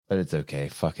but it's okay.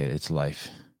 Fuck it. It's life.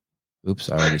 Oops,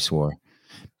 I already swore.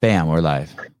 Bam, we're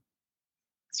live.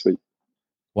 Sweet.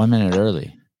 1 minute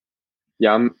early.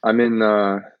 Yeah, I'm in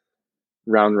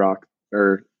Round Rock,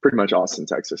 or pretty much Austin,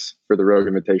 Texas, for the Rogue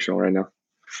Invitational right now.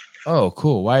 Oh,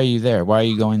 cool. Why are you there? Why are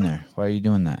you going there? Why are you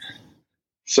doing that?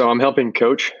 So I'm helping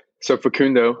coach. So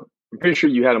Facundo, I'm pretty sure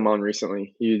you had him on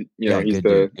recently. He's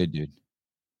the good dude.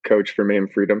 Coach for Mayhem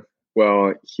Freedom.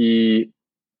 Well, he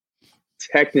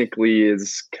technically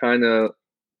is kind of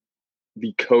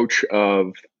the coach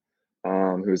of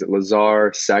who is it?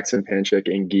 Lazar, Saxon Panchik,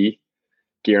 and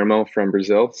Guillermo from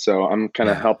Brazil. So I'm kind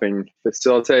of helping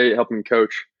facilitate, helping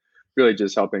coach, really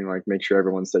just helping like make sure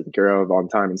everyone's taken care of on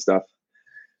time and stuff.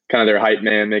 Kind of their hype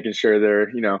man, making sure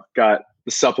they're, got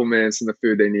the supplements and the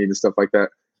food they need and stuff like that.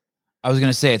 I was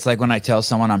going to say, it's like when I tell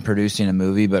someone I'm producing a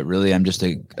movie, but really I'm just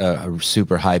a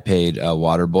super high paid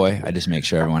water boy. I just make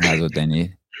sure everyone has what they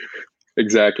need.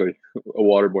 Exactly. A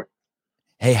water boy.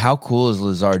 Hey, how cool is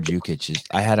Lazar Jukic?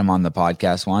 I had him on the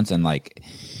podcast once, and like,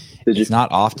 it's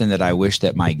not often that I wish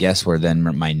that my guests were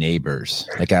then my neighbors.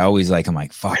 Like, I'm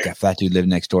like, fuck, if that dude lived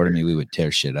next door to me, we would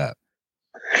tear shit up.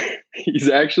 He's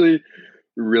actually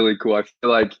really cool. I feel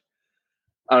like,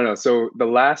 I don't know. So the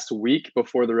last week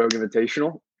before the Rogue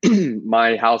Invitational,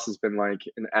 my house has been like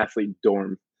an athlete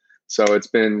dorm. So it's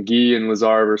been Guy and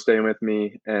Lazar were staying with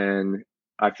me, and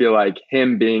I feel like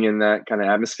him being in that kind of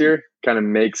atmosphere kind of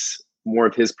makes more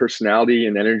of his personality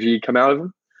and energy come out of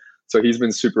him. So he's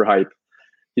been super hype.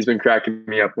 He's been cracking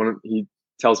me up when he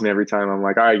tells me every time. I'm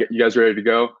like, all right, you guys ready to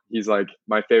go? He's like,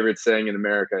 my favorite saying in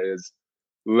America is,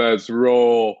 let's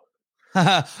roll.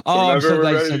 I'm so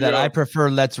glad you said that. I prefer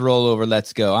let's roll over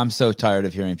let's go. I'm so tired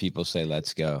of hearing people say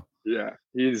let's go. Yeah,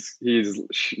 he's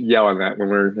yelling that when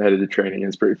we're headed to training.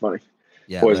 It's pretty funny.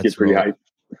 Yeah, boys get pretty hyped.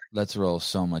 Let's roll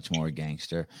so much more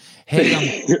gangster.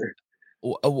 Hey,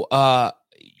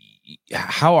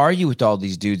 how are you with all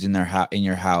these dudes in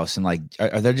your house? And like,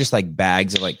 are there just like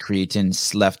bags of like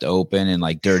creatine left open and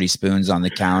like dirty spoons on the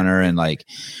counter and like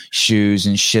shoes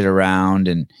and shit around?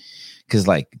 And because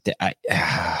like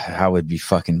I would be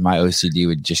fucking, my OCD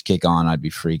would just kick on. I'd be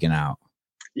freaking out.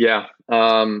 Yeah.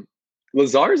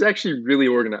 Lazar is actually really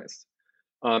organized.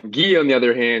 Guy, on the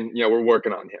other hand, we're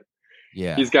working on him.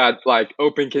 Yeah. He's got like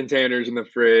open containers in the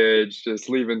fridge, just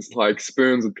leaving like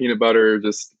spoons with peanut butter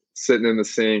just sitting in the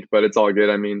sink, but it's all good.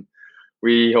 I mean,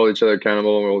 we hold each other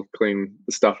accountable and we'll clean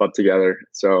the stuff up together.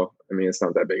 So, I mean, it's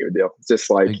not that big of a deal. It's just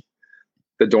like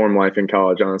the dorm life in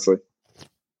college, honestly.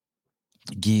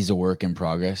 Guy's a work in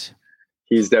progress.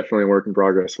 He's definitely a work in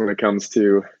progress when it comes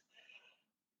to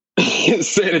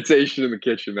sanitation in the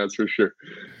kitchen. That's for sure.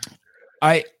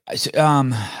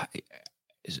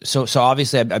 So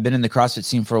obviously I've been in the CrossFit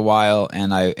scene for a while,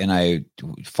 and I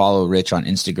follow Rich on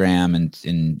Instagram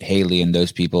and Haley and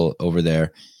those people over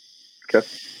there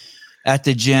at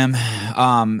the gym.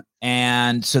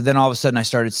 And so then all of a sudden I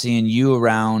started seeing you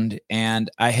around, and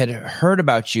I had heard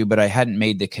about you, but I hadn't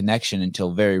made the connection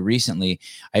until very recently.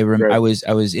 I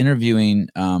was interviewing,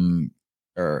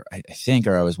 or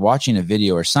I was watching a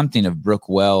video or something of Brooke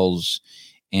Wells,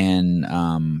 and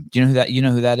do you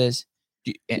know who that is?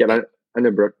 I know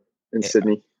Brooke in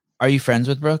Sydney. Are you friends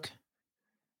with Brooke?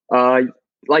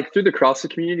 Like through the CrossFit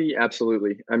community,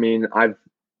 absolutely. I mean, I've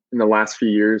in the last few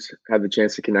years had the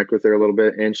chance to connect with her a little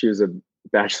bit, and she was a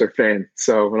Bachelor fan.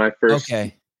 So when I first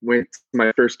went to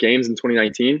my first games in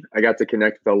 2019, I got to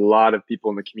connect with a lot of people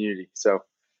in the community. So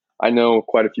I know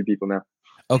quite a few people now.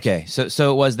 Okay.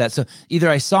 So it was that. So either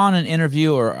I saw in an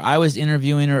interview or I was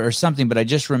interviewing her or something, but I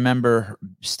just remember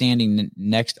standing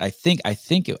next. I think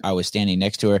I was standing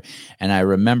next to her, and I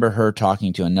remember her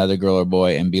talking to another girl or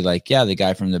boy and be like, yeah, the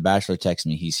guy from The Bachelor texted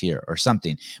me, he's here or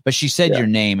something. But she said your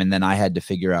name, and then I had to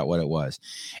figure out what it was.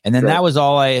 And then that was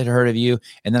all I had heard of you.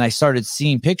 And then I started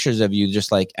seeing pictures of you just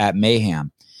like at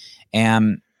Mayhem.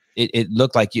 And it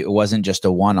looked like it wasn't just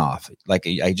a one-off. Like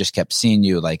I just kept seeing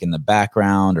you like in the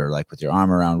background or like with your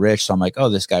arm around Rich. So I'm like, oh,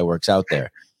 this guy works out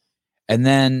there. And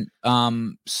then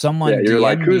someone you're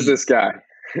like, who's this guy?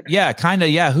 Yeah, kind of.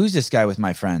 Yeah, who's this guy with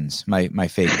my friends, my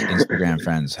fake Instagram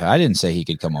friends? I didn't say he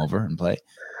could come over and play.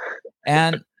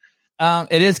 And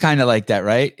it is kind of like that,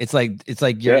 right? It's like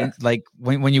you're like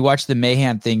when you watch the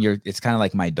Mayhem thing, it's kind of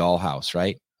like my dollhouse,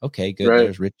 right? Okay, good. Right.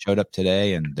 There's Rich showed up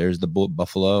today, and there's the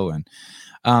Buffalo,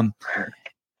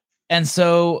 and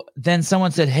so then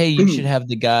someone said, hey, you should have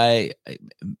the guy.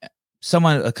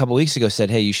 Someone a couple weeks ago said,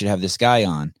 hey, you should have this guy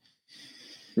on.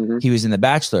 Mm-hmm. He was in The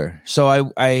Bachelor.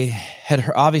 So I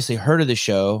had obviously heard of the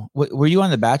show. Were you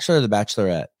on The Bachelor or The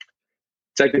Bachelorette?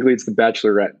 Technically, it's The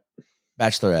Bachelorette.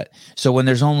 Bachelorette. So when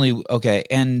there's only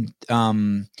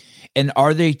and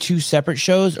are they two separate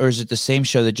shows, or is it the same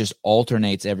show that just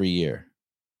alternates every year?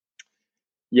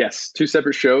 Yes, two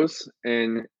separate shows.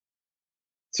 And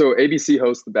so ABC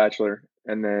hosts The Bachelor,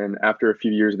 and then after a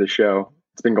few years of the show,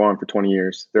 it's been going on for 20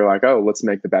 years. They're like, oh, let's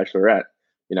make The Bachelorette,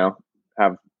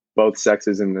 have both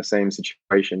sexes in the same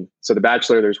situation. So The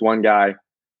Bachelor, there's one guy,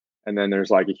 and then there's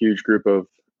like a huge group of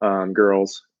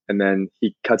girls, and then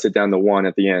he cuts it down to one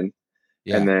at the end.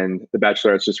 Yeah. And then The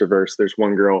Bachelorette's just reversed. There's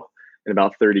one girl and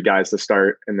about 30 guys to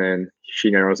start, and then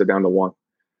she narrows it down to one.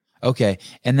 Okay.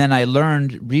 And then I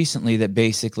learned recently that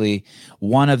basically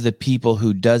one of the people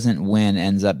who doesn't win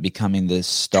ends up becoming the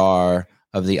star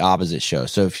of the opposite show.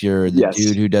 So if you're the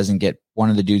dude who doesn't get one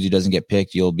of the dudes who doesn't get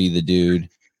picked, you'll be the dude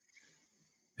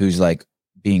who's like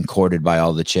being courted by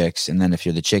all the chicks. And then if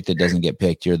you're the chick that doesn't get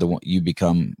picked, you're the one you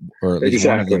become, or at least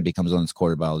one of them becomes one that's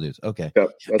courted by all the dudes. Okay.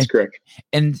 Yep, that's correct.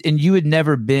 And you had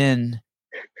never been,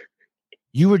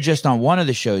 you were just on one of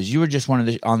the shows. You were just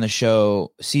on the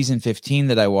show season 15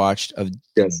 that I watched of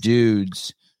the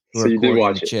dudes who you did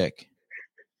watch a chick.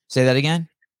 Say that again?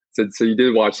 So you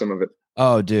did watch some of it.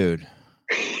 Oh, dude.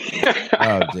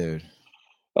 Oh, dude.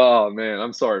 Oh, man.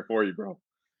 I'm sorry for you, bro.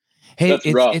 Hey, that's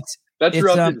rough. That's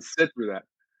rough to sit through that.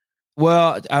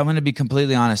 Well, I'm going to be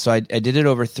completely honest. So I did it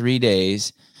over 3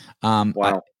 days.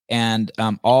 Wow.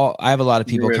 I have a lot of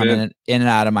people coming in and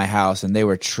out of my house, and they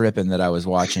were tripping that I was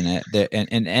watching it.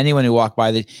 And anyone who walked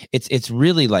by, it's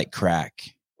really like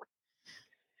crack.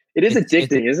 It is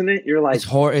addicting, isn't it? You're like,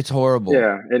 it's horrible.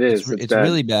 Yeah, it is. It's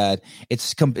really bad.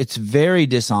 It's very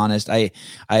dishonest. I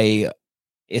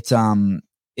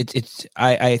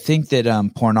think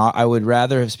that I would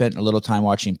rather have spent a little time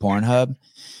watching Pornhub,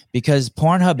 because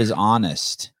Pornhub is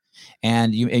honest.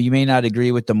 And you may not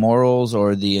agree with the morals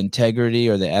or the integrity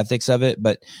or the ethics of it,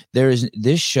 but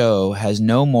this show has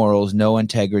no morals, no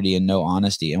integrity, and no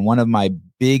honesty. And one of my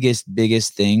biggest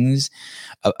things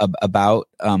about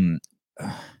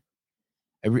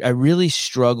I really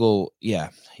struggle. Yeah.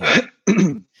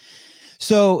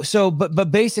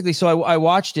 But basically, so I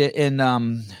watched it, and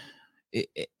and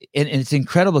it's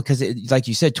incredible because, like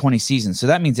you said, 20 seasons. So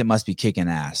that means it must be kicking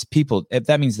ass.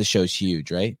 That means the show's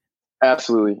huge, right?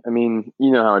 Absolutely. I mean, you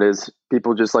know how it is.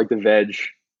 People just like to veg.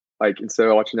 Like, instead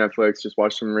of watching Netflix, just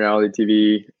watch some reality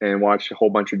TV and watch a whole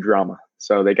bunch of drama.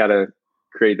 So they got to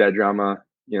create that drama.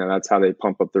 That's how they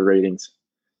pump up the ratings.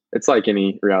 It's like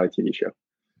any reality TV show.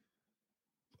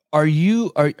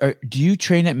 Do you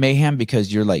train at Mayhem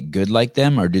because you're like good like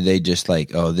them, or do they just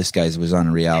like, oh, this guy was on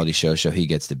a reality show, so he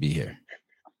gets to be here?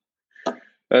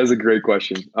 That is a great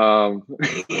question.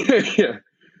 Yeah.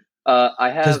 I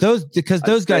have because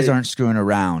those guys aren't screwing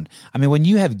around. I mean, when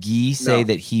you have Guy say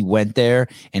that he went there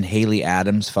and Haley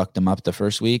Adams fucked him up the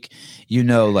first week,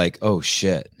 like, oh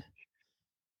shit,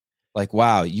 like,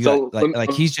 wow,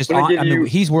 he's just on. I mean,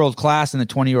 he's world class, and the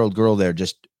 20-year-old girl there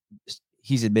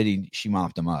he's admitting she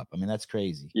mopped him up. I mean, that's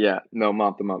crazy. Yeah, no,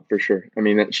 mopped him up for sure. I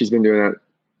mean, she's been doing that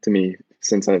to me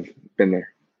since I've been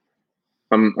there.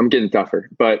 I'm getting tougher,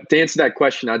 but to answer that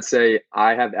question, I'd say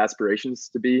I have aspirations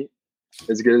to be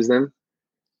as good as them.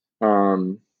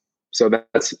 So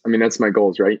that's my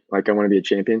goals, right? Like, I want to be a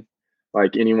champion.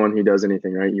 Like anyone who does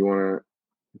anything, right? You want to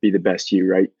be the best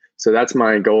you, right? So that's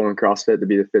my goal in CrossFit, to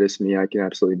be the fittest me I can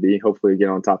absolutely be. Hopefully get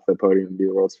on top of the podium and be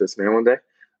the world's fittest man one day.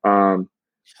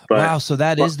 Wow. So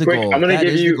that is the goal. I'm going to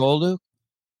give you the goal, Luke?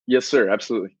 Yes, sir.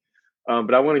 Absolutely.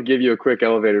 But I want to give you a quick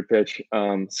elevator pitch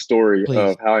story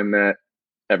of how I met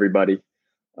everybody.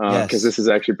 Because this is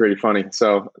actually pretty funny.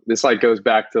 So this goes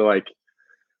back to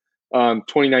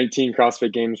 2019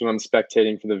 CrossFit Games, when I'm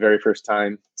spectating for the very first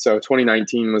time. So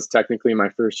 2019 was technically my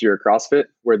first year at CrossFit,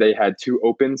 where they had 2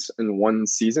 opens in one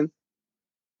season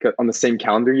on the same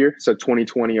calendar year. So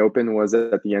 2020 Open was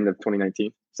at the end of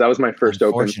 2019. So that was my first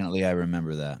open. Unfortunately, I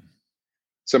remember that.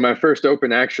 So my first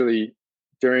open, actually,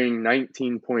 during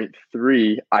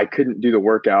 19.3, I couldn't do the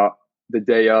workout. The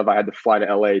day of, I had to fly to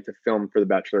LA to film for The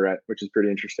Bachelorette, which is pretty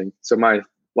interesting. So my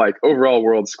overall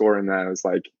world score in that was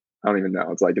I don't even know.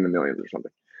 It's in the millions or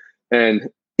something. And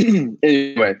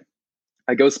anyway,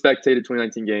 I go spectate at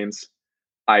 2019 games.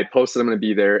 I posted I'm going to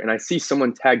be there, and I see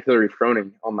someone tag Hillary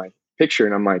Froning on my picture,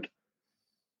 and I'm like,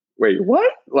 wait,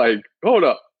 what? Hold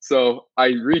up. So I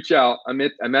reach out. I'm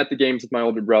at the games with my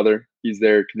older brother. He's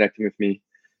there connecting with me,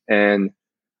 and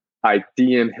I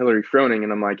DM Hillary Froning,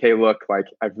 and I'm like, hey, look,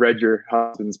 I've read your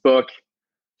husband's book.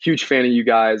 Huge fan of you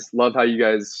guys. Love how you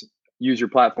guys use your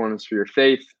platforms for your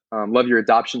faith. Love your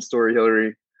adoption story,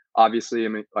 Hillary. Obviously, I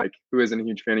mean, who isn't a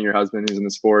huge fan of your husband who's in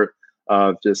the sport,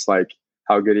 of just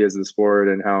how good he is in the sport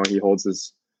and how he holds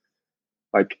his,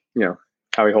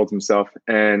 how he holds himself.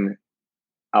 And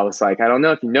I was like, I don't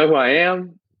know if you know who I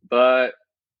am, but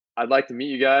I'd like to meet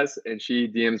you guys. And she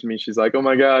DMs me. She's like, oh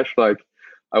my gosh, like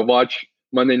I watch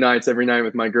Monday nights every night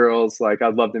with my girls. Like,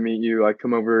 I'd love to meet you. Like,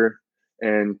 come over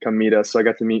and come meet us. So I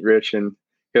got to meet Rich and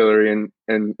Hillary.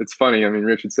 And it's funny. I mean,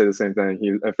 Rich would say the same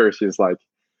thing. At first he was like,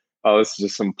 oh, this is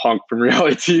just some punk from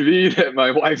reality TV that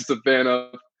my wife's a fan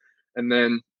of. And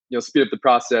then, speed up the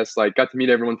process. Like, got to meet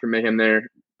everyone from Mayhem there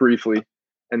briefly.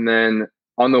 And then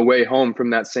on the way home from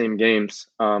that same games,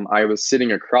 I was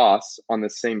sitting across on the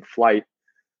same flight.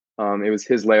 It was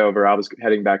his layover. I was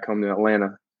heading back home to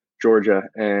Atlanta, Georgia,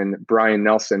 and Brian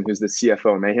Nelson, who's the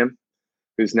CFO of Mayhem,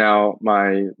 who's now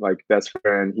my best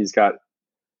friend. He's got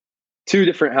 2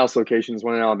 different house locations,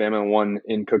 one in Alabama and one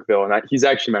in Cookeville. And he's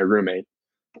actually my roommate.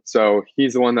 So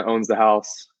he's the one that owns the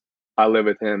house. I live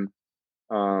with him.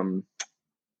 And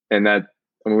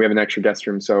we have an extra guest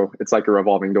room. So it's like a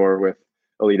revolving door with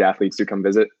elite athletes who come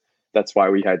visit. That's why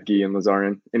we had Guy and Lazar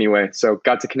in. Anyway, so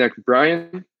got to connect with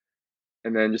Brian.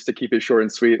 And then just to keep it short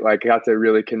and sweet, got to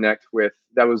really connect with,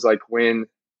 that was when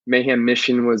Mayhem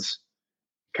Mission was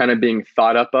kind of being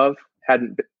thought up of,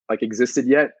 hadn't existed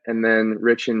yet. And then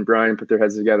Rich and Brian put their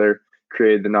heads together,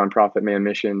 created the nonprofit Mayhem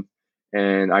Mission.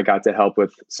 And I got to help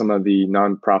with some of the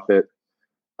nonprofit.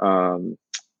 I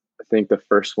think the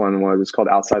first one was called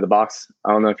Outside the Box.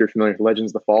 I don't know if you're familiar with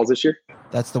Legends of the Falls this year.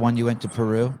 That's the one you went to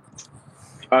Peru?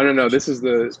 I don't know. This is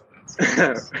the... What's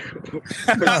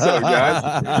up, guys?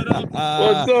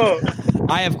 What's up?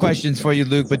 I have questions for you,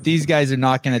 Luke, but these guys are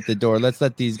knocking at the door. Let's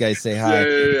let these guys say hi.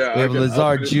 Yeah. We have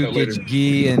Lazar, Jukic,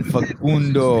 Guy, and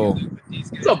Facundo.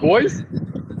 What's up, boys?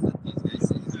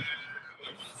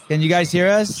 Can you guys hear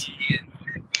us?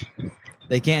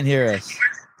 They can't hear us.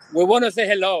 We want to say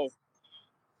hello.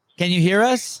 Can you hear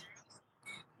us?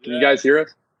 Can you guys hear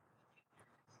us?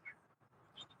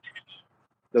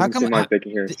 Doesn't seem like they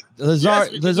can hear us.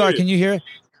 Lazar, can you hear it?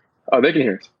 Oh, they can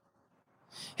hear us.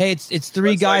 Hey, it's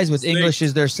 3 guys with English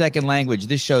as their second language.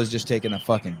 This show's just taking a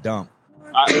fucking dump.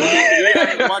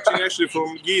 I'm watching actually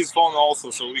from Guy's phone also,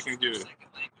 so we can hear it.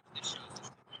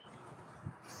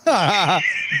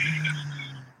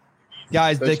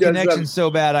 Guys, the connection's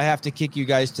so bad, I have to kick you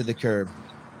guys to the curb.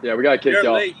 Yeah, we got to kick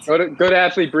y'all. Late. Go to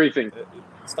athlete briefing.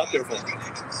 Stop your phone.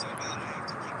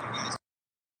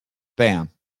 Bam.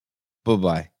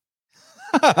 Bye-bye.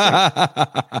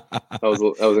 That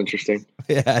was interesting.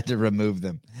 I had to remove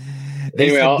them. They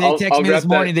texted me this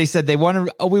morning. They said we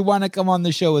want to come on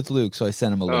the show with Luke, so I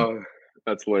sent him a link. Oh,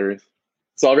 that's hilarious.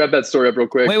 So I'll wrap that story up real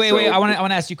quick. Wait. I want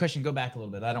to ask you a question. Go back a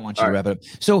little bit. I don't want you to wrap it up.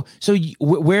 So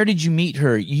where did you meet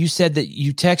her? You said that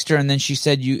you text her, and then she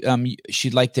said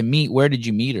she'd like to meet. Where did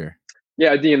you meet her?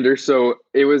 Yeah, I DM'd her. So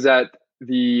it was at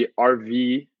the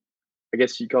RV. I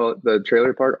guess you call it the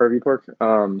trailer park, RV park.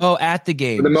 At the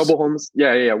games. The mobile homes.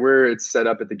 Yeah. Where it's set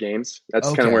up at the games. That's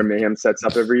kind of where Mayhem sets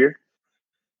up every year.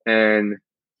 And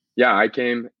yeah, I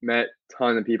came, met a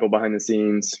ton of people behind the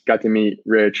scenes, got to meet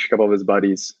Rich, a couple of his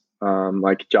buddies.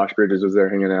 Like Josh Bridges was there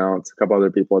hanging out, a couple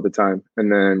other people at the time.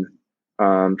 And then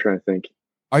I'm trying to think.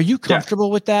 Are you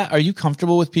comfortable with that? Are you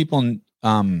comfortable with people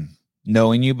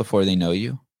knowing you before they know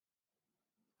you?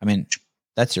 I mean,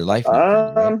 that's your life.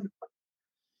 Right?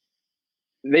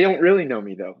 They don't really know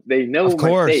me though. They know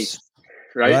my face,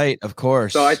 right? Right, of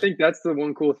course. So I think that's the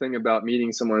one cool thing about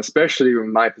meeting someone, especially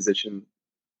in my position,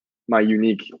 my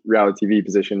unique reality TV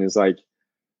position, is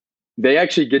they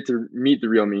actually get to meet the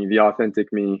real me, the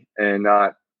authentic me, and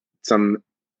not some,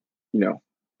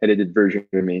 edited version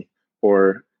of me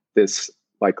or this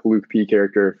Luke P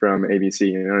character from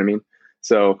ABC. You know what I mean?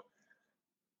 So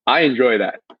I enjoy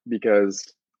that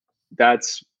because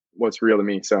that's what's real to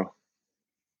me. So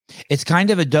it's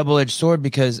kind of a double-edged sword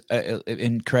because,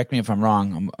 and correct me if I'm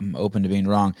wrong, I'm open to being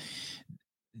wrong.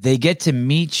 They get to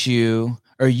meet you,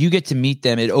 or you get to meet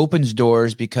them. It opens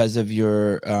doors because of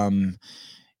your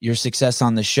success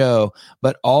on the show,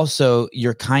 but also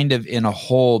you're kind of in a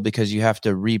hole because you have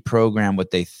to reprogram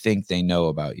what they think they know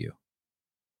about you.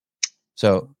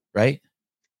 So, right?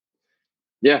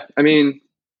 Yeah. I mean,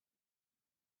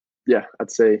 yeah,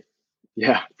 I'd say,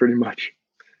 yeah, pretty much.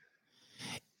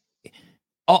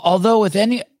 Although with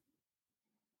any,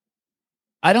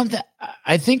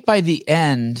 I think by the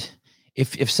end,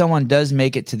 if someone does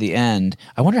make it to the end,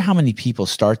 I wonder how many people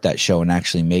start that show and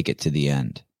actually make it to the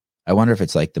end. I wonder if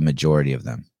it's the majority of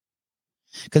them.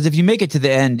 Because if you make it to the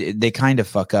end, they kind of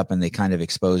fuck up and they kind of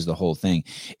expose the whole thing.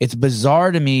 It's bizarre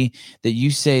to me that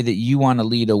you say that you want to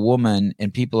lead a woman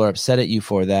and people are upset at you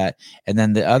for that. And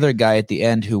then the other guy at the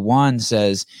end who won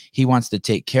says he wants to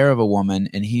take care of a woman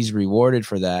and he's rewarded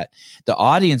for that. The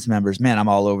audience members, man, I'm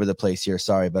all over the place here.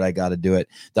 Sorry, but I got to do it.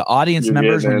 The audience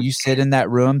members, when you sit in that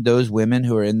room, those women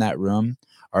who are in that room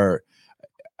are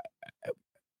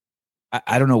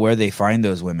I don't know where they find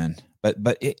those women, but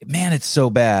man, it's so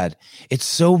bad. It's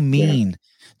so mean.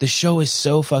 The show is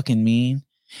so fucking mean.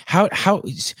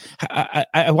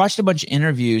 I watched a bunch of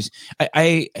interviews.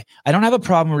 I don't have a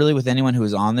problem really with anyone who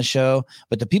is on the show,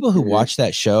 but the people who watch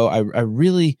that show, I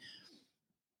really,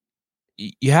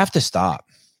 you have to stop.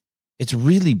 It's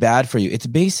really bad for you. It's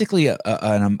basically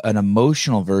an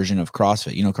emotional version of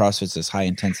CrossFit. You know, CrossFit's this high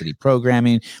intensity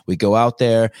programming. We go out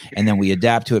there and then we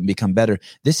adapt to it and become better.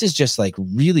 This is just like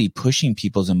really pushing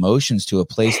people's emotions to a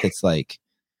place that's like,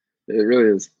 it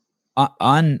really is.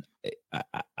 I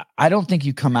don't think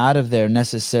you come out of there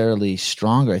necessarily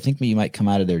stronger. I think you might come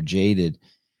out of there jaded.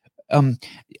 I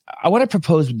want to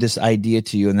propose this idea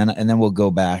to you, and then we'll go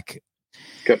back.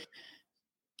 Okay.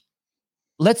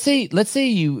 Let's say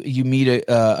you meet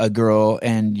a girl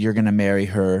and you're going to marry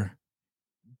her.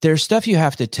 There's stuff you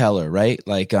have to tell her, right?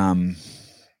 Like, hey,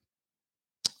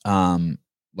 I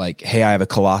have a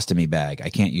colostomy bag.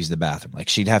 I can't use the bathroom. Like,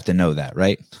 she'd have to know that,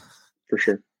 right? For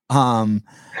sure.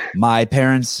 My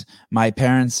parents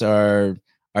are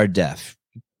deaf.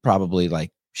 Probably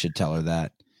like should tell her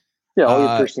that. Yeah, all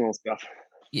your personal stuff.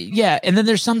 Yeah, and then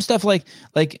there's some stuff like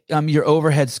your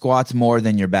overhead squats more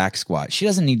than your back squat. She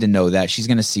doesn't need to know that. She's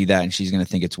going to see that and she's going to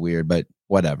think it's weird, but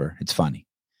whatever. It's funny.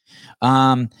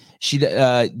 The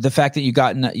fact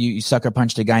that you sucker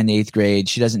punched a guy in the 8th grade,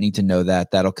 she doesn't need to know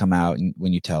that. That'll come out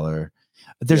when you tell her.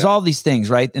 There's all these things,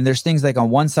 right? And there's things like on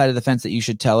one side of the fence that you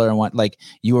should tell her, and what, like,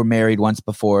 you were married once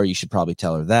before, you should probably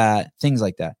tell her that. Things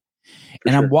like that.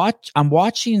 And sure. I'm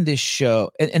watching this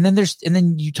show, and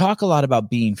then you talk a lot about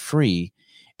being free.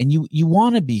 And you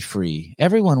want to be free.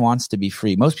 Everyone wants to be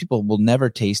free. Most people will never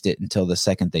taste it until the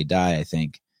second they die, I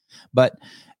think. But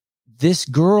this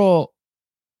girl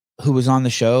who was on the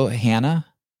show, Hannah,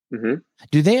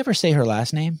 do they ever say her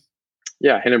last name?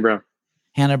 Yeah, Hannah Brown.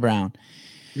 Hannah Brown.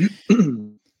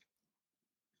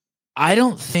 I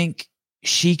don't think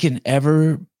she can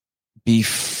ever be.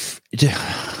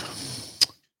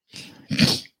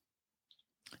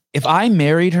 If I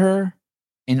married her,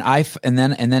 and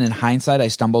then in hindsight, I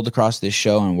stumbled across this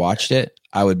show and watched it,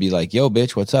 I would be like, yo,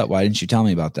 bitch, what's up? Why didn't you tell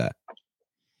me about that?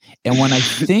 And when I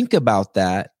think about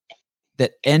that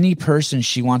any person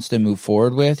she wants to move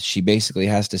forward with, she basically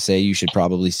has to say, you should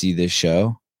probably see this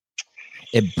show.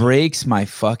 It breaks my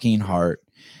fucking heart.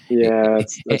 Yeah,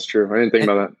 that's true. I didn't think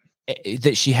about that.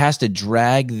 That she has to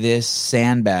drag this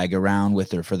sandbag around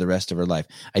with her for the rest of her life.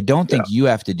 I don't think you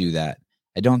have to do that.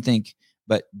 I don't think,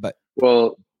 but.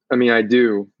 Well, I mean, I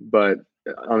do, but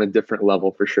on a different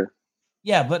level for sure.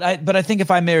 Yeah, but I think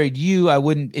if I married you, I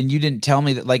wouldn't, and you didn't tell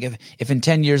me that, like, if in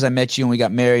 10 years I met you and we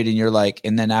got married and you're like,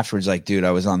 and then afterwards, like, dude,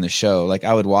 I was on the show, like,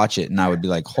 I would watch it and I would be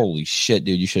like, holy shit,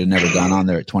 dude, you should have never gone on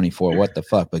there at 24. What the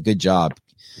fuck? But good job.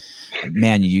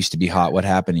 Man, you used to be hot. What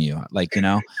happened to you? Like, you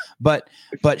know, but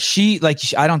she, like,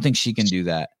 I don't think she can do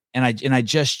that. And I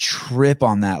just trip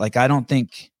on that. Like, I don't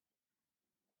think,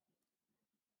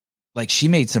 like, she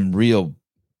made some real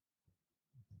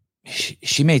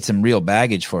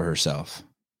baggage for herself.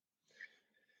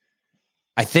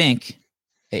 I think.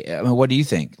 I mean, what do you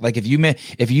think? Like, if you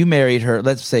married her,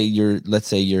 let's say you're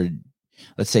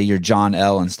John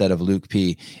L instead of Luke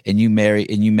P, and you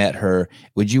met her,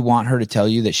 would you want her to tell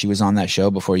you that she was on that show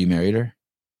before you married her,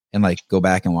 and like go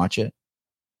back and watch it?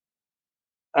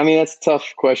 I mean, that's a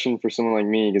tough question for someone like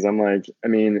me, because I'm like, I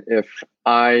mean, if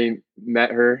I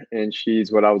met her and she's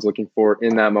what I was looking for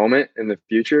in that moment in the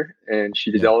future, and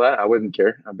she did all that, I wouldn't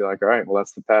care. I'd be like, all right, well,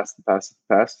 that's the past. The past is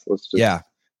the past. Let's just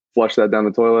flush that down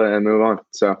the toilet and move on.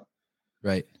 So,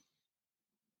 right.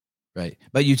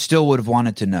 But you still would have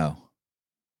wanted to know.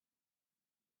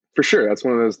 For sure. That's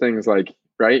one of those things, like,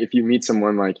 right? If you meet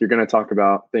someone, like, you're going to talk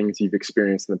about things you've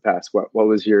experienced in the past. What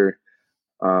was your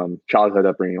childhood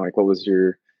upbringing like? What was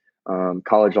your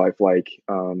college life like?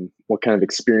 What kind of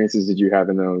experiences did you have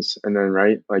in those? And then,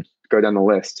 right, like, go down the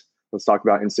list. Let's talk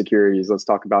about insecurities. Let's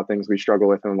talk about things we struggle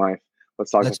with in life.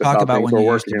 Let's talk about when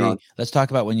you used to be. Let's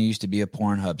talk about when you used to be a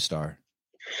Pornhub star.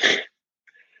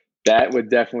 That would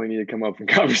definitely need to come up in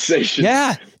conversation.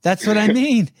 Yeah, that's what I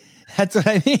mean.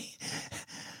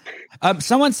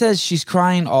 Someone says she's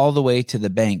crying all the way to the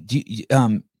bank.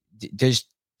 Does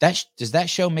that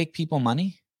show make people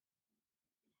money?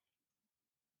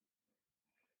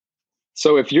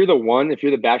 So if you're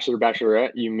the bachelor,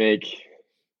 bachelorette, you make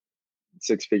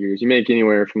 6 figures. You make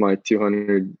anywhere from like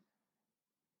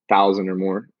 200,000 or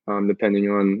more,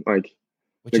 depending on like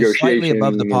which is slightly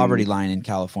above the poverty line in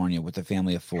California with a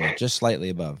family of 4, just slightly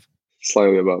above.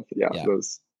 Slightly above, yeah.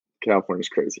 Those California's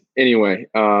crazy. Anyway,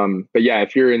 but yeah,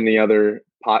 if you're in the other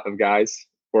pot of guys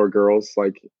or girls,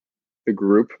 like the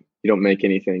group, you don't make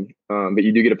anything, but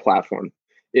you do get a platform.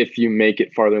 If you make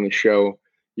it farther in the show,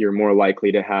 you're more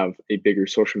likely to have a bigger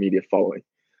social media following.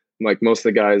 Like most of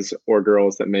the guys or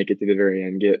girls that make it to the very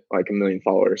end get like 1 million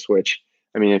followers, which,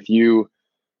 I mean, if you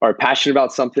are passionate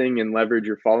about something and leverage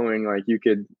your following, like you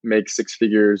could make 6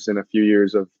 figures in a few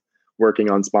years of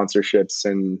working on sponsorships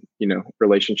and,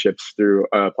 relationships through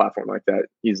a platform like that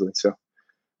easily. So,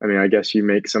 I mean, I guess you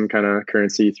make some kind of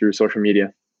currency through social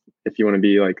media if you want to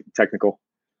be like technical.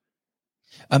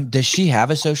 Does she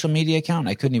have a social media account?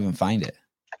 I couldn't even find it.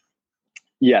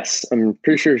 Yes. I'm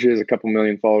pretty sure she has a couple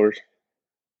million followers.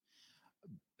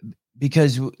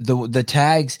 Because the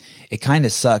tags, it kind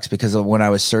of sucks because when I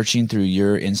was searching through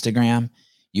your Instagram,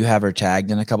 you have her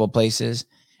tagged in a couple places.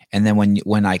 And then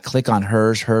when I click on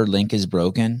hers, her link is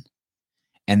broken.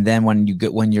 And then when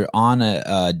you're on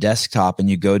a desktop and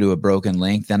you go to a broken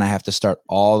link, then I have to start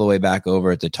all the way back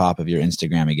over at the top of your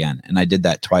Instagram again. And I did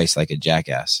that twice like a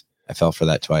jackass. I fell for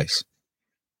that twice.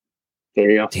 There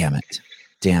you go. Damn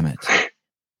it.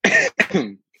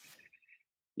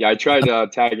 Yeah, I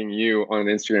tried tagging you on an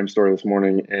Instagram story this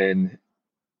morning, and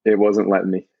it wasn't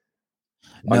letting me.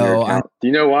 No, do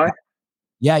you know why?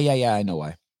 Yeah. I know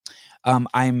why. I'm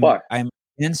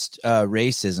against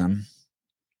racism.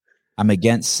 I'm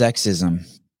against sexism.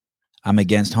 I'm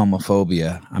against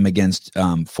homophobia. I'm against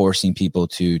forcing people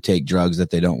to take drugs that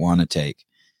they don't want to take,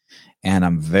 and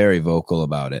I'm very vocal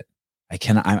about it.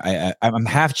 I'm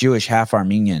half Jewish, half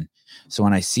Armenian, so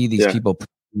when I see these people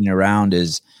around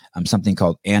as something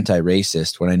called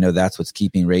anti-racist, when I know that's what's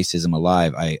keeping racism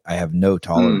alive, I have no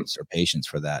tolerance or patience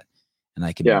for that, and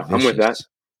I can be vicious. I'm with that.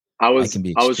 I was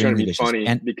trying to be vicious.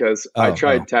 funny because I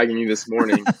tried tagging you this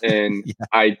morning, and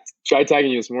I tried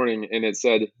tagging you this morning, and it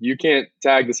said you can't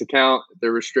tag this account;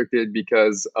 they're restricted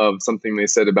because of something they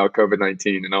said about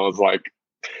COVID-19, and I was like,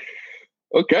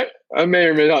 okay, I may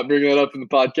or may not bring that up in the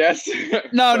podcast.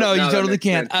 No, you totally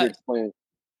can't.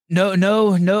 No,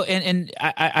 and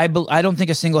I don't think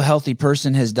a single healthy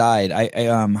person has died.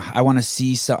 I want to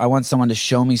see I want someone to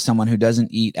show me someone who doesn't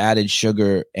eat added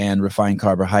sugar and refined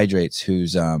carbohydrates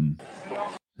who's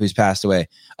passed away.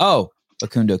 Oh,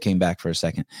 Facundo came back for a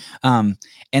second. And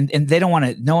they don't want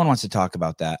to. No one wants to talk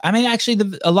about that. I mean, actually,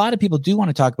 a lot of people do want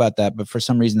to talk about that, but for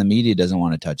some reason, the media doesn't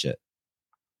want to touch it.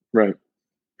 Right,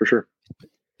 for sure.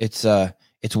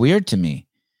 It's weird to me.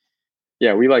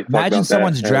 Yeah, we like imagine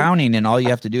someone's drowning and all you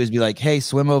have to do is be like, "Hey,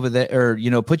 swim over there,"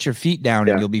 or put your feet down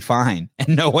and you'll be fine.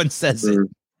 And no one says it.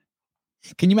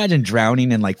 Can you imagine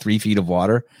drowning in like 3 feet of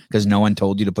water because no one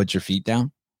told you to put your feet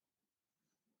down?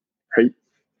 Right.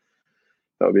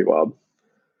 That would be wild.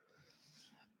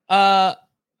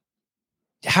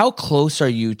 How close are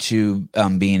you to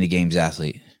being a games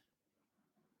athlete?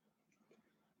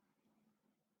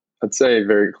 I'd say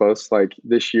very close. Like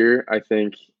this year, I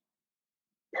think.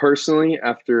 Personally,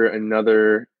 after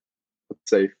another, let's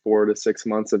say 4 to 6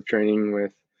 months of training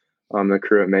with the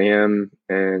crew at Mayhem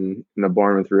and in the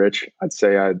barn with Rich, I'd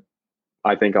say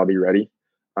I think I'll be ready.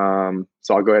 So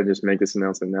I'll go ahead and just make this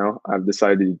announcement now. I've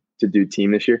decided to do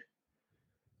team this year.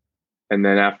 And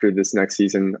then after this next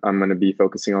season, I'm going to be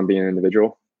focusing on being an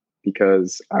individual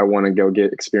because I want to go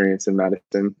get experience in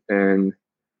Madison. And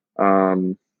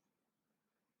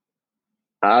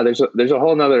there's a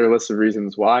whole nother list of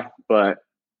reasons why, but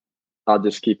I'll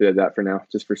just keep it at that for now,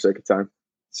 just for sake of time.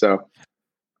 So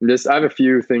I have a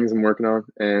few things I'm working on,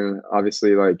 and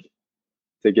obviously like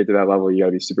to get to that level, you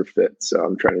gotta be super fit. So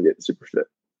I'm trying to get super fit.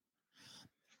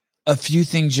 A few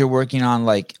things you're working on,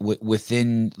 like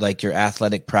within like your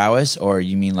athletic prowess, or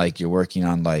you mean like you're working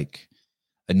on like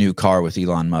a new car with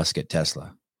Elon Musk at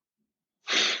Tesla?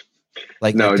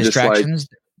 Like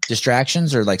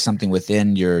distractions or like something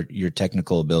within your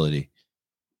technical ability?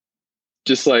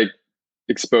 Just like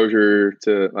exposure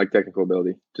to like technical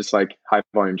ability, just like high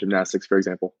volume gymnastics, for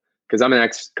example, because I'm an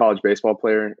ex-college baseball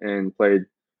player and played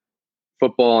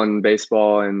football and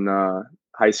baseball in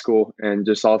high school, and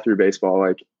just all through baseball,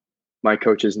 like my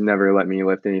coaches never let me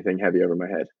lift anything heavy over my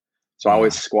head. So I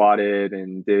always squatted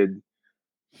and did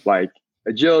like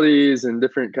agilities and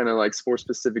different kind of like sport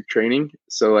specific training.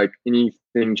 So like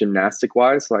anything gymnastic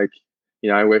wise, like,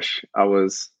 I wish I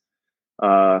was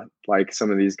like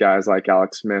some of these guys like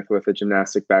Alex Smith with a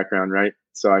gymnastic background, right?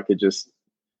 So I could just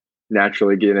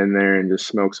naturally get in there and just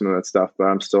smoke some of that stuff, but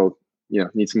I'm still,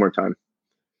 need some more time.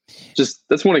 Just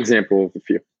that's one example of a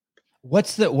few.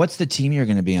 What's the team you're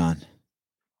going to be on?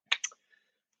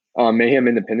 Mayhem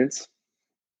Independence.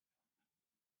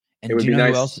 And do you know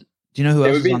who else? Do you know who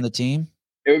else is on the team?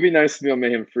 It would be nice to be on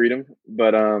Mayhem Freedom,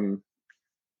 but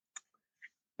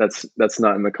that's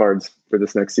not in the cards for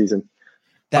this next season.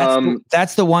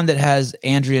 That's the one that has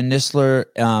Andrea Nisler,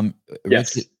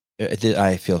 yes.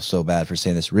 I feel so bad for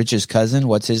saying this. Rich's cousin,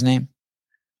 what's his name?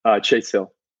 Chase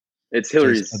Hill. It's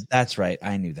Hillary's. Chase. Oh, that's right.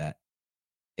 I knew that.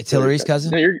 It's Hillary's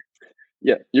cousin. No,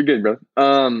 you're good, bro.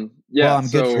 Yeah.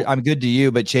 Well, I'm good to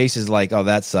you, but Chase is like, oh,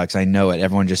 that sucks. I know it.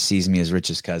 Everyone just sees me as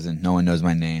Rich's cousin. No one knows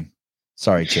my name.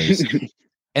 Sorry, Chase.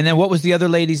 And then what was the other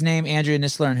lady's name? Andrea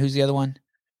Nisler, and who's the other one?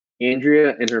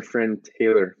 Andrea and her friend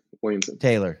Taylor Williamson.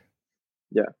 Taylor.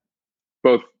 Yeah,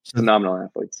 both phenomenal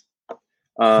athletes.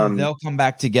 So they'll come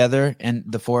back together, and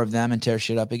the four of them, and tear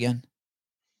shit up again.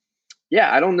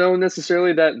 Yeah, I don't know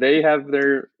necessarily that they have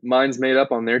their minds made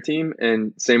up on their team,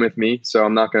 and same with me. So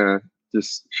I'm not gonna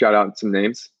just shout out some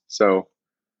names. So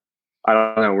I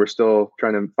don't know. We're still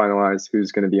trying to finalize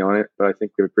who's going to be on it, but I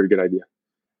think we have a pretty good idea.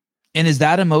 And is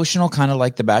that emotional, kind of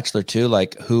like The Bachelor too?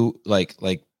 Like who, like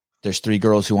there's 3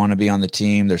 girls who want to be on the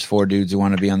team. There's 4 dudes who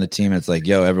want to be on the team. It's like,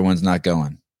 yo, everyone's not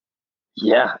going.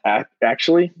 Yeah,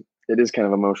 actually, it is kind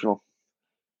of emotional,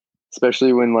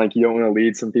 especially when like you don't want to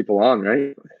lead some people on, right?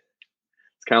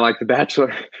 It's kind of like The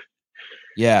Bachelor.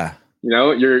 Yeah. You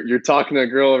know, you're talking to a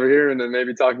girl over here, and then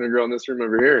maybe talking to a girl in this room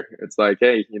over here. It's like,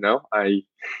 hey, no, I'm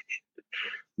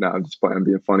just playing. I'm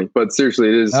being funny, but seriously,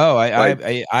 it is. Oh,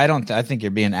 I think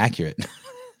you're being accurate.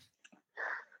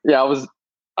 Yeah,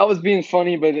 I was being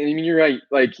funny, but I mean, you're right.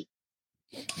 Like,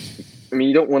 I mean,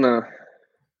 you don't want to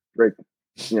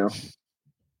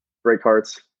break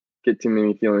hearts, get too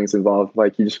many feelings involved.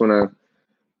 Like, you just want to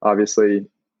obviously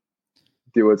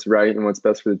do what's right and what's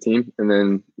best for the team, and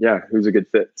then who's a good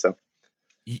fit. So,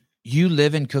 you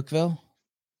live in Cookeville?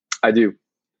 I do.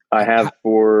 I have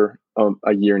for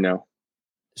a year now.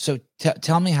 So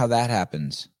tell me how that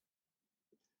happens.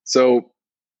 So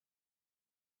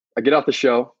I get off the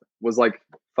show, was like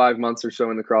 5 months or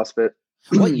so in the CrossFit.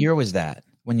 What year was that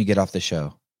when you get off the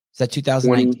show? Is that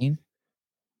 2019?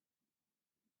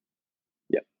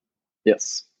 Yeah.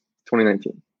 Yes.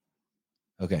 2019.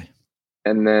 Okay.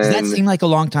 And then does that seem like a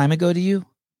long time ago to you?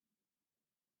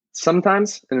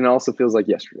 Sometimes, and it also feels like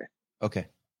yesterday. Okay.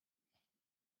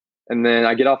 And then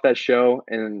I get off that show,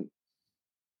 and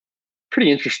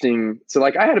pretty interesting. So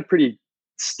like I had a pretty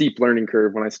steep learning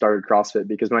curve when I started CrossFit,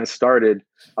 because when I started,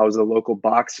 I was a local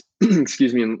box,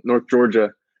 in North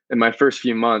Georgia. In my first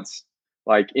few months,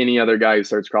 like any other guy who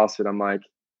starts CrossFit, I'm like,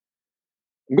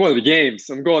 I'm going to the games.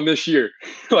 I'm going this year.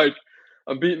 Like,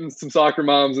 I'm beating some soccer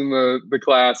moms in the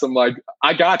class. I'm like,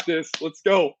 I got this. Let's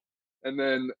go. And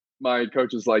then my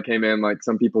coach is like, hey man, like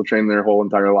some people train their whole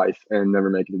entire life and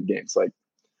never make it to the games. Like,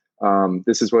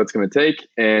 this is what it's going to take.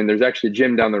 And there's actually a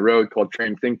gym down the road called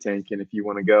Train Think Tank. And if you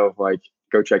want to go, like,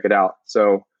 go check it out.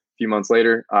 So a few months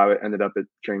later, I ended up at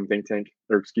Train Think Tank,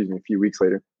 a few weeks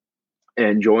later,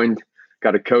 and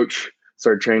got a coach,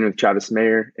 started training with Travis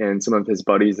Mayer and some of his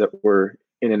buddies that were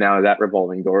in and out of that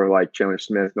revolving door, like Chandler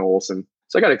Smith, Noah Olson.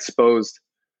 So I got exposed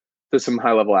to some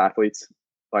high level athletes.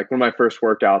 Like one of my first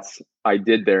workouts I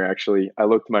did there, actually, I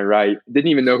looked to my right,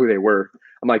 didn't even know who they were.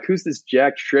 I'm like, who's this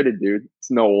jacked, shredded dude?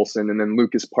 It's Noah Olson. And then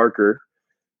Lucas Parker,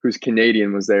 who's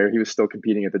Canadian, was there. He was still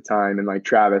competing at the time. And like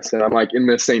Travis. And I'm like in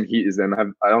the same heat as them.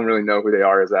 I don't really know who they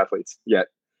are as athletes yet.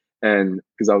 And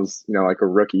because I was, like a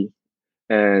rookie,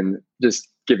 and just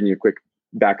giving you a quick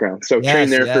background. So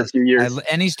trained there for a few years.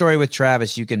 Any story with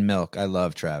Travis you can milk. I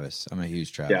love Travis. I'm a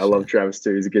huge Travis. Yeah, I love Travis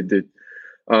too. He's a good dude.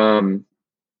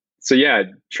 So yeah,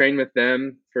 trained with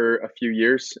them for a few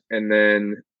years, and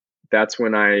then that's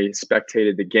when I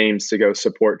spectated the games to go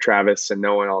support Travis and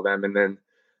Noah and all them. And then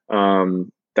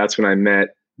that's when I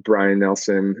met Brian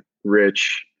Nelson,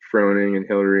 Rich Froning, and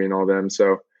Hillary and all them.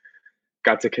 So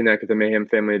got to connect with the Mayhem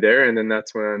family there. And then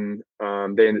that's when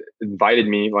they invited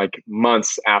me like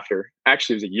months after.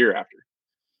 Actually, it was a year after,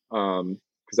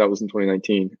 because that was in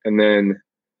 2019. And then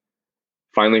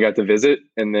finally got to visit.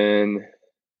 And then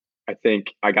I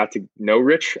think I got to know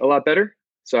Rich a lot better.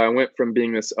 So I went from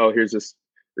being this, here's this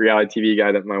reality TV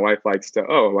guy that my wife likes, to,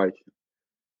 like,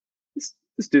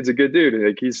 this dude's a good dude.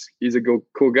 Like he's a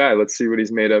cool guy. Let's see what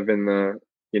he's made of in the,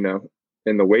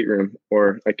 in the weight room,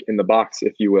 or like in the box,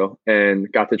 if you will.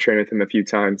 And got to train with him a few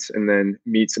times, and then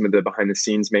meet some of the behind the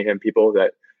scenes Mayhem people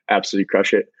that absolutely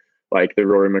crush it. Like the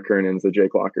Rory McKernans, the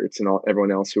Jake Lockerts, and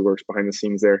everyone else who works behind the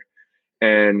scenes there.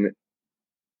 And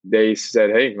they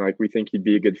said, hey, like, we think you'd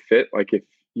be a good fit. Like, if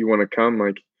you want to come,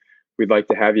 like, we'd like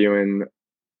to have you. And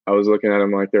I was looking at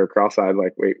them like they were cross-eyed,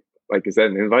 like, wait, like, is that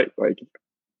an invite? Like,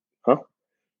 huh?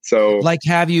 So like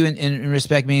have you in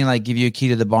respect, meaning like give you a key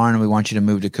to the barn and we want you to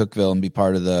move to Cookeville and be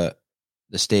part of the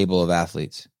stable of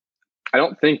athletes. I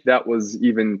don't think that was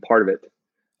even part of it.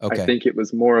 Okay. I think it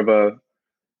was more of a,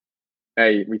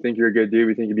 hey, we think you're a good dude.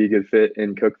 We think you'd be a good fit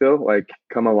in Cookeville. Like,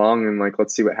 come along and like,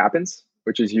 let's see what happens.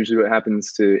 which is usually what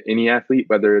happens to any athlete,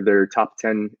 whether they're top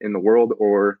 10 in the world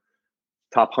or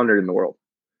top 100 in the world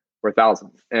or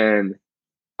 1,000. And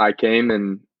I came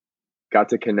and got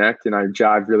to connect, and I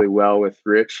jived really well with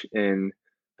Rich and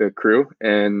the crew.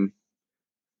 And,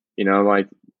 you know, like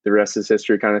the rest is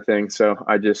history kind of thing. So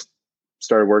I just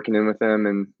started working in with them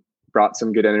and brought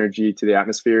some good energy to the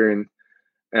atmosphere. And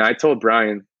I told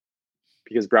Brian,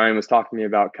 because Brian was talking to me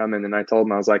about coming, and I told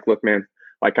him, I was like, look, man,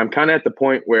 like I'm kind of at the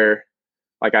point where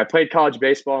like I played college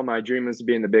baseball. My dream was to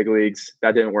be in the big leagues.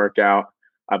 That didn't work out.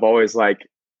 I've always like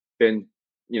been,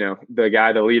 you know, the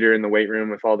guy, the leader in the weight room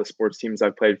with all the sports teams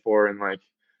I've played for, and like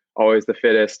always the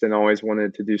fittest, and always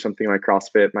wanted to do something like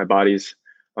CrossFit. My body's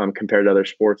compared to other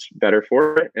sports better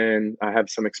for it. And I have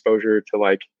some exposure to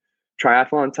like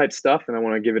triathlon type stuff, and I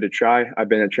want to give it a try. I've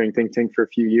been at Training Think Tank for a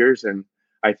few years, and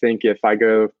I think if I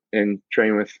go and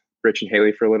train with Rich and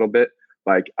Haley for a little bit,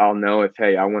 like I'll know if,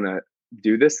 hey, I want to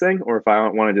do this thing, or if I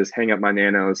want to just hang up my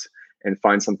nanos and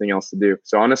find something else to do.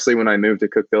 So honestly, when I moved to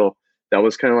Cookeville, that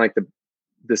was kind of like the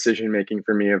decision making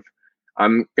for me of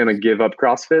I'm going to give up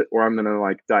CrossFit, or I'm going to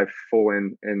like dive full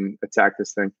in and attack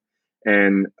this thing.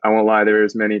 And I won't lie, there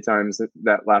was many times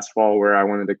that last fall where I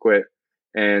wanted to quit.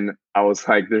 And I was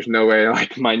like, there's no way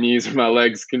like my knees or my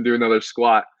legs can do another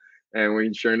squat. And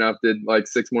we sure enough did like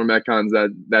 6 more Metcons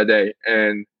that day,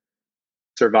 and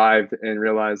survived, and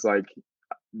realized like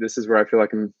this is where I feel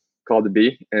like I'm called to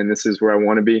be, and this is where I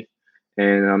want to be.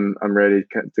 And I'm ready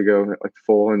to go like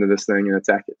full into this thing and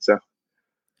attack it. So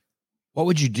what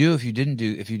would you do if you didn't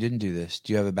do this?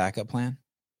 Do you have a backup plan?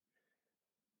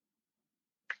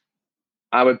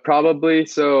 I would probably,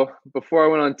 so before I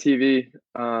went on TV,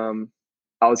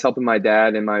 I was helping my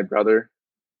dad and my brother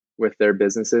with their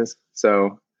businesses.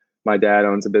 So my dad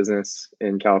owns a business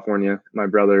in California. My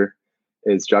brother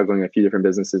is juggling a few different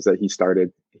businesses that he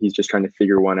started. He's just trying to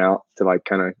figure one out to like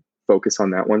kind of focus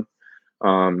on that one.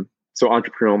 So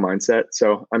entrepreneurial mindset.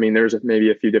 So, I mean, there's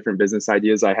maybe a few different business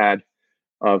ideas I had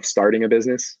of starting a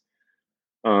business.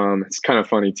 It's kind of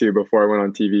funny too. Before I went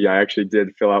on TV, I actually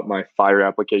did fill out my fire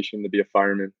application to be a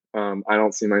fireman. I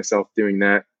don't see myself doing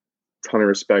that. Ton of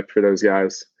respect for those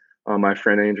guys. My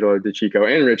friend Angelo DeChico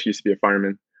and Rich used to be a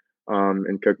fireman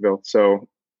in Cookeville. So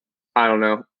I don't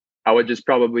know. I would just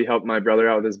probably help my brother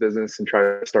out with his business and try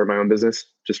to start my own business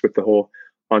just with the whole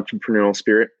entrepreneurial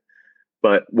spirit.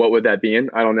 But what would that be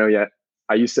in? I don't know yet.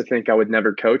 I used to think I would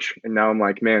never coach. And now I'm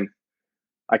like, man,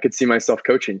 I could see myself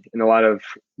coaching, and a lot of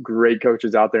great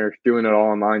coaches out there doing it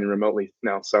all online and remotely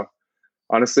now. So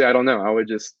honestly, I don't know.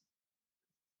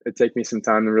 It'd take me some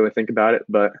time to really think about it,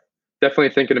 but definitely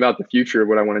thinking about the future of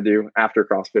what I want to do after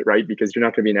CrossFit, right? Because you're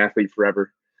not going to be an athlete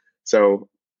forever. So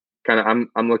kind of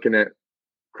I'm looking at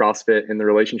CrossFit and the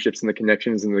relationships and the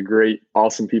connections and the great,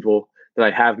 awesome people that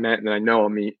I have met and that I know I'll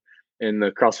meet in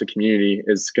the CrossFit community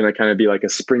is going to kind of be like a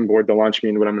springboard to launch me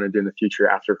into what I'm going to do in the future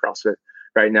after CrossFit.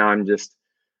 Right now,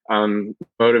 I'm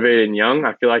motivated and young.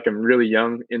 I feel like I'm really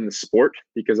young in the sport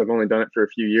because I've only done it for a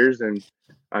few years, and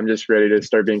I'm just ready to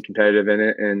start being competitive in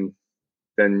it, and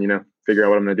then, you know, figure out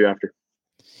what I'm going to do after.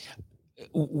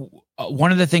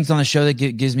 One of the things on the show that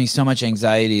gives me so much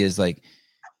anxiety is like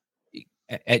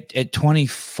at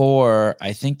 24,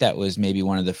 I think that was maybe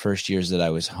one of the first years that I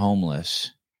was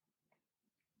homeless.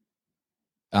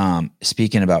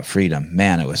 Speaking about freedom,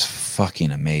 man, it was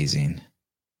fucking amazing.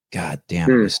 God damn,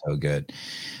 it was so good.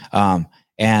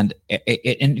 And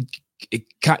it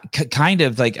kind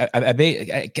of like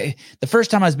the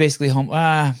first time I was basically home.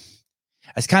 I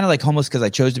was kind of like homeless because I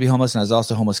chose to be homeless, and I was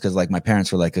also homeless because like my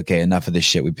parents were like, okay, enough of this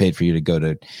shit. We paid for you to go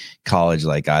to college.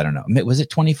 Like, I don't know. Was it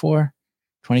 24,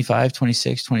 25,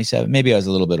 26, 27? Maybe I was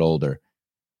a little bit older.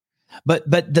 But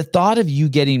the thought of you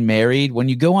getting married, when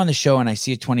you go on the show and I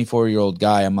see a 24-year-old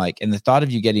guy, I'm like, and the thought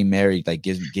of you getting married like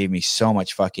gave me so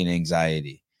much fucking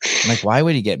anxiety. I'm like, why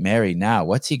would he get married now?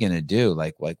 What's he gonna do?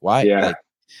 Like why? Yeah.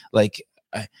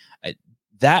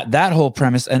 That whole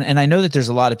premise. And I know that there's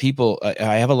a lot of people.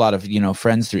 I have a lot of,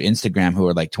 friends through Instagram who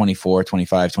are like 24,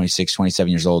 25, 26,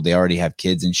 27 years old. They already have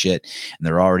kids and shit, and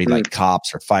they're already like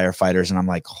cops or firefighters. And I'm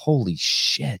like, holy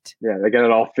shit. Yeah, they got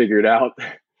it all figured out.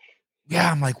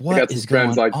 Yeah, I'm like, what is going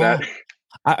on? Like that.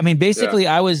 I mean, basically,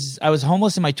 yeah. I was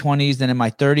homeless in my 20s. Then in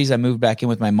my 30s, I moved back in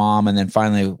with my mom. And then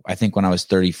finally, I think when I was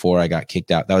 34, I got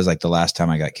kicked out. That was like the last time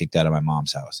I got kicked out of my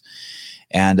mom's house.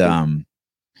 And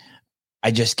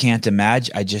I just can't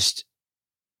imagine.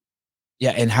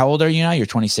 Yeah. And how old are you now? You're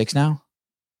 26 now?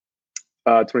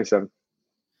 27.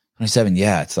 27.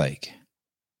 Yeah. It's like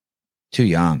too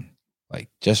young. Like,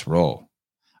 just roll.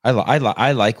 I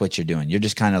like what you're doing. You're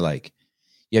just kind of like,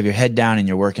 you have your head down and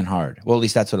you're working hard. Well, at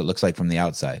least that's what it looks like from the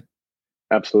outside.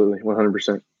 Absolutely.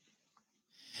 100%.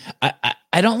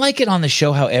 I don't like it on the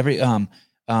show how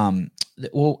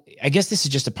well, I guess this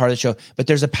is just a part of the show, but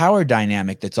there's a power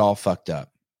dynamic that's all fucked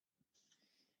up.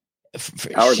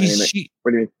 Power dynamic.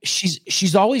 What do you mean?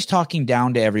 She's always talking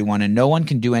down to everyone, and no one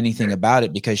can do anything about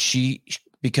it because she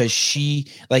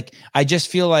like, I just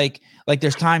feel like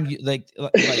there's time like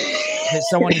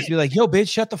someone needs to be like, yo, bitch,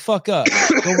 shut the fuck up.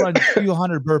 Go run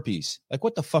 200 burpees. Like,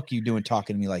 what the fuck are you doing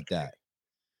talking to me like that?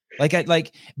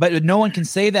 But no one can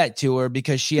say that to her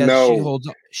because she has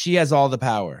all the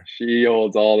power. She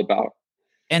holds all the power.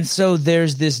 And so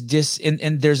there's this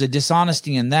and there's a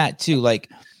dishonesty in that too. Like,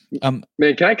 man,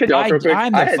 can I cut you off real quick?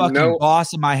 I'm the fucking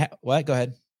boss in my what? Go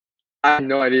ahead. I had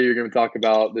no idea you were going to talk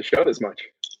about the show this much.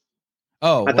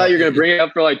 Oh, I thought you were going to bring it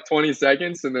up for like 20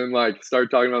 seconds and then like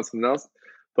start talking about something else.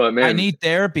 But man, I need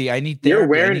therapy. You're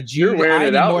wearing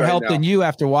it out more right help now. than you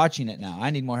after watching it now. I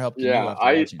need more help than you after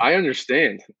watching it. I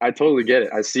understand. I totally get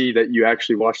it. I see that you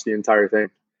actually watched the entire thing.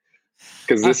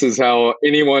 Because this is how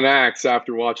anyone acts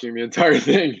after watching the entire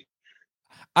thing.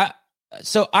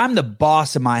 So I'm the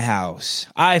boss of my house.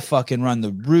 I fucking run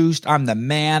the roost. I'm the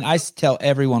man. I tell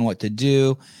everyone what to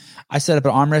do. I set up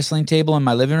an arm wrestling table in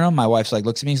my living room. My wife's like,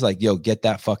 looks at me. She's like, yo, get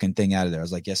that fucking thing out of there. I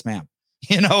was like, yes, ma'am.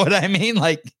 You know what I mean?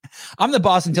 Like, I'm the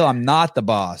boss until I'm not the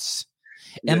boss.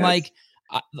 And yes.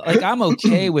 like I'm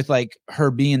okay with like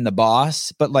her being the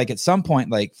boss, but like at some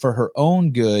point, like for her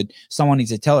own good, someone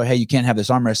needs to tell her, hey, you can't have this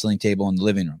arm wrestling table in the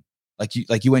living room.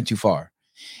 Like you went too far.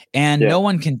 And no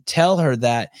one can tell her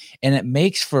that. And it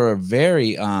makes for a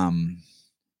very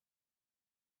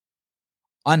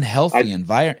unhealthy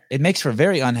environment. It makes for a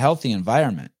very unhealthy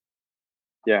environment.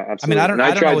 Yeah, absolutely. I mean,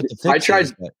 I don't know what the fix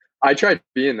is. I tried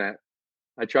being that.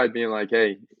 I tried being like,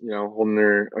 hey, holding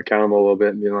her accountable a little bit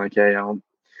and being like, hey,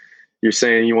 you're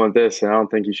saying you want this, and I don't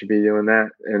think you should be doing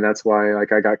that. And that's why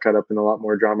like I got caught up in a lot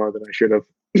more drama than I should have.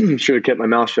 Should have kept my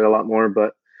mouth shut a lot more,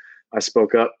 but I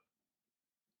spoke up.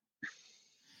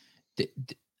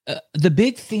 The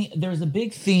big theme, there's a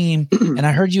big theme, and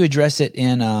I heard you address it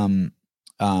in a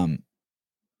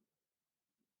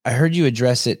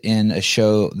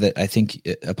show that I think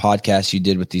a podcast you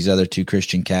did with these other two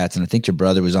Christian cats, and I think your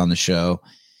brother was on the show.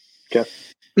 Okay.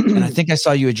 And I think I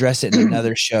saw you address it in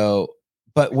another show,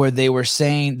 but where they were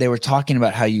talking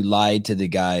about how you lied to the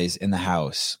guys in the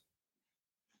house.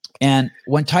 And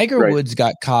when Tiger Woods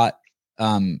got caught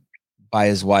by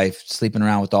his wife sleeping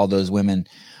around with all those women,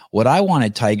 what I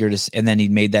wanted Tiger to, and then he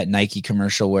made that Nike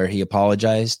commercial where he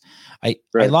apologized. I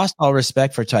lost all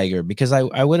respect for Tiger because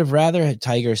I would have rather had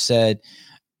Tiger said,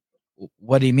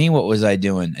 what do you mean? What was I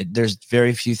doing? There's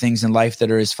very few things in life that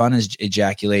are as fun as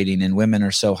ejaculating, and women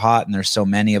are so hot and there's so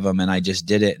many of them. And I just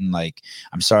did it. And like,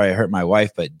 I'm sorry I hurt my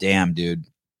wife, but damn, dude,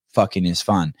 fucking is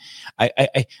fun.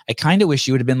 I kind of wish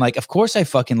you would have been like, of course I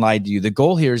fucking lied to you. The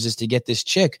goal here is to get this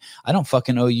chick. I don't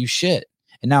fucking owe you shit.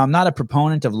 And now I'm not a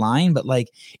proponent of lying, but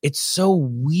like, it's so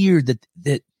weird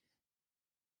that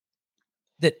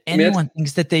anyone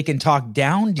thinks that they can talk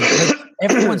down to you. Like,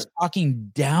 everyone's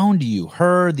talking down to you,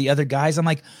 her, the other guys. I'm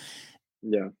like,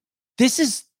 yeah,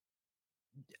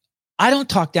 I don't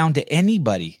talk down to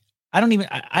anybody.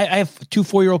 I have 2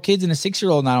 4-year-old kids and a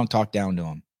 6-year-old, and I don't talk down to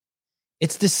them.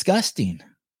 It's disgusting.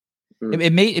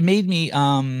 It made me,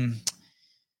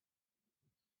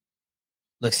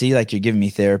 look, see, like you're giving me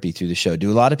therapy through the show.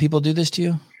 Do a lot of people do this to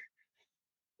you?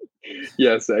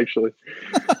 Yes, actually.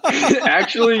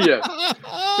 Actually, yeah.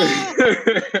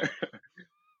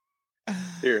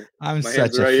 Here. I'm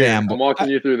such a fanboy. I'm walking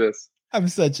you through this. I'm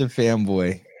such a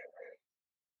fanboy.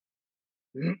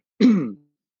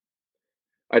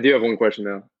 I do have one question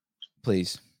now.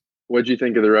 Please. What did you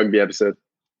think of the rugby episode?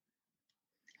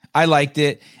 I liked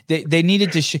it. They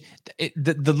needed to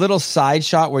the little side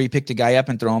shot where you picked a guy up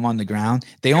and throw him on the ground.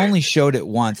 They only showed it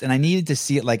once, and I needed to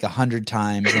see it like 100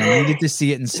 times, and I needed to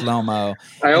see it in slow-mo.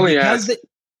 I only asked.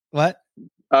 What?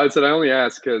 I said I only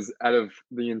asked because out of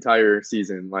the entire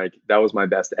season, like that was my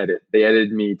best edit. They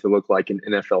edited me to look like an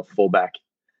NFL fullback.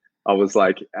 I was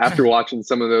like, after watching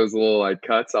some of those little like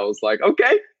cuts, I was like,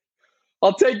 okay,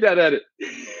 I'll take that edit.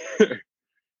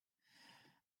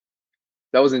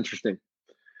 That was interesting.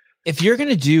 If you're going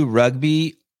to do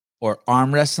rugby or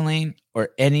arm wrestling or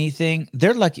anything,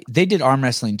 they're lucky. They did arm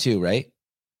wrestling too, right?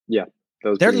 Yeah.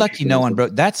 They're lucky no one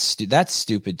broke. That's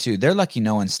stupid too. They're lucky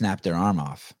no one snapped their arm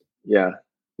off. Yeah.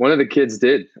 One of the kids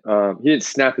did. He didn't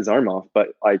snap his arm off, but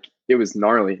like it was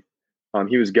gnarly.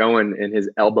 He was going and his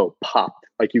elbow popped.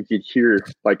 Like you could hear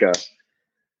like it's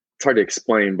hard to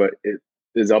explain, but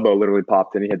his elbow literally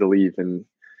popped and he had to leave, and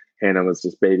Hannah was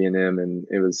just babying him. And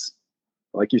it was,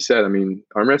 like you said, I mean,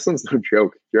 arm wrestling's no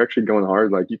joke. If you're actually going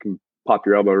hard, like you can pop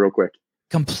your elbow real quick.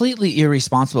 Completely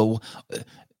irresponsible.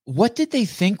 What did they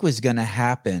think was going to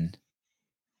happen?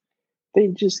 They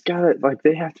just gotta, like,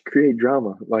 they have to create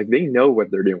drama. Like, they know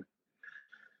what they're doing.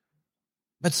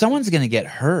 But someone's going to get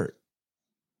hurt.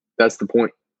 That's the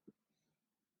point.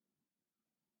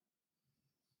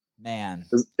 Man.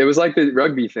 It was like the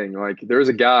rugby thing. Like, there was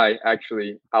a guy,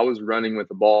 actually, I was running with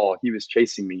the ball. He was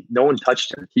chasing me. No one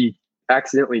touched him. He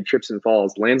accidentally trips and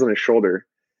falls, lands on his shoulder,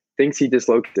 thinks he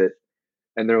dislocated it.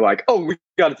 And they're like, oh, we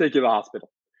got to take you to the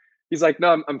hospital. He's like,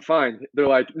 no, I'm fine. They're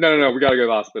like, no, we got to go to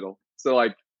the hospital. So,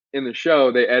 like, in the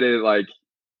show, they edited, like,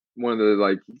 one of the,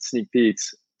 like, sneak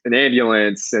peeks, an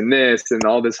ambulance and this and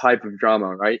all this hype of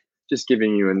drama, right? Just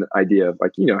giving you an idea of,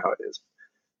 like, you know how it is.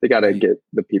 They got to get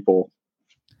the people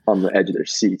on the edge of their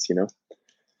seats, you know?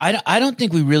 I don't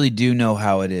think we really do know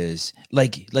how it is.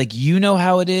 Like you know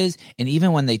how it is, and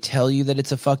even when they tell you that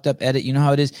it's a fucked up edit, you know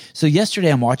how it is. So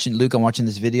yesterday I'm watching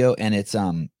this video, and it's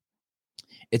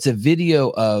a video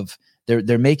of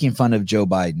they're making fun of Joe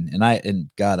Biden, and I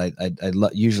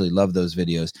usually love those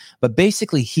videos. But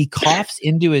basically, he coughs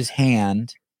into his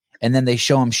hand, and then they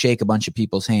show him shake a bunch of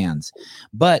people's hands.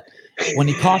 But when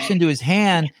he coughs into his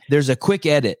hand, there's a quick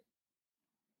edit.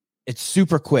 It's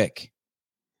super quick.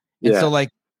 And so, like,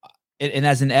 and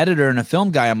as an editor and a film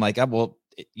guy, I'm like, well,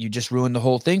 you just ruined the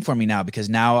whole thing for me now, because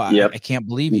now I can't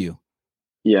believe you.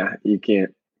 Yeah, you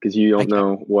can't, because you don't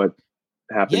know what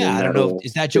happened. Yeah, I don't know.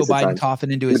 Is that Joe Biden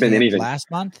coughing into his hand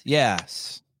last month?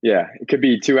 Yes. Yeah, it could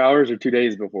be 2 hours or 2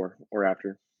 days before or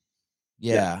after.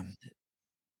 Yeah.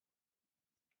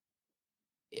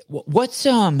 What's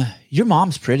your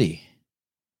mom's pretty.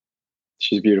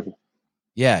 She's beautiful.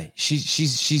 Yeah,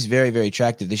 she's very, very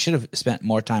attractive. They should have spent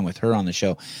more time with her on the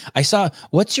show.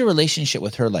 What's your relationship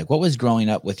with her like? What was growing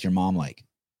up with your mom like?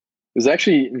 It was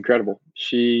actually incredible.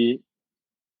 So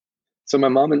my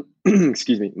mom and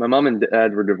my mom and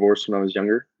dad were divorced when I was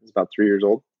younger. I was about 3 years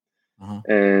old,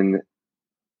 and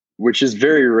which is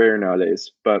very rare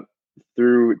nowadays. But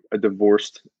through a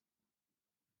divorced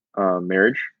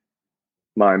marriage,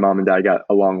 my mom and dad got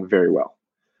along very well.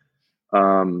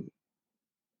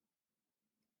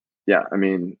 Yeah, I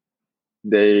mean,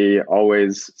 they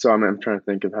always. So I'm trying to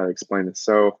think of how to explain this.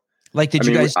 So, like, did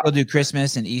you guys still do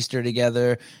Christmas and Easter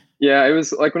together? Yeah, it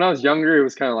was like when I was younger, it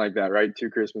was kind of like that, right? 2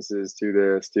 Christmases, 2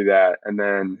 this, 2 that, and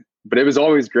then. But it was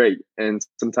always great, and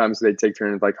sometimes they'd take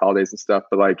turns like holidays and stuff.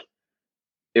 But like,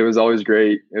 it was always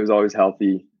great. It was always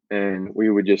healthy, and we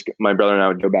would just, my brother and I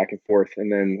would go back and forth,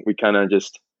 and then we kind of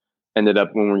just ended up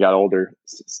when we got older,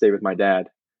 stay with my dad.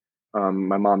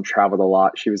 My mom traveled a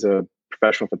lot. She was a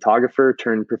professional photographer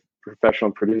turned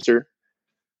professional producer,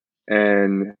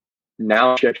 and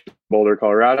now she's in Boulder,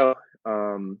 Colorado.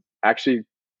 Actually,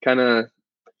 kind of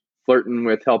flirting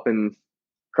with helping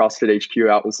CrossFit HQ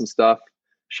out with some stuff.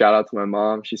 Shout out to my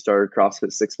mom. She started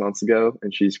CrossFit 6 months ago,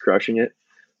 and she's crushing it.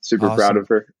 Super proud of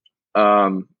her.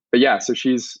 But yeah, so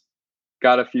she's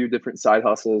got a few different side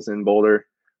hustles in Boulder.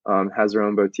 Has her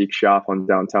own boutique shop on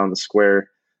downtown the square,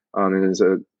 and is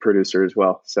a producer as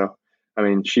well. So, I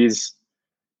mean, she's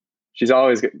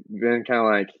always been kind of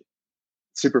like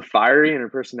super fiery in her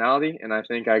personality. And I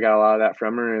think I got a lot of that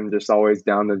from her, and just always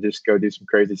down to just go do some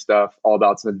crazy stuff, all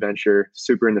about some adventure,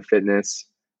 super into fitness.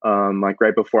 Like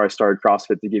right before I started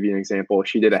CrossFit, to give you an example,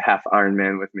 she did a half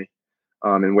Ironman with me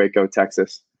in Waco,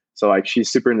 Texas. So like, she's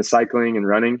super into cycling and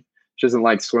running. She doesn't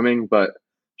like swimming, but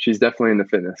she's definitely into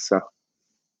fitness. So.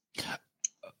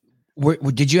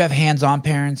 Did you have hands-on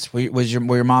parents? Were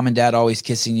your mom and dad always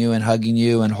kissing you and hugging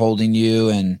you and holding you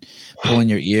and pulling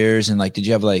your ears? And like, did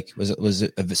you have like, was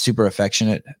it a super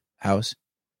affectionate house?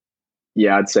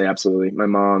 Yeah, I'd say absolutely. My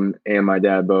mom and my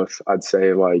dad both, I'd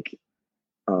say like,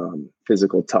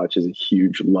 physical touch is a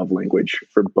huge love language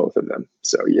for both of them.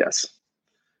 So yes,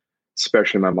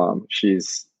 especially my mom. She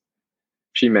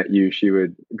met you, she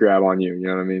would grab on you. You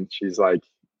know what I mean? She's like,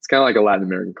 it's kind of like a Latin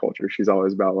American culture. She's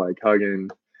always about like hugging.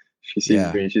 She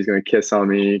sees me, she's going to kiss on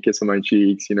me, kiss on my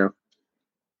cheeks, you know?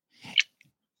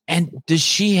 And is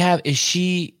she, I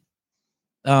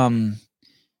don't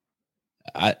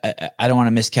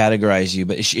want to miscategorize you,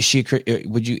 but is she,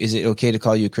 is it okay to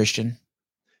call you a Christian?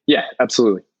 Yeah,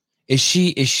 absolutely. Is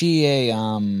she a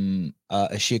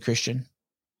Christian?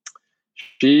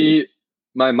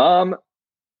 My mom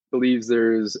believes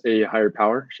there's a higher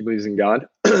power. She believes in God,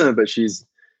 but she's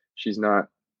not,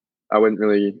 I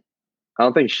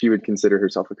don't think she would consider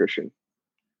herself a Christian.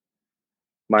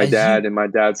 My dad and my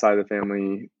dad's side of the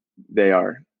family, they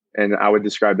are. And I would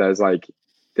describe that as like,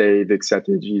 they've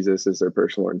accepted Jesus as their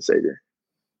personal Lord and Savior,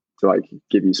 to like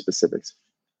give you specifics.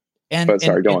 Go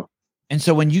on. And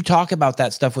so when you talk about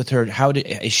that stuff with her,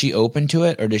 is she open to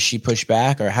it, or does she push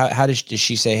back, or how does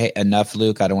she say, hey, enough,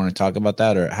 Luke, I don't want to talk about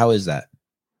that, or how is that?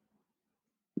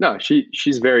 No,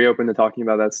 she's very open to talking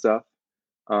about that stuff,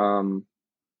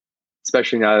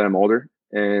 especially now that I'm older,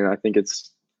 and I think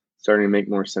it's starting to make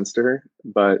more sense to her.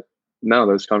 But no,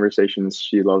 those conversations,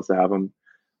 she loves to have them.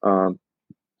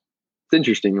 It's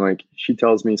interesting. Like, she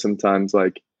tells me sometimes,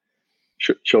 like,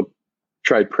 she'll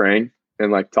try praying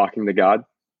and like talking to God.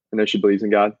 I know she believes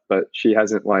in God, but she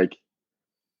hasn't like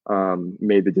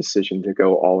made the decision to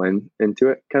go all into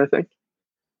it, kind of thing.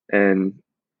 And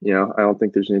I don't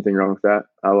think there's anything wrong with that.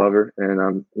 I love her,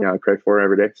 and I pray for her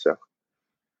every day. So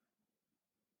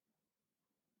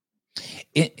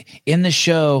in the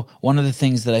show, one of the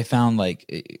things that I found,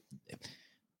 like,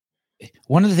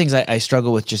 one of the things I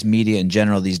struggle with, just media in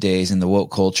general these days and the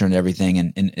woke culture and everything,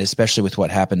 and especially with what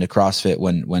happened to CrossFit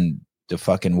when the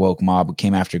fucking woke mob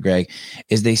came after Greg,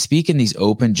 is they speak in these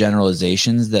open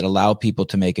generalizations that allow people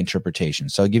to make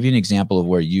interpretations. So I'll give you an example of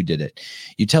where you did it.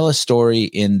 You tell a story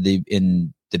in the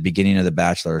beginning of The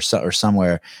Bachelor or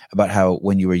somewhere about how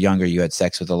when you were younger, you had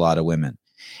sex with a lot of women.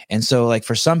 And so, like,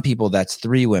 for some people that's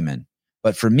 3 women,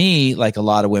 but for me, like, a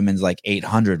lot of women's like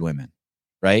 800 women.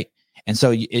 Right. And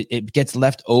so it gets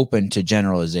left open to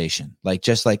generalization, like,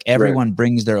 just like everyone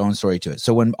brings their own story to it.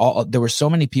 So when there were so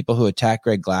many people who attacked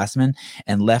Greg Glassman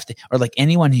and left, or like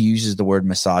anyone who uses the word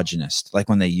misogynist, like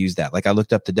when they use that, like I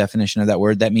looked up the definition of that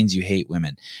word, that means you hate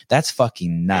women. That's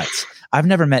fucking nuts. I've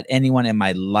never met anyone in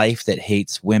my life that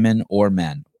hates women or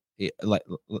men. I've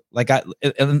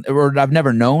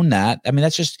never known that. I mean,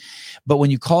 that's just, but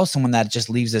when you call someone that, it just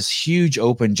leaves this huge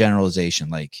open generalization,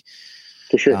 like,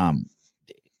 for sure.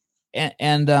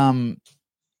 And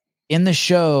in the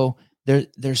show,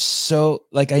 there's so,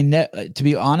 like, to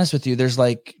be honest with you, there's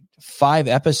like 5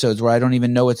 episodes where I don't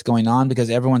even know what's going on, because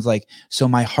everyone's like, so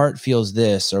my heart feels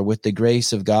this, or with the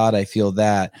grace of God, I feel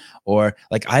that, or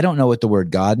like, I don't know what the word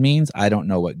God means. I don't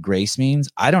know what grace means.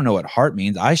 I don't know what heart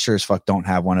means. I sure as fuck don't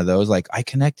have one of those. Like, I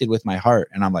connected with my heart,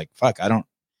 and I'm like, fuck, I don't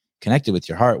connected with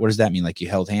your heart. What does that mean? Like, you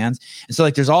held hands? And so,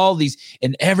 like, there's all these,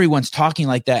 and everyone's talking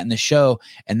like that in the show.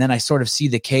 And then I sort of see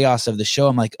the chaos of the show.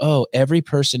 I'm like, oh, every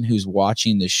person who's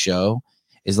watching the show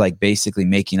is like basically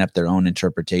making up their own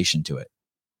interpretation to it.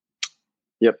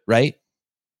 Yep. Right.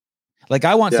 Like,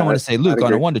 I want someone to say, Luke,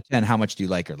 on a 1 to 10, how much do you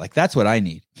like her? Like, that's what I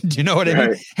need. Do you know what I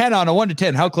mean? Hannah, on a 1 to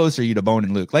 10, how close are you to Bone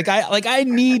and Luke? I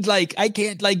need, like, I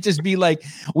can't like just be like,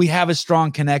 we have a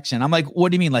strong connection. I'm like,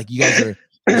 what do you mean? Like, you guys are,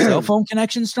 your cell phone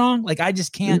connection strong? Like, I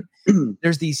just can't.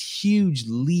 There's these huge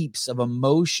leaps of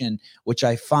emotion, which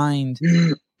I find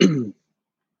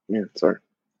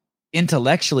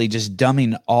intellectually just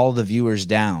dumbing all the viewers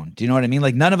down. Do you know what I mean?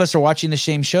 Like, none of us are watching the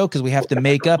same show because we have to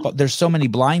make up. There's so many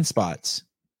blind spots.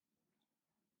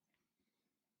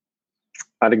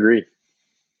 I'd agree.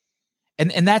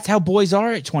 And that's how boys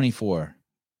are at 24.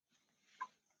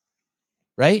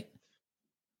 Right?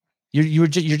 You're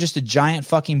just a giant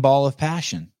fucking ball of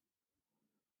passion.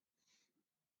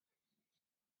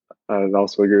 I'd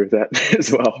also agree with that as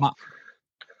well.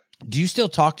 Do you still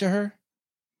talk to her?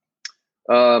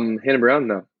 Hannah Brown,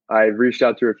 no. I've reached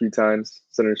out to her a few times,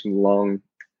 sent her some long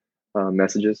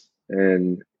messages,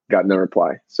 and got no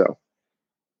reply. So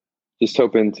just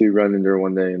hoping to run into her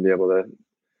one day and be able to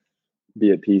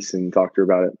be at peace and talk to her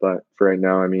about it. But for right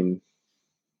now, I mean,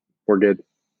 we're good.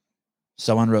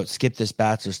 Someone wrote, skip this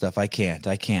Bachelor stuff. I can't.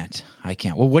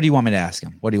 Well, what do you want me to ask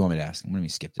him? Let me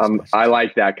skip this. I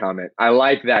like that comment. I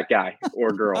like that guy or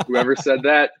girl. Whoever said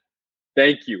that,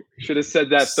 thank you. Should have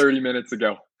said that 30 minutes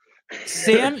ago.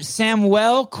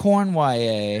 Samuel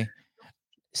Cornway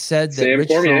said that Rich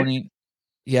Froning.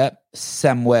 Yep.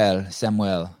 Samuel.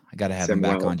 I got to have him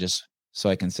back on just so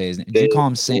I can say his name. Do you call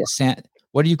him Sam?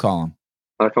 What do you call him?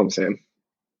 I call him Sam.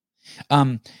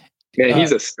 Man,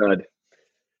 he's a stud.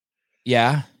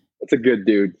 Yeah. That's a good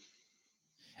dude.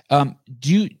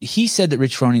 He said that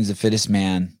Rich Froning's the fittest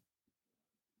man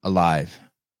alive.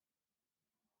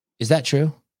 Is that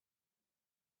true?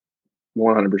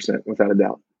 100%, without a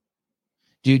doubt.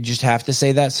 Do you just have to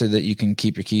say that so that you can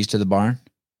keep your keys to the barn?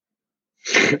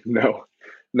 No,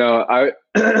 I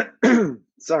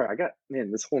sorry, I got,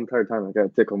 this whole entire time I got a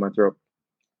tickle in my throat.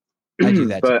 I do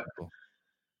that but too.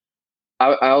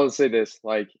 I will say this,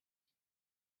 like,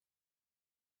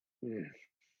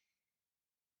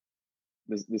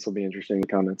 this will be interesting in the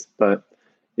comments, but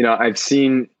I've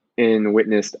seen and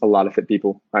witnessed a lot of fit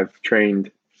people. I've trained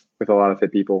with a lot of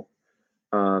fit people.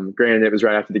 Granted, it was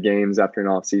right after the games, after an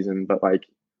off season, but like,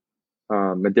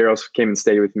 Medeiros came and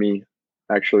stayed with me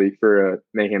actually for a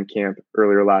Mayhem camp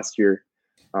earlier last year.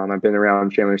 I've been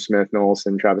around Chandler Smith, Noah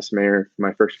Olson, Travis Mayer for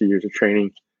my first few years of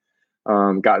training.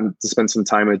 Gotten to spend some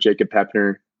time with Jacob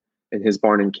Pepner in his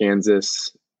barn in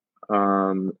Kansas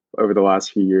over the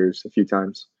last few years, a few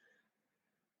times.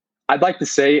 I'd like to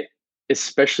say,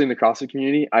 especially in the CrossFit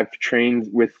community, I've trained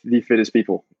with the fittest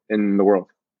people in the world.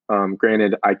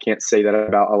 Granted, I can't say that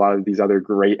about a lot of these other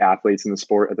great athletes in the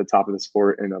sport at the top of the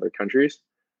sport in other countries.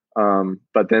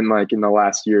 But then like in the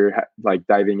last year, like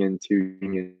diving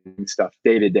into stuff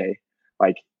day to day,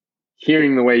 like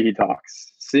hearing the way he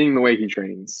talks, seeing the way he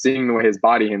trains, seeing the way his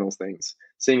body handles things,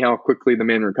 seeing how quickly the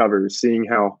man recovers, seeing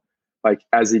how like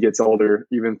as he gets older,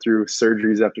 even through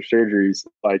surgeries after surgeries,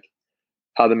 like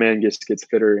how the man gets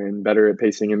fitter and better at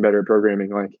pacing and better at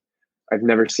programming. Like I've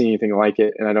never seen anything like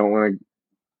it, and I don't want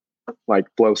to like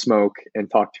blow smoke and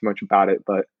talk too much about it,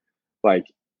 but like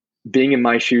being in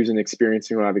my shoes and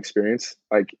experiencing what I've experienced,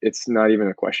 like it's not even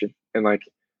a question. And like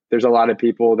there's a lot of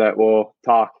people that will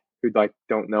talk who like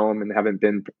don't know him and haven't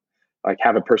been like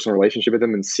have a personal relationship with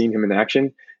him and seen him in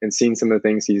action and seen some of the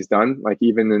things he's done, like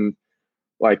even in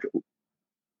like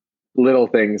little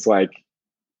things like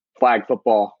flag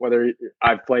football, whether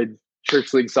I've played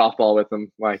church league softball with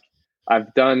him, like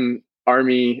I've done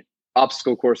Army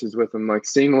obstacle courses with him, like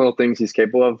seeing the little things he's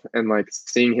capable of and like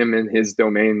seeing him in his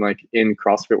domain, like in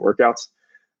CrossFit workouts.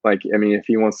 Like, I mean, if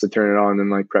he wants to turn it on and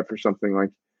like prep for something,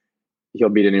 like he'll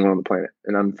beat anyone on the planet.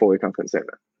 And I'm fully confident saying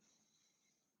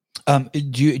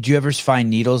that. Do you ever find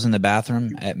needles in the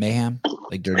bathroom at Mayhem?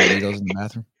 Like dirty needles in the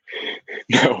bathroom?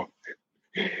 No.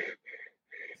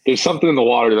 There's something in the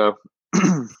water though.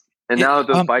 And now that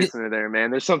those bison are there,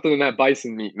 man, there's something in that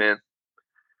bison meat, man.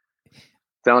 I'm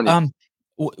telling you.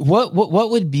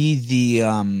 What would be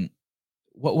the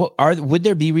would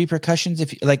there be repercussions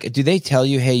if like do they tell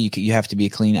you, hey, you have to be a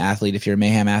clean athlete if you're a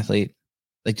Mayhem athlete?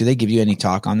 Like, do they give you any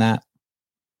talk on that?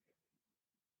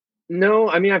 No,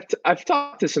 I mean I've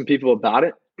talked to some people about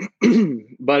it,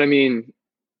 but I mean,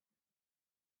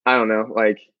 I don't know.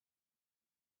 Like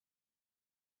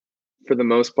for the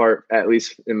most part, at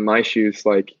least in my shoes,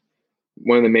 like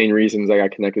one of the main reasons I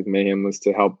got connected with Mayhem was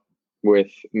to help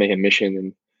with Mayhem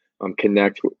Mission and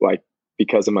connect like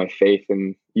because of my faith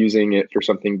and using it for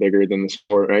something bigger than the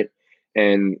sport, right?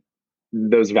 And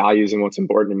those values and what's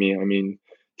important to me, I mean,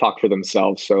 talk for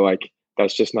themselves. So like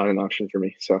that's just not an option for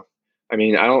me. So I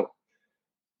mean, I don't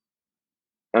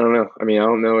know. I mean, I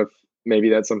don't know if maybe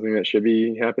that's something that should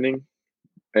be happening.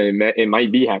 It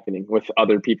might be happening with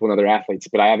other people and other athletes,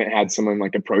 but I haven't had someone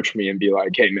like approach me and be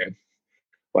like, hey man,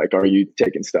 like, are you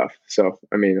taking stuff? So,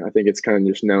 I mean, I think it's kind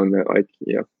of just known that like,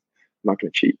 you know, I'm not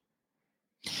going to cheat.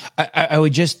 I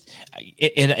would just,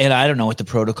 and I don't know what the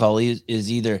protocol is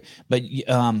either, but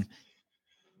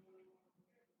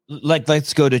like,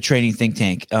 let's go to Training Think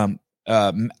Tank.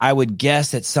 I would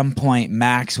guess at some point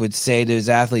Max would say to his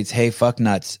athletes, hey, fuck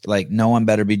nuts. Like no one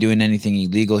better be doing anything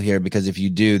illegal here because if you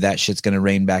do, that shit's going to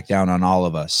rain back down on all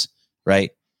of us.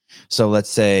 Right. So let's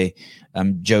say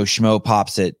Joe Schmo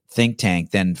pops at Think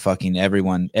Tank, then fucking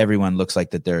everyone looks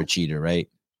like that they're a cheater. Right.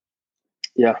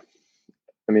 Yeah.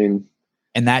 I mean,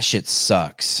 and that shit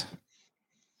sucks.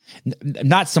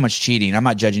 Not so much cheating. I'm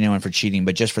not judging anyone for cheating,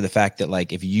 but just for the fact that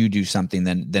like, if you do something,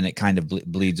 then it kind of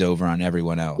bleeds over on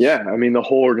everyone else. Yeah. I mean, the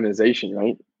whole organization,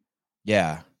 right?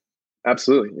 Yeah,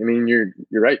 absolutely. I mean, you're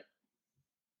right.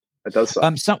 That does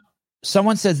suck.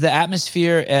 Someone says the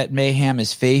atmosphere at Mayhem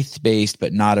is faith-based,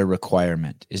 but not a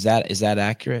requirement. Is that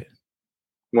accurate?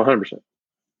 100%. I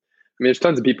mean, there's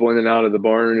tons of people in and out of the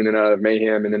barn, in and out of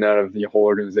Mayhem, in and out of the whole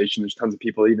organization. There's tons of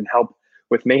people that even help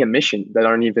with Mayhem Mission that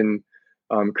aren't even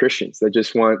Christians, that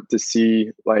just want to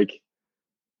see like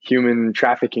human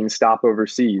trafficking stop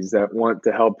overseas, that want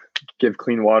to help give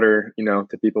clean water, you know,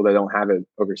 to people that don't have it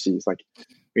overseas. Like, I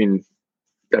mean,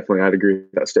 definitely, I'd agree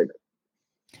with that statement.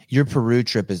 Your Peru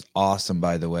trip is awesome,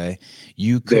 by the way.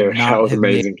 You could not. That was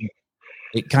amazing.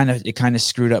 It kind of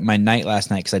screwed up my night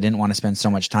last night because I didn't want to spend so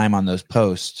much time on those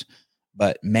posts.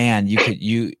 But man,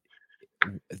 dude.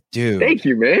 Thank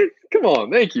you, man. Come on,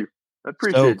 thank you. I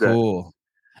appreciate that. So cool.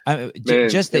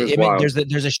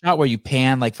 There's a shot where you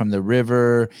pan like from the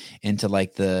river into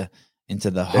the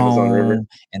home, and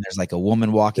there's like a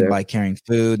woman walking by carrying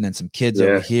food, and then some kids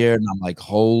over here, and I'm like,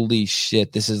 holy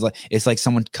shit, this is like, it's like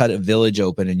someone cut a village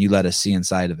open and you let us see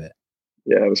inside of it.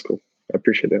 Yeah, it was cool. I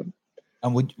appreciate that.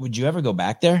 Would you ever go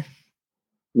back there?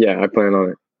 Yeah, I plan on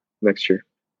it next year.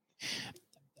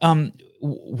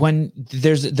 When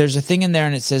there's a thing in there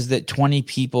and it says that 20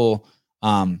 people,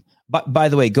 but by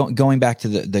the way, going back to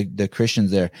the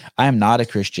Christians there, I am not a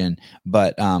Christian,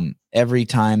 but every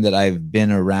time that I've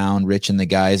been around Rich and the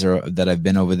guys, or that I've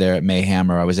been over there at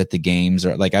Mayhem, or I was at the games,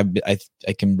 or like I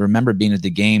can remember being at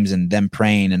the games and them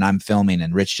praying and I'm filming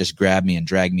and Rich just grabbed me and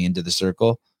dragged me into the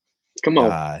circle. Come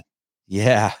on.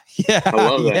 Yeah. I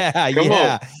love that. Yeah. Come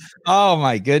on. Oh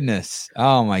my goodness.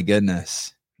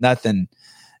 Nothing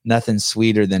nothing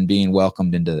sweeter than being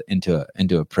welcomed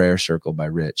into a prayer circle by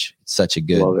Rich. It's such a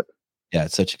good, Love it. yeah,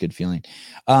 it's such a good feeling.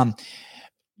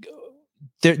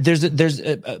 There's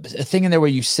a thing in there where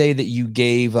you say that you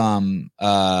gave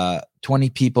 20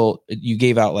 people, you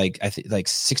gave out like I think like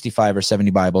 65 or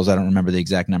 70 Bibles. I don't remember the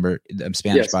exact number.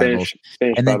 Spanish Bibles.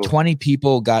 Spanish and then Bibles. 20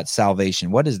 people got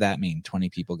salvation. What does that mean? 20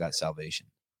 people got salvation.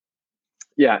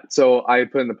 Yeah. So I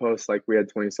put in the post like we had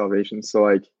 20 salvations. So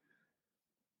like,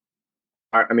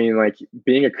 I mean, like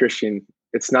being a Christian,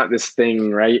 it's not this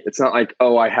thing, right? It's not like,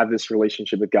 oh, I have this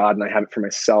relationship with God and I have it for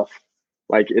myself.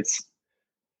 Like it's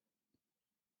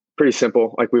pretty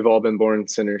simple. Like we've all been born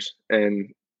sinners,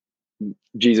 and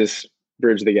Jesus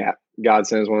bridged the gap. God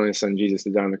sent his one only son, Jesus, to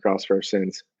die on the cross for our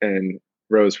sins and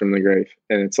rose from the grave.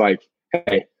 And it's like,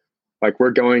 hey, like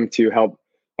we're going to help.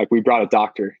 Like we brought a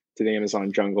doctor to the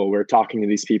Amazon jungle. We're talking to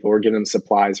these people. We're giving them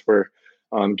supplies. We're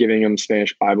giving them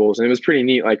Spanish Bibles. And it was pretty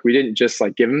neat. Like we didn't just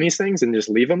like give them these things and just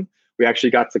leave them. We actually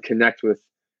got to connect with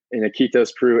in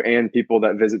Iquitos, Peru, and people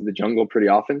that visit the jungle pretty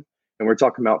often. And we're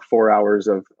talking about 4 hours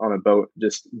on a boat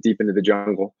just deep into the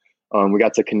jungle. We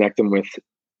got to connect them with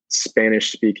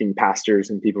Spanish speaking pastors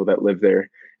and people that live there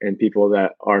and people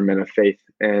that are men of faith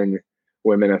and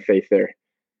women of faith there.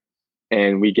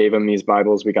 And we gave them these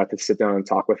Bibles. We got to sit down and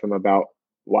talk with them about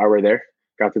why we're there,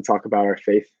 got to talk about our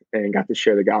faith, and got to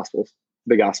share the gospel,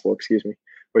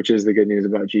 which is the good news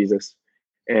about Jesus.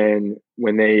 And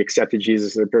when they accepted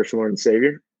Jesus as their personal Lord and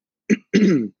Savior,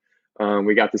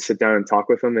 we got to sit down and talk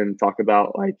with them and talk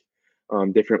about like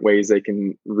different ways they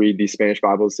can read these Spanish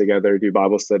Bibles together, do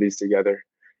Bible studies together.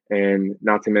 And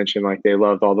not to mention, like they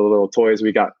loved all the little toys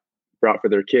we got brought for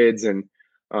their kids. And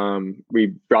we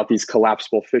brought these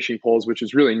collapsible fishing poles, which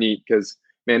was really neat because,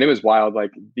 man, it was wild.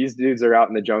 Like these dudes are out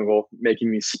in the jungle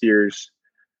making these spears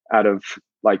out of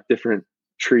like different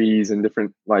trees and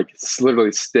different, like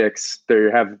literally sticks. They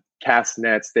have cast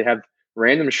nets. They have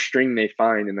random string they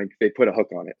find and like they put a hook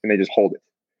on it and they just hold it.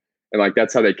 And like,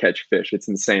 that's how they catch fish. It's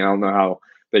insane. I don't know how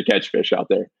they catch fish out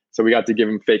there. So we got to give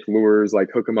them fake lures, like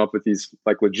hook them up with these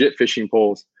like legit fishing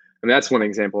poles. And that's one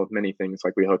example of many things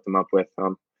like we hooked them up with.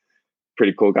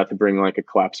 Pretty cool. Got to bring like a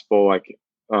collapsible, like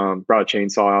brought a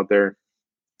chainsaw out there,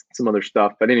 some other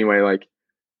stuff. But anyway, like.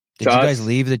 Did you guys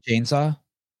leave the chainsaw?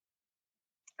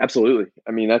 Absolutely.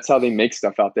 I mean, that's how they make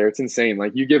stuff out there. It's insane.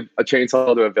 Like you give a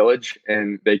chainsaw to a village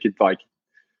and they could like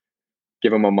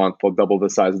give them a month. They'll double the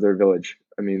size of their village.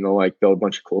 I mean, they'll like build a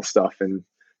bunch of cool stuff and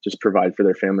just provide for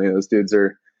their family. Those dudes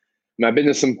are, and I've been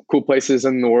to some cool places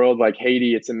in the world, like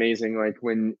Haiti. It's amazing. Like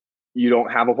when you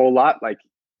don't have a whole lot, like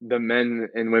the men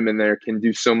and women there can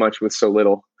do so much with so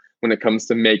little when it comes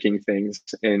to making things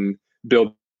and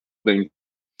building.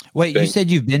 Wait, you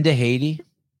said you've been to Haiti?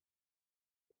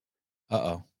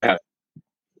 Uh-oh. Yeah.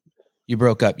 You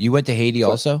broke up. You went to Haiti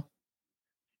also?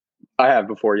 I have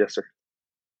before. Yes, sir.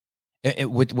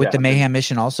 With the Mayhem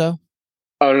Mission also?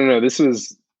 Oh, no. This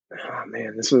was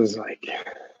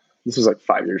like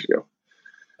 5 years ago.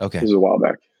 Okay. This was a while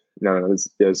back. No, this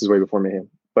is way before Mayhem.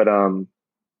 But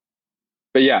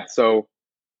yeah, so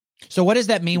what does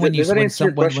that mean when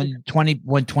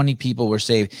 20 people were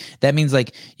saved? That means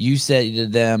like you said to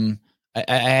them,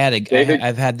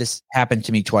 I've had this happen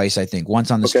to me twice, I think. Once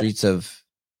on the streets of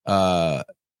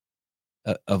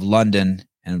London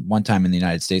and one time in the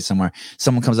United States somewhere.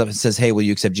 Someone comes up and says, "Hey, will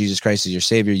you accept Jesus Christ as your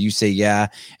savior?" You say, "Yeah."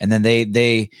 And then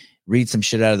they read some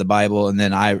shit out of the Bible and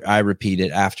then I repeat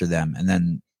it after them. And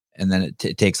then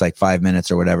it takes like 5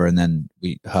 minutes or whatever. And then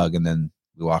we hug and then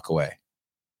we walk away.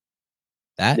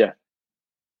 That? Yeah.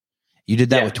 You did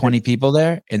that with 20 people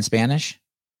there in Spanish,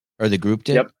 or the group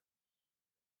did? Yep.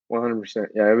 100%.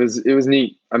 Yeah, it was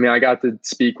neat. I mean, I got to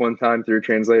speak one time through a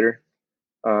translator.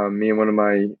 Me and one of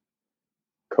my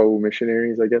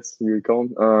co-missionaries, I guess you would call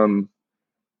them.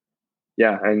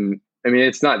 Yeah, and I mean,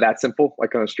 it's not that simple.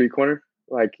 Like on a street corner,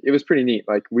 like it was pretty neat.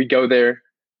 Like we go there,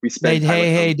 we spend.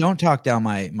 Hey! Don't talk down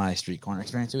my street corner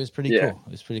experience. It was pretty cool.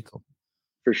 It was pretty cool.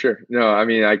 For sure. No, I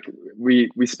mean, like we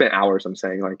spent hours. I'm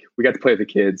saying, like we got to play with the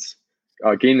kids,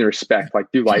 gain the respect, like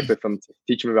do life with them,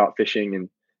 teach them about fishing, and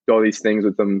do all these things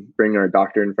with them. Bring our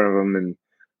doctor in front of them,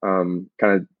 and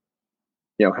kind of,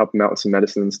 help them out with some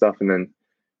medicine and stuff, and then,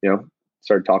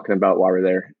 started talking about why we're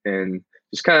there, and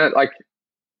just kind of like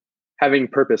having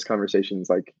purpose conversations,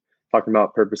 like talking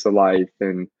about purpose of life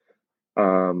and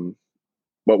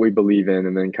what we believe in,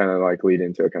 and then kind of like lead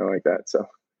into it, kind of like that. So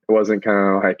it wasn't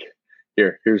kind of like,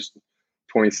 here's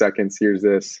 20 seconds, here's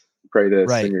this, pray this,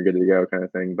 right, and you're good to go kind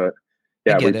of thing. But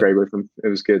yeah, we prayed with them. It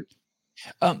was good.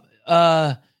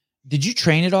 Did you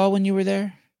train at all when you were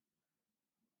there?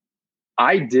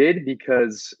 I did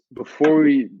because before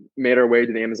we made our way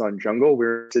to the Amazon jungle, we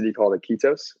were in a city called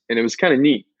Iquitos, and it was kind of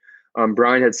neat.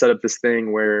 Brian had set up this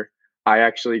thing where I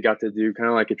actually got to do kind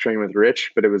of like a train with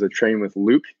Rich, but it was a train with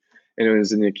Luke, and it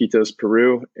was in Iquitos,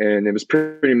 Peru, and it was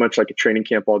pretty much like a training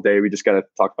camp all day. We just got to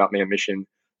talk about man mission,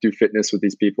 do fitness with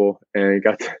these people, and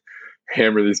got to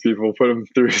hammer these people, put them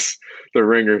through the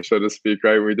ringer, so to speak.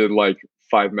 Right? We did like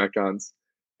 5 Metcons,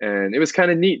 and it was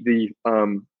kind of neat. The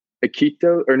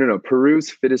Peru's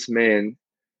fittest man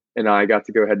and I got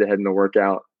to go head to head in the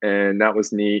workout, and that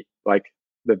was neat. Like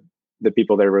the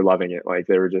people there were loving it. Like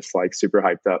they were just like super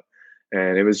hyped up,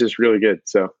 and it was just really good.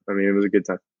 So I mean, it was a good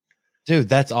time. Dude,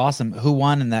 that's awesome. Who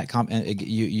won in that comp?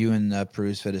 You and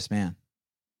Peru's fittest man.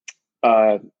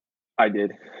 I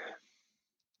did.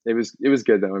 It was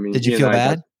good though. I mean, did you feel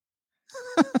bad?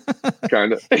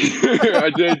 Kind of.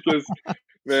 I did because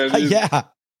man. Yeah,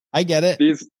 I get it.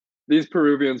 These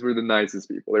Peruvians were the nicest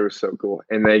people. They were so cool.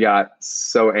 And they got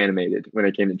so animated when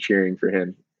it came to cheering for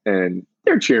him. And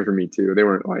they were cheering for me too. They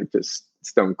weren't like just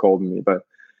stone cold me, but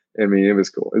I mean, it was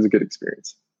cool. It was a good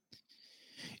experience.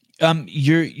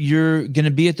 You're going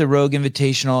to be at the Rogue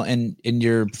Invitational and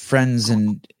your friends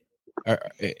and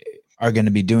are going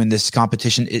to be doing this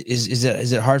competition. Is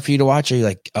it hard for you to watch? Or are you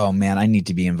like, oh man, I need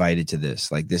to be invited to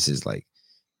this? Like, this is like.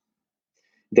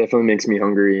 Definitely makes me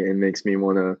hungry and makes me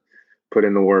want to put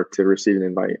in the work to receive an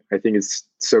invite. I think it's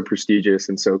so prestigious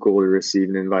and so cool to receive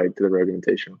an invite to the Rogue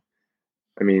Invitational.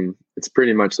 I mean, it's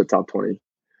pretty much the top 20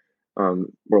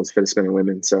 world's fittest men and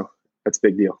women. So that's a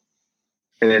big deal.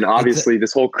 And then obviously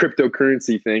this whole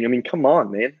cryptocurrency thing. I mean, come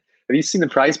on, man. Have you seen the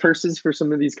prize purses for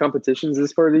some of these competitions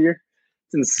this part of the year?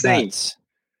 It's insane. Nuts.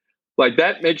 Like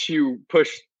that makes you push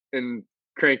and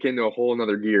crank into a whole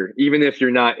nother gear, even if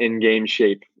you're not in game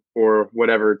shape or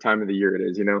whatever time of the year it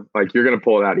is, like you're going to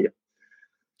pull it out of you.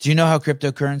 Do you know how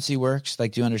cryptocurrency works?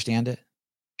 Like, do you understand it?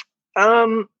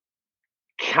 Kind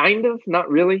of, not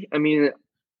really. I mean,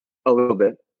 a little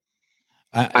bit.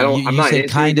 I'm not said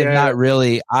kind of, not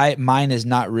really. Mine is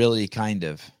not really kind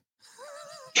of.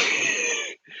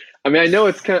 I mean, I know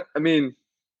it's kind of, I mean,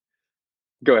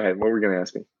 go ahead. What were you going to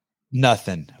ask me?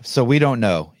 Nothing. So we don't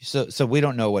know. So we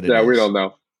don't know what it is. Yeah, we don't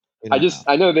know.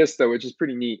 I know this though, which is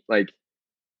pretty neat. Like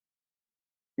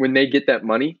when they get that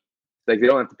money, like they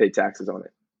don't have to pay taxes on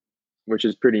it, which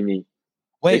is pretty neat.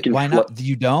 Wait, why not?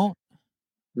 You don't?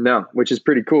 No, which is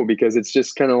pretty cool because it's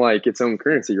just kind of like its own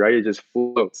currency, right? It just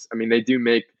floats. I mean, they do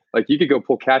make, like, you could go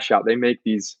pull cash out. They make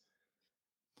these,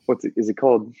 is it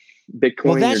called? Bitcoin.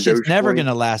 Well, that shit's never going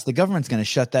to last. The government's going to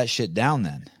shut that shit down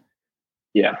then.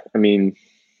 Yeah. I mean,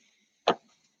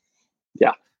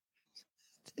 yeah.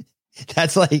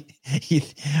 That's like,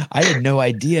 I had no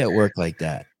idea it worked like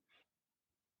that.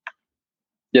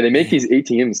 Yeah, they make these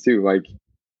ATMs too, like,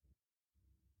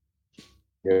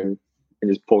 and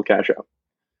just pull cash out.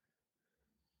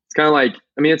 It's kind of like,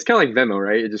 it's kind of like Venmo,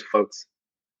 right? It just floats.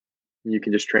 You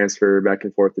can just transfer back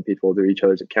and forth to people to each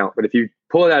other's account. But if you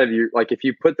pull it out of if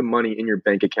you put the money in your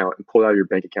bank account and pull it out of your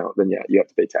bank account, then yeah, you have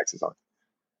to pay taxes on it.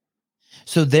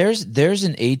 So there's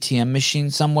an ATM machine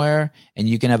somewhere, and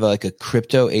you can have a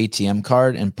crypto ATM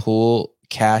card and pull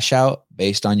cash out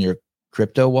based on your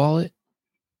crypto wallet.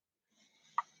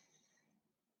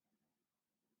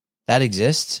 That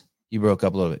exists? You broke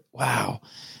up a little bit. Wow.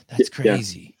 That's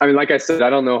crazy. Yeah. I mean, like I said, I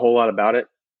don't know a whole lot about it.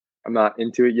 I'm not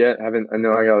into it yet. I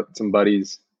know I got some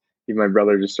buddies. Even my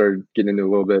brother just started getting into it a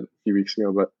little bit a few weeks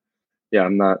ago, but yeah,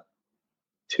 I'm not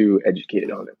too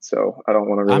educated on it. So I don't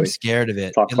want to really. I'm scared of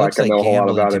it. Talk it like I know a whole lot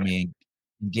about it. Me.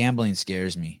 Gambling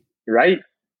scares me. Right?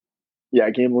 Yeah,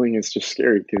 gambling is just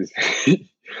scary because you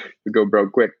go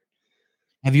broke quick.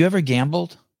 Have you ever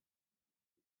gambled?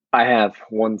 I have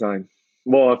one time.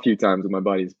 Well, a few times with my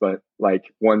buddies, but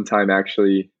like one time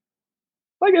actually,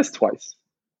 I guess twice.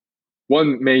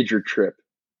 One major trip.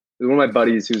 One of my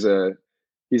buddies he's a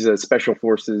special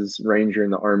forces ranger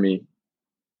in the Army.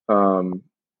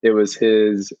 It was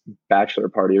his bachelor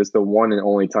party. It was the one and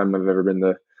only time I've ever been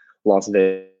to Las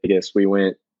Vegas. We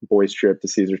went boys trip to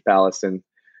Caesar's Palace and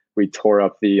we tore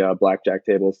up the blackjack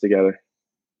tables together.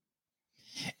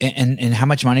 And how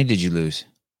much money did you lose?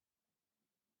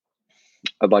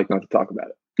 I'd like not to talk about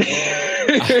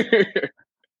it.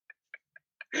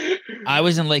 I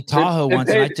was in Lake Tahoe once,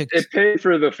 and I took. It paid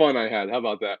for the fun I had. How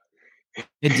about that?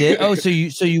 It did. Oh, so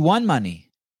you won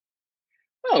money.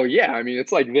 Oh yeah, I mean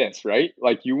it's like this, right?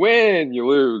 Like you win, you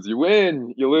lose, you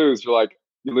win, you lose. You're like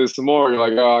you lose some more. You're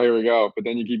like, oh, here we go. But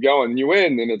then you keep going, and you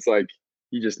win, and it's like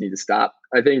you just need to stop.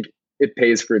 I think it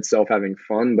pays for itself having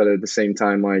fun, but at the same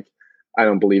time, like I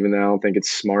don't believe in that. I don't think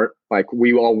it's smart. Like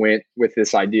we all went with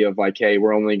this idea of like, hey,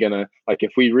 we're only gonna like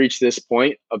if we reach this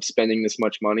point of spending this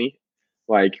much money,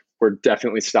 like we're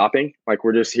definitely stopping. Like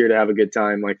we're just here to have a good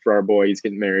time. Like for our boy, he's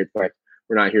getting married. Like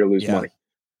we're not here to lose money.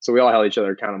 So we all held each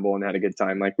other accountable and had a good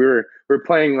time. Like we were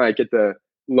playing like at the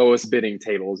lowest bidding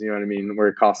tables, you know what I mean? Where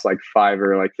it costs like $5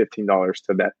 or like $15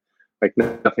 to bet. Like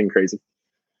nothing crazy.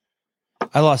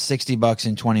 I lost $60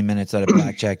 in 20 minutes at a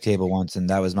blackjack table once, and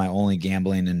that was my only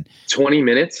gambling. And 20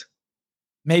 minutes?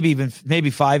 Maybe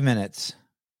 5 minutes.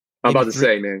 I'm about to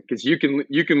say, man, because you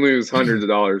can lose hundreds of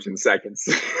dollars in seconds.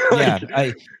 Yeah,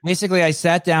 I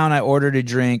sat down, I ordered a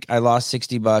drink, I lost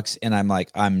 $60, and I'm like,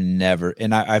 I'm never.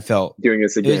 And I felt doing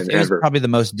this again. It was probably the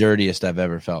most dirtiest I've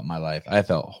ever felt in my life. I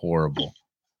felt horrible.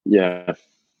 Yeah.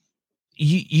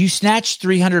 You snatched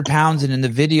 300 pounds, and in the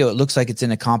video, it looks like it's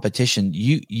in a competition.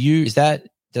 Can you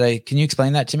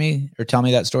explain that to me or tell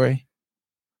me that story?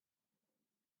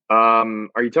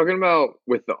 Are you talking about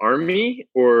with the Army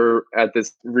or at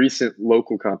this recent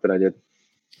local comp that I did?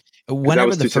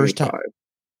 Whenever the first time.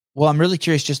 Well, I'm really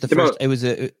curious. Just the first. It was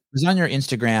on your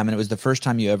Instagram, and it was the first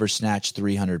time you ever snatched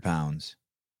 300 pounds.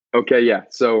 Okay, yeah.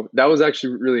 So that was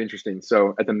actually really interesting.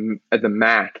 So at the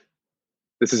MAC,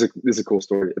 this is a cool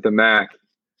story. At the MAC,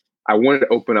 I wanted to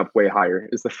open up way higher.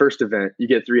 It's the first event. You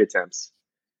get 3 attempts,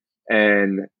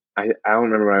 and I don't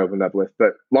remember what I opened up with,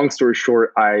 but long story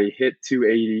short, I hit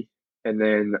 280 and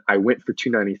then I went for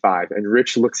 295. And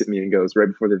Rich looks at me and goes, right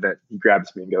before the event, he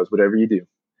grabs me and goes, whatever you do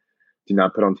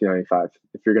not put on 295.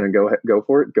 If you're going to go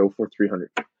for it, go for 300.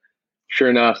 Sure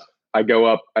enough, I go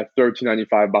up, I throw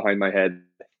 295 behind my head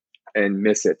and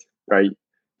miss it, right?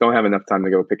 Don't have enough time to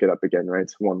go pick it up again, right?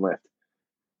 It's one lift.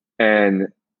 And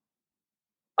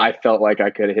I felt like I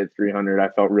could have hit 300. I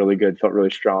felt really good, felt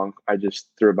really strong. I just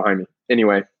threw it behind me.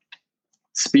 Anyway,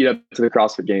 speed up to the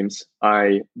CrossFit Games.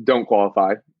 I don't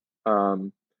qualify.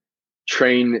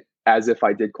 Train as if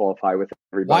I did qualify with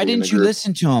everybody. Why didn't you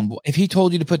listen to him? If he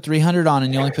told you to put 300 on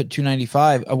and you only put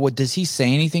 295, what does he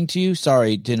say anything to you?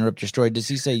 Sorry to interrupt your story. Does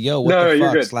he say, yo, what the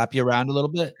fuck? Slap you around a little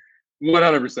bit?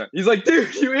 100%. He's like,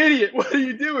 dude, you idiot. What are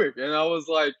you doing? And I was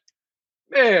like,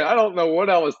 man, I don't know what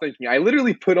I was thinking. I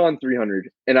literally put on 300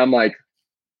 and I'm like,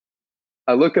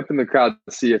 I look up in the crowd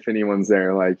to see if anyone's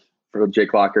there, like for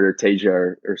Jake Lockard or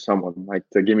Tasia or someone like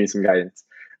to give me some guidance.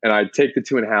 And I take the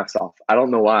 2.5s off. I don't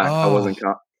know why.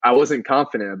 I wasn't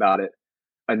confident about it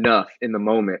enough in the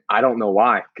moment. I don't know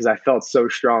why, because I felt so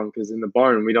strong. Because in the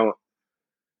barn, we don't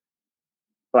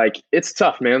like, it's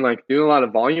tough, man. Like doing a lot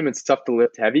of volume, it's tough to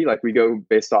lift heavy. Like we go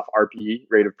based off RPE,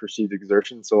 rate of perceived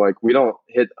exertion. So like we don't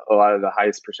hit a lot of the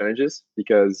highest percentages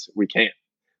because we can't.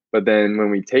 But then when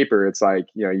we taper, it's like,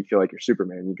 you feel like you're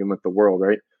Superman. You can lift the world,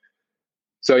 right?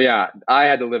 So yeah, I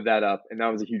had to live that up, and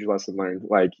that was a huge lesson learned.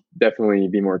 Like, definitely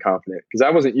be more confident, because I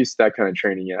wasn't used to that kind of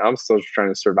training yet. I'm still trying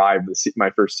to survive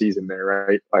my first season there,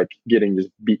 right? Like getting just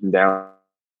beaten down.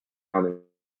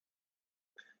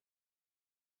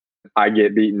 I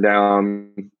get beaten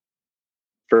down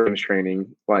for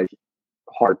training, like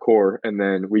hardcore, and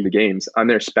then we the games. I'm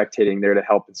there spectating, there to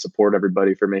help and support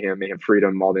everybody for Mayhem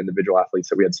Freedom, all the individual athletes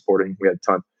that we had supporting. We had a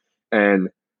ton, and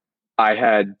I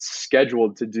had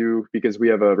scheduled to do, because we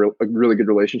have a really good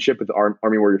relationship with the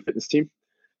Army Warrior fitness team.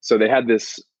 So they had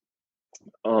this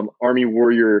Army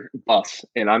Warrior bus,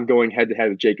 and I'm going head to head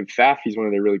with Jacob Pfaff. He's one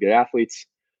of their really good athletes.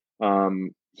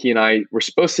 He and I were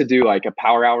supposed to do like a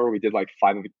power hour. We did like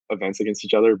 5 events against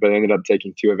each other, but ended up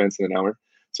taking 2 events in an hour.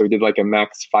 So we did like a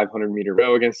max 500-meter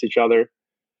row against each other.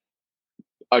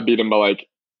 I beat him by like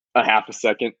a half a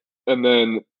second. And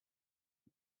then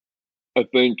I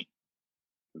think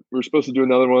we're supposed to do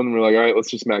another one. We're like, all right, let's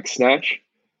just max snatch.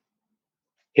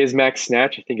 His max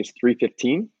snatch, I think, is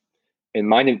 315. And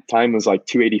mine time was like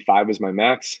 285 was my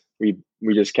max. We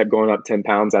just kept going up 10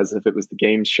 pounds as if it was the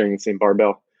games, sharing the same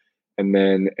barbell. And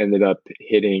then ended up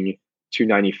hitting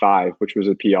 295, which was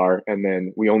a PR. And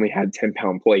then we only had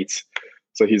 10-pound plates.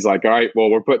 So he's like, all right, well,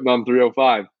 we're putting on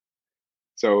 305.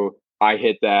 So I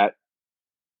hit that.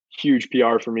 Huge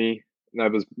PR for me.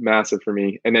 That was massive for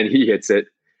me. And then he hits it.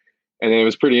 And then it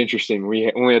was pretty interesting.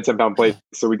 We only had 10-pound plates,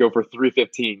 so we go for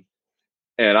 315.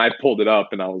 And I pulled it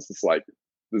up, and I was just like,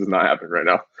 this is not happening right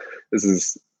now.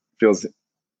 Feels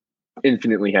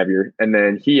infinitely heavier. And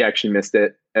then he actually missed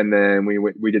it. And then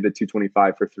we did the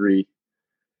 225 for 3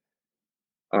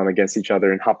 against each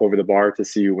other and hop over the bar to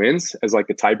see who wins as like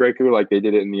the tiebreaker, like they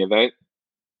did it in the event.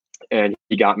 And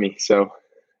he got me. So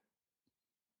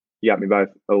he got me by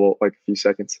a few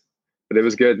seconds. But it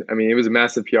was good. I mean, it was a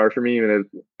massive PR for me. And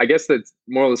I guess the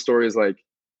moral of the story is like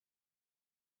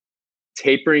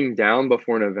tapering down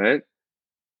before an event.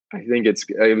 I think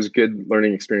it was a good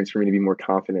learning experience for me to be more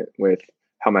confident with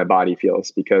how my body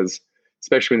feels, because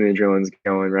especially when the adrenaline's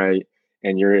going, right,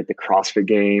 and you're at the CrossFit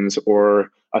Games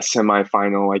or a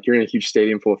semifinal. Like you're in a huge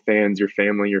stadium full of fans, your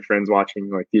family, your friends watching.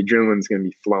 Like the adrenaline's going to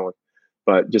be flowing.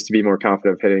 But just to be more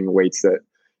confident of hitting weights that,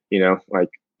 like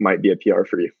might be a PR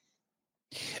for you.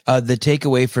 The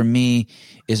takeaway for me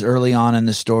is early on in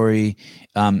the story,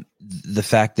 the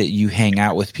fact that you hang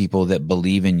out with people that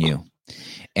believe in you.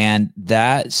 And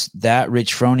that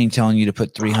Rich Froning telling you to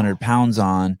put 300 pounds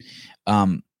on,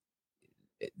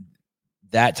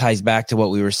 that ties back to what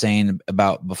we were saying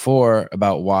about before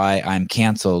about why I'm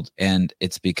canceled. And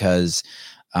it's because,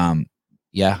 I'm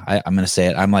going to say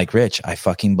it. I'm like Rich. I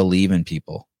fucking believe in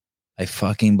people. I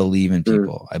fucking believe in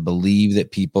people. I believe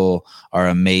that people are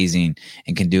amazing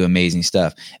and can do amazing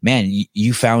stuff. Man,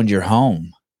 you found your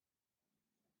home.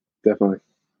 Definitely.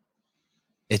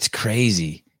 It's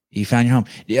crazy. You found your home.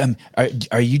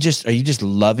 Are you just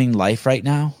loving life right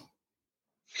now?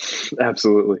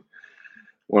 Absolutely.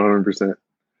 100%.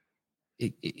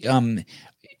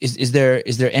 Is there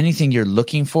anything you're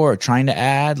looking for or trying to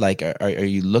add? Like, are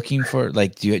you looking for,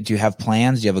 like, do you have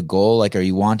plans? Do you have a goal? Like, are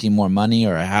you wanting more money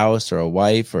or a house or a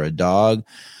wife or a dog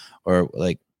or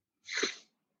like?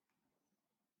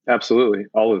 Absolutely.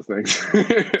 All those things.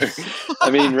 I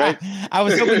mean, right. I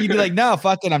was hoping you'd be like, no,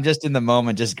 fuck it. I'm just in the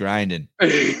moment, just grinding.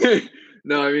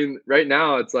 No, I mean, right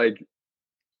now it's like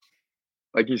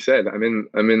you said, I'm in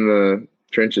the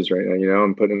trenches right now.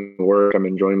 I'm putting in the work. I'm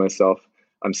enjoying myself.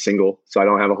 I'm single, so I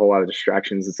don't have a whole lot of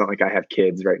distractions. It's not like I have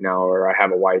kids right now or I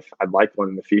have a wife. I'd like one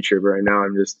in the future, but right now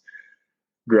I'm just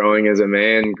growing as a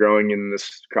man, growing in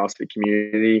this CrossFit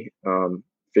community,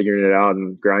 figuring it out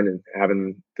and grinding,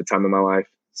 having the time of my life.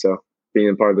 So being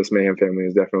a part of this Mayhem family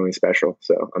is definitely special.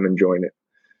 So I'm enjoying it.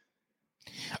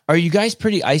 Are you guys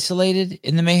pretty isolated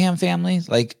in the Mayhem family?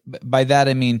 Like by that,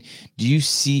 I mean, do you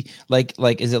see like,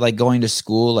 is it like going to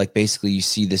school? Like basically you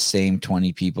see the same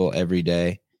 20 people every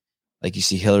day. Like you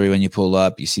see Hillary when you pull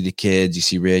up, you see the kids, you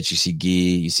see Rich, you see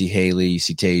Guy, you see Haley, you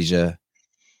see Tasia.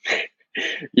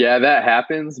 Yeah, that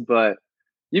happens, but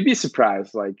you'd be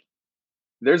surprised. Like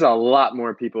there's a lot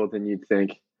more people than you'd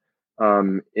think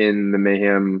in the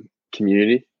Mayhem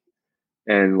community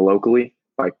and locally,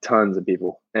 like tons of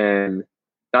people. And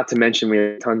not to mention we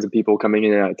have tons of people coming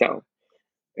in and out of town.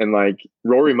 And like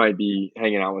Rory might be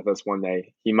hanging out with us one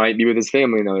day. He might be with his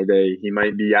family another day. He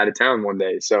might be out of town one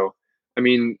day. So, I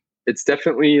mean, it's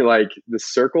definitely like the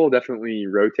circle definitely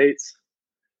rotates,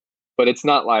 but it's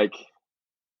not like,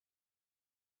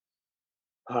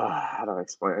 how do I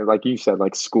explain it? Like you said,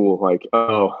 like school, like,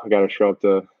 oh, I got to show up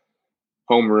to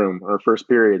homeroom or first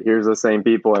period. Here's the same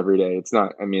people every day. It's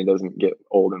not, I mean, it doesn't get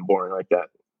old and boring like that.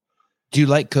 Do you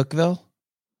like Cookeville?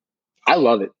 I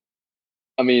love it.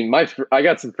 I mean, I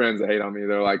got some friends that hate on me.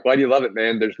 They're like, why do you love it,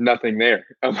 man? There's nothing there.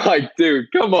 I'm like,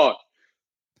 dude, come on.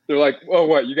 They're like, oh,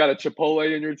 what? You got a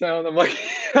Chipotle in your town? I'm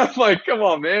like, come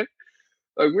on, man.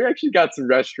 Like, we actually got some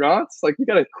restaurants. Like, we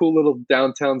got a cool little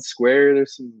downtown square.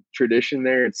 There's some tradition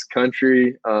there. It's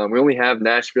country. We only have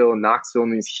Nashville and Knoxville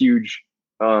and these huge,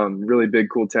 really big,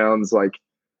 cool towns. Like,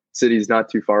 city's not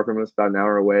too far from us, about an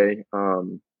hour away.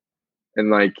 And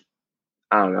like,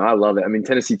 I don't know. I love it. I mean,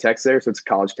 Tennessee Tech's there, so it's a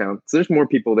college town. So there's more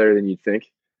people there than you'd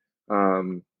think.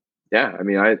 Yeah, I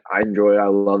mean, I enjoy it. I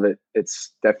love it.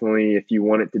 It's definitely, if you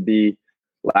want it to be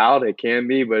loud, it can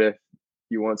be. But if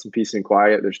you want some peace and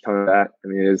quiet, there's a ton of that. I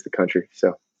mean, it is the country.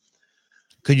 So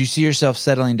could you see yourself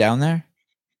settling down there?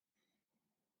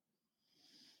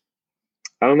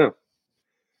 I don't know.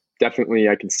 Definitely,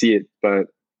 I can see it, but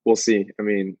we'll see. I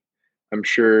mean, I'm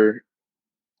sure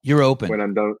you're open when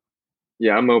I'm done.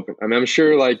 Yeah, I'm open. I mean, I'm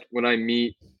sure like when I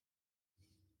meet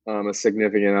a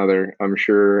significant other, I'm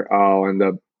sure I'll end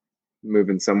up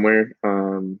moving somewhere.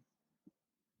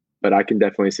 But I can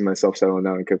definitely see myself settling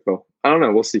down in Cookeville. I don't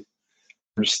know. We'll see.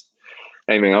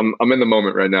 Hey man, I'm in the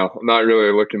moment right now. I'm not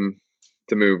really looking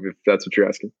to move, if that's what you're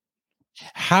asking.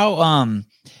 How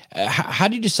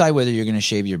do you decide whether you're going to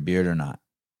shave your beard or not?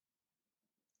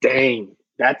 Dang,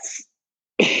 that's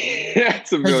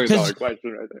 $1 million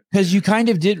question right there. Because you kind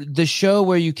of did the show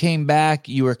where you came back,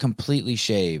 you were completely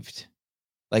shaved,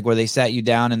 like where they sat you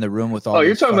down in the room with all. Oh,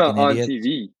 you're talking about idiots. On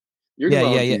TV.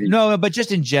 Yeah. No, but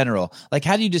just in general, like,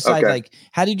 how do you decide? Okay. Like,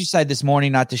 how did you decide this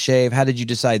morning not to shave? How did you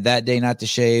decide that day not to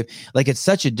shave? Like, it's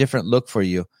such a different look for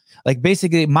you. Like,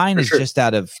 basically, mine is just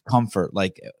out of comfort,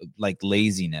 like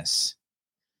laziness.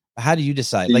 How do you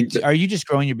decide? Like, are you just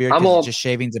growing your beard because just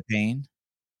shaving's a pain?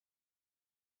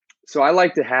 So I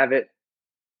like to have it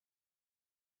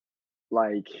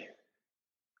like,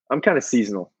 I'm kind of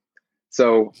seasonal.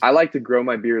 So I like to grow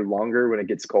my beard longer when it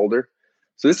gets colder.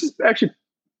 So this is actually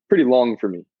pretty long for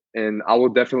me, and I will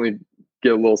definitely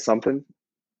get a little something.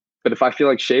 But if I feel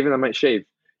like shaving, I might shave.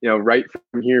 Right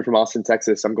from here, from Austin,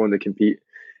 Texas, I'm going to compete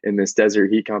in this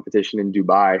desert heat competition in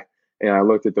Dubai. And I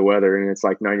looked at the weather and it's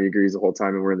like 90 degrees the whole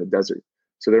time and we're in the desert.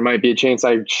 So there might be a chance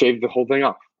I shave the whole thing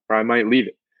off, or I might leave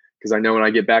it because I know when I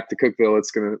get back to Cookeville,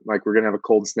 it's going to, like, we're going to have a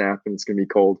cold snap and it's going to be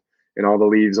cold and all the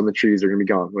leaves on the trees are going to be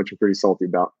gone, which I'm pretty salty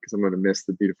about because I'm going to miss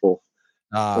the beautiful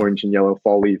orange and yellow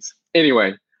fall leaves.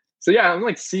 Anyway, so yeah, I'm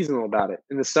like seasonal about it.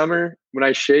 In the summer, when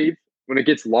I shave, when it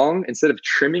gets long, instead of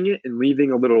trimming it and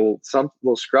leaving a little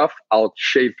scruff, I'll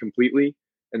shave completely.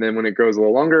 And then when it grows a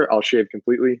little longer, I'll shave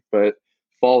completely. But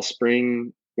fall,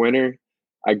 spring, winter,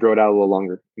 I grow it out a little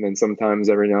longer. And then sometimes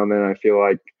every now and then I feel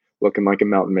like looking like a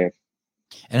mountain man.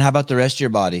 And how about the rest of your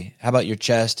body? How about your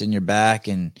chest and your back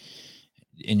and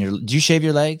do you shave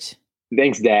your legs?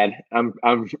 Thanks, Dad. I'm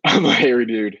a hairy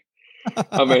dude.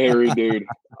 I'm a hairy dude.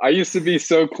 I used to be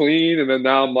so clean, and then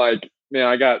now I'm like, man,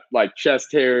 I got like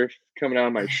chest hair coming out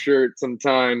of my shirt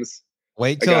sometimes.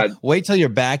 Wait till your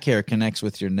back hair connects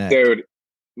with your neck. Dude,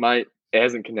 it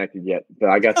hasn't connected yet, but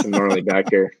I got some gnarly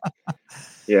back hair.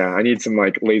 Yeah, I need some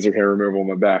like laser hair removal on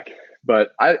my back.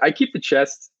 But I keep the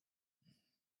chest.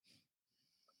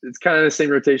 It's kind of the same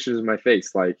rotation as my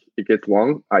face. Like it gets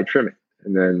long, I trim it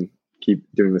and then keep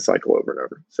doing the cycle over and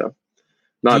over. So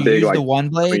not big like the one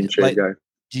blade guy.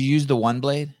 Do you use the one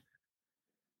blade?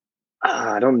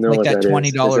 I don't know like what that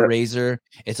 $20 is. razor.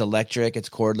 It's electric. It's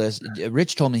cordless.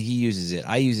 Rich told me he uses it.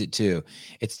 I use it too.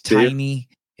 It's tiny.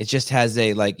 It just has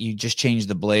you just change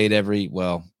the blade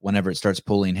whenever it starts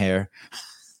pulling hair.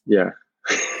 Yeah.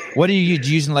 What do you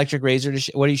use an electric razor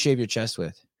what do you shave your chest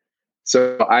with?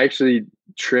 So I actually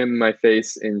trim my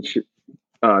face and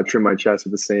trim my chest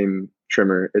with the same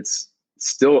trimmer. It's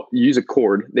still use a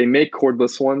cord. They make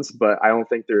cordless ones, but I don't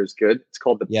think they're as good. It's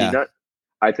called the Peanut.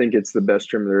 I think it's the best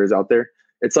trimmer there is out there.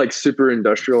 It's like super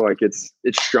industrial. Like it's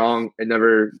strong. It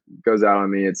never goes out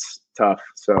on me. It's tough.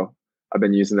 So I've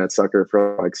been using that sucker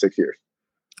for like 6 years.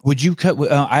 Would you cut?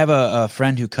 I have a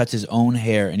friend who cuts his own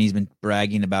hair, and he's been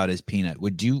bragging about his Peanut.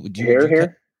 Would you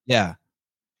hair? Yeah.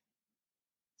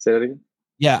 Say that again.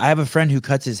 Yeah, I have a friend who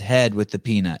cuts his head with the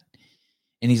Peanut,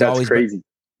 and That's always crazy.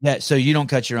 Yeah, so you don't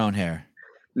cut your own hair?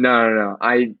 No.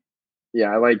 I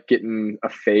like getting a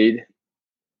fade.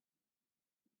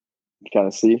 You kind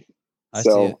of see. I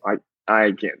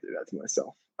can't do that to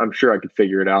myself. I'm sure I could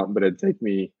figure it out, but it'd take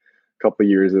me a couple of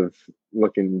years of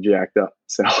looking jacked up.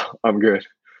 So I'm good.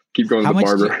 Keep going to the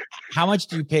barber. How much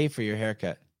do you pay for your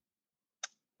haircut?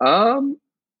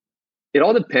 It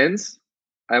all depends.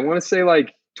 I want to say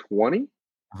like 20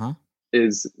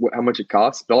 is how much it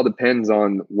costs. It all depends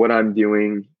on what I'm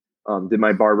doing. Did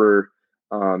my barber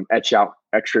etch out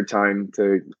extra time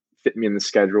to fit me in the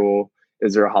schedule?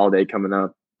 Is there a holiday coming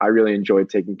up? I really enjoy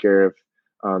taking care of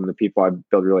the people I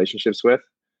build relationships with.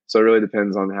 So it really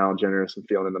depends on how generous I'm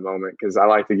feeling in the moment, because I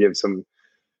like to give some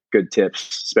good tips,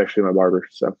 especially my barber.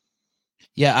 So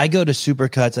yeah, I go to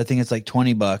Supercuts. I think it's like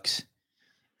 $20.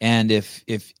 And if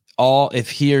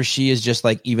he or she is just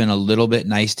like even a little bit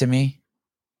nice to me,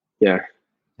 yeah,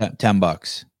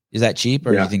 $10. Is that cheap,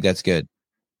 or do you think that's good?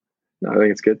 No, I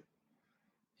think it's good.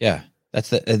 Yeah,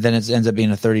 then it ends up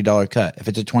being a $30 cut. If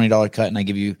it's a $20 cut and I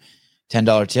give you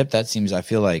 $10 tip, that seems, I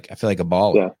feel like a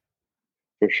baller. Yeah,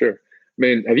 for sure.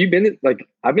 Man, have you been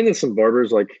I've been to some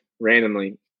barbers like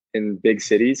randomly in big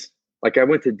cities. Like I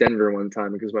went to Denver one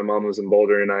time because my mom was in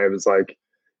Boulder, and I was like,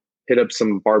 hit up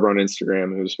some barber on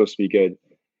Instagram who was supposed to be good.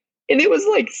 And it was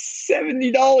like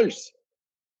 $70,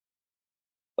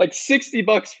 like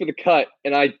 $60 for the cut.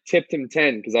 And I tipped him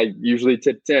 10 because I usually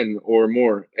tip 10 or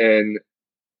more. And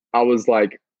I was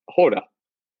like, hold up.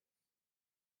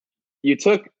 You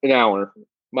took an hour.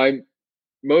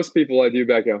 Most people I do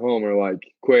back at home are like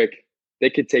quick. They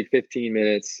could take 15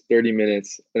 minutes, 30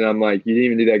 minutes. And I'm like, you didn't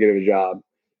even do that good of a job.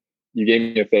 You gave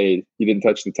me a fade. You didn't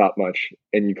touch the top much.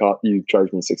 And you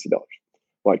charged me $60.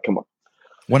 Like, come on.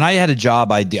 When I had a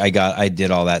job, I did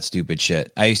all that stupid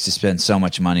shit. I used to spend so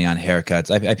much money on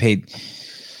haircuts.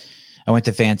 I went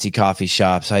to fancy coffee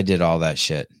shops. I did all that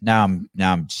shit. Now I'm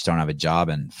just don't have a job,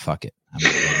 and fuck it.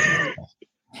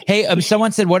 Hey,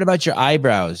 someone said, what about your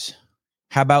eyebrows?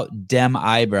 How about dem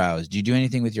eyebrows? Do you do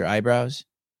anything with your eyebrows?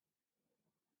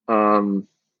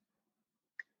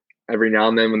 Every now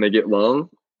and then when they get long,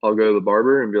 I'll go to the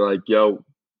barber and be like, yo,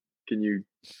 can you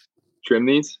trim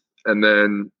these? And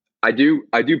then I do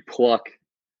pluck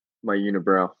my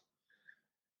unibrow,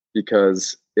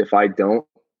 because if I don't,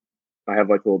 I have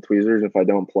like little tweezers. If I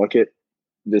don't pluck it,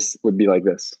 this would be like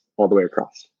this all the way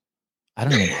across. I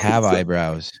don't even have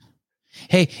eyebrows.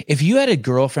 Hey, if you had a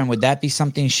girlfriend, would that be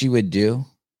something she would do?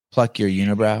 Pluck your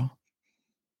unibrow?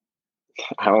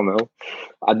 I don't know.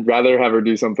 I'd rather have her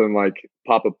do something like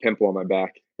pop a pimple on my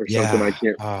back or something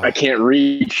Yeah. I can't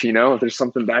reach, if there's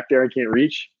something back there I can't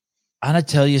reach. I'm gonna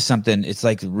tell you something. It's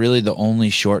like really the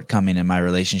only shortcoming in my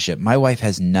relationship. My wife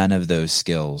has none of those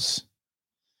skills.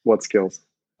 What skills?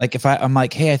 Like if I'm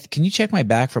like, hey, can you check my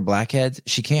back for blackheads?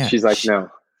 She can't. She's like, no.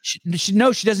 She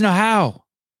doesn't know how.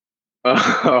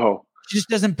 Oh. She just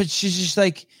doesn't. But she's just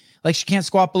like she can't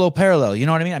squat below parallel. You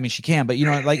know what I mean? I mean, she can, but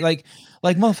like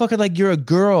motherfucker, like you're a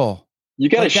girl. You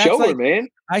gotta show her, man.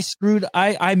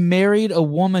 I married a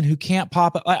woman who can't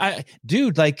pop up.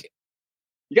 Dude, like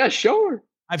you gotta show her.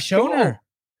 I've shown her.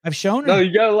 No,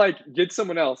 you gotta get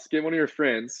someone else. Get one of your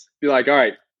friends. Be like, all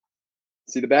right,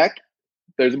 see the back?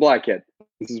 There's a blackhead.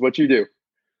 This is what you do.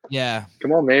 Yeah.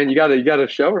 Come on, man. You gotta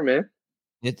show her, man.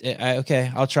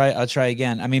 Okay. I'll try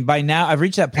again. I mean, by now I've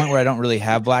reached that point where I don't really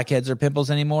have blackheads or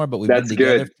pimples anymore, but we've been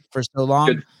together for so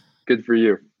long. Good for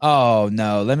you. Oh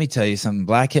no, let me tell you something.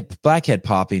 Blackhead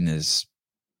popping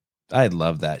I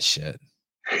love that shit.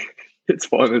 It's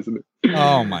fun, isn't it?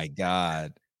 Oh my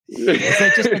God.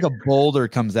 It's just like a boulder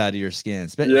comes out of your skin.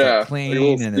 It's like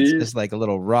clean and it's just like a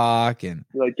little rock and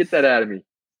you're like, get that out of me.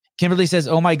 Kimberly says,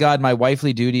 oh my God, my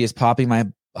wifely duty is popping my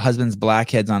husband's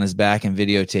blackheads on his back and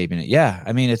videotaping it. Yeah.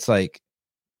 I mean, it's like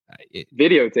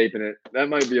videotaping it. That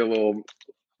might be a little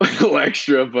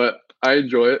extra, but I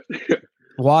enjoy it.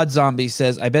 Wad Zombie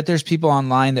says, I bet there's people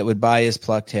online that would buy his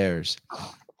plucked hairs.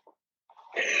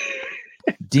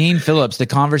 Dean Phillips, the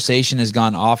conversation has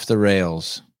gone off the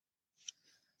rails.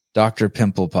 Dr.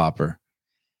 Pimple Popper.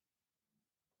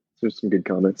 There's some good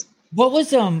comments. What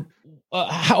was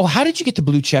how did you get the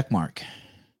blue check mark?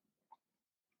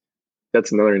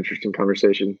 That's another interesting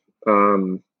conversation.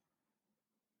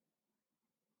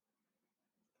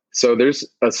 So there's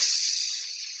I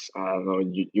don't know,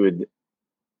 you would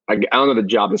I don't know the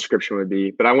job description would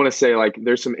be, but I want to say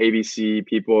there's some ABC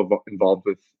people involved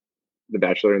with The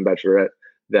Bachelor and Bachelorette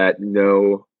that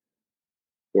know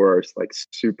or are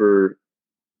super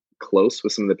close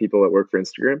with some of the people that work for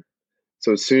Instagram.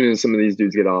 So as soon as some of these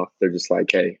dudes get off, they're just like,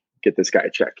 hey, get this guy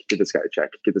a check, get this guy a check,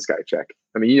 get this guy a check.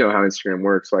 I mean, you know how Instagram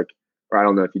works, or I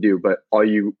don't know if you do, but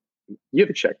you have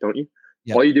a check, don't you?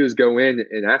 Yep. All you do is go in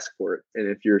and ask for it. And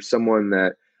if you're someone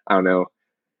that, I don't know,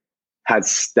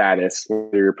 has status,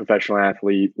 whether you're a professional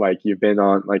athlete, you've been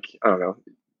on, I don't know,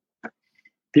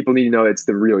 people need to know it's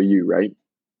the real you, right?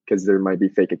 Because there might be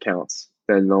fake accounts.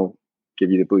 Then they'll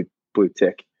give you the blue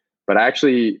tick. But I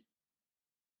actually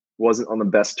wasn't on the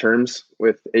best terms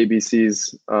with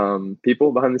ABC's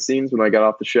people behind the scenes when I got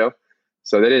off the show.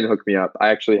 So they didn't hook me up. I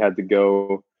actually had to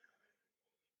go.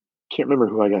 Can't remember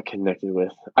who I got connected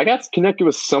with. I got connected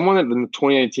with someone at the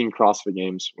 2018 CrossFit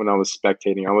Games when I was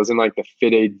spectating. I was in the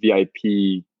Fit Aid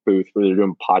VIP booth where they're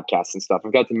doing podcasts and stuff. I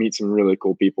got to meet some really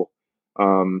cool people.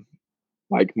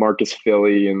 Like Marcus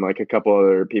Philly and a couple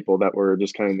other people that were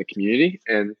just kind of in the community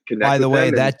and connected. By the way,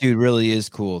 that dude really is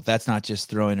cool. That's not just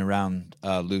throwing around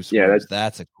loose words.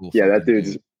 That's a cool. Yeah, that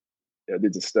dude's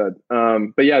a stud.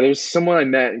 But yeah, there's someone I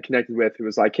met and connected with who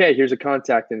was like, hey, here's a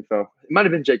contact info. It might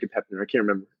have been Jacob Hepner. I can't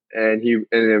remember. And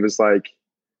it was like,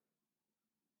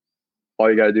 all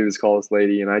you got to do is call this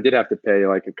lady. And I did have to pay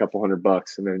a couple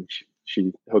 $100, and then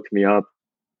she hooked me up,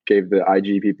 gave the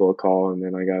IG people a call, and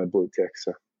then I got a blue tick.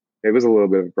 So it was a little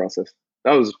bit of a process.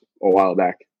 That was a while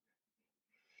back.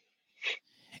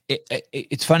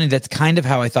 It's funny. That's kind of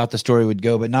how I thought the story would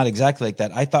go, but not exactly like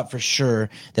that. I thought for sure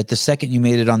that the second you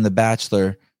made it on The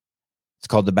Bachelor, it's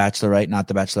called The Bachelorette, not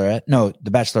The Bachelorette. No,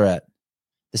 The Bachelorette.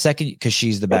 The second, because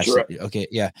she's the Bachelor. Okay,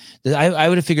 yeah. I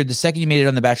would have figured the second you made it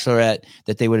on The Bachelorette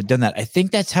that they would have done that. I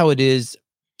think that's how it is.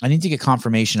 I need to get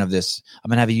confirmation of this. I'm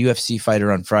going to have a UFC fighter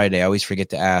on Friday. I always forget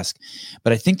to ask.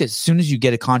 But I think that as soon as you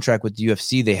get a contract with the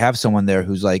UFC, they have someone there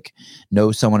who's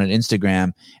knows someone at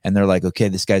Instagram, and they're like, okay,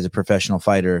 this guy's a professional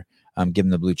fighter. Give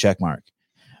him the blue check mark.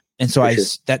 And so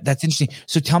that's interesting.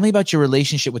 So tell me about your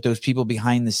relationship with those people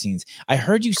behind the scenes. I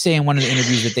heard you say in one of the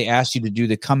interviews that they asked you to do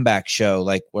the comeback show,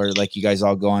 where you guys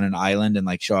all go on an island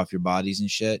and show off your bodies and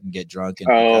shit and get drunk.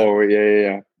 And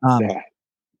yeah.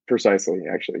 Precisely.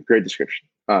 Actually, great description.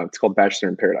 It's called Bachelor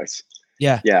in Paradise.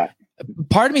 Yeah.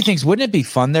 Part of me thinks, wouldn't it be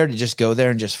fun there to just go there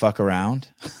and just fuck around?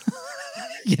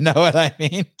 You know what I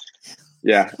mean?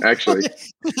 Yeah, actually,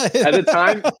 at the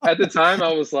time,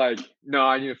 I was like, no,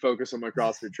 I need to focus on my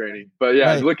CrossFit training. But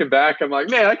yeah, right. Looking back, I'm like,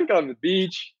 man, I could go on the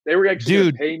beach. They were actually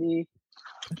going to pay me.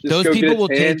 Those people will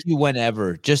take you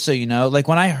whenever, just so you know.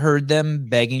 When I heard them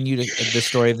begging you the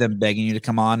story of them begging you to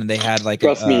come on, and they had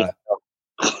trust me.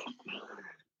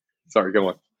 Sorry, go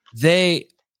on. They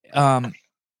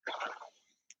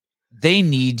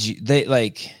need you.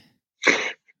 They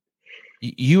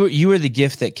you were the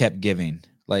gift that kept giving.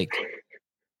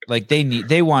 Like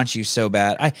they want you so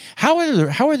bad. How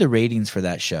are the ratings for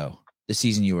that show? The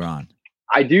season you were on?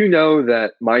 I do know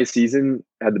that my season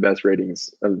had the best ratings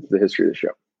of the history of the show.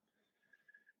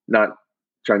 Not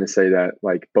trying to say that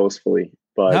like boastfully,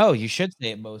 but no, you should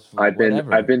say it boastfully. I've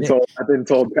been told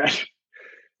that.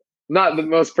 Not the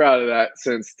most proud of that,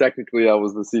 since technically I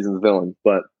was the season's villain,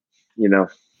 but you know.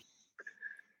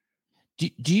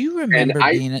 Do you remember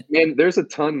Man, there's a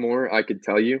ton more I could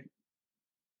tell you,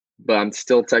 but I'm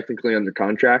still technically under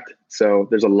contract, so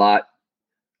there's a lot.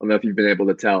 I don't know if you've been able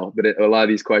to tell, but a lot of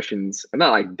these questions, I'm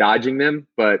not like dodging them,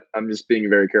 but I'm just being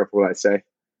very careful what I say.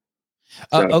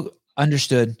 So,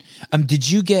 understood.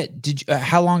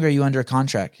 How long are you under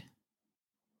contract?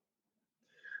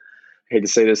 I hate to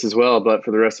say this as well, but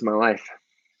for the rest of my life.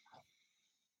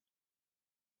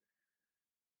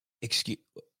 Excuse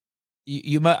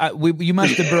you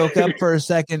must have broke up for a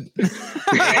second.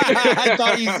 I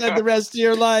thought you said the rest of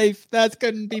your life. That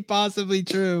couldn't be possibly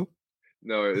true.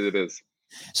 No, it is.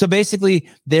 So basically,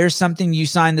 there's something you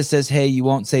signed that says, hey, you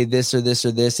won't say this or this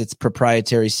or this. It's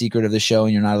proprietary secret of the show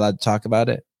and you're not allowed to talk about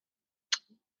it.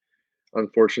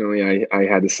 Unfortunately, I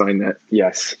had to sign that.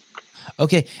 Yes.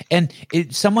 Okay. And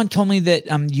someone told me that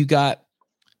you got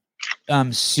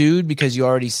sued because you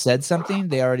already said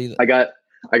something. I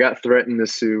got threatened to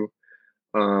sue.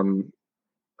 I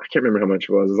can't remember how much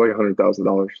it was. It was like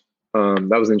 $100,000.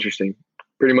 That was interesting.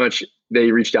 Pretty much,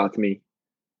 they reached out to me.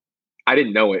 I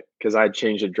didn't know it because I had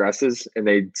changed addresses, and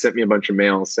they sent me a bunch of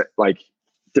mail, like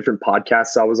different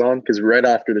podcasts I was on. Because right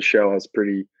after the show, I was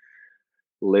pretty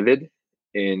livid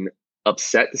and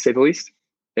upset, to say the least,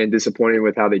 and disappointed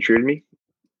with how they treated me.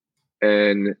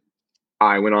 And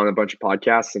I went on a bunch of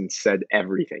podcasts and said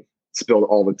everything, spilled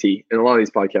all the tea. And a lot of these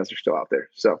podcasts are still out there.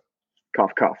 So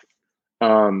cough, cough.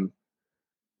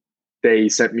 They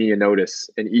sent me a notice,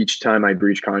 and each time I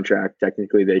breach contract,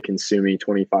 technically they can sue me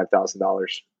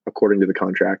 $25,000 according to the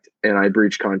contract. And I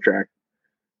breached contract.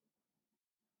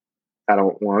 I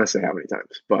don't want to say how many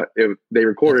times, but they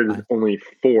recorded only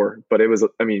 4, but it was,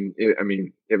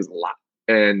 it was a lot.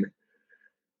 And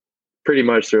pretty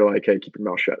much they're like, hey, keep your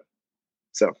mouth shut.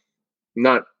 So I'm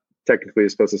not technically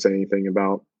supposed to say anything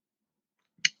about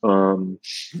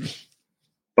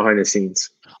behind the scenes.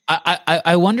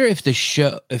 I wonder if the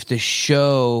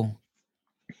show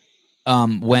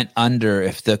went under,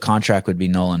 if the contract would be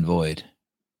null and void.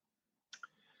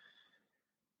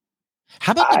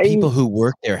 How about the people who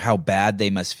work there? How bad they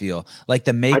must feel. Like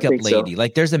the makeup lady. So.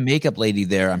 Like there's a makeup lady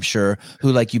there, I'm sure,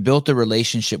 who like you built a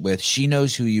relationship with. She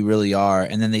knows who you really are,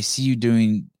 and then they see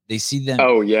them.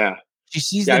 Oh yeah. She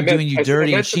sees them doing you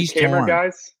dirty, and she's torn.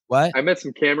 Guys. What? I met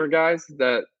some camera guys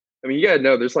that. I mean, you gotta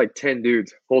know there's like 10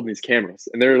 dudes holding these cameras,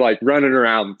 and they're like running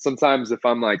around. Sometimes if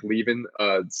I'm like leaving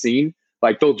a scene,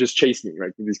 like they'll just chase me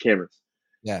right with these cameras.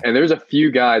 Yeah. And there's a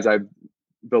few guys I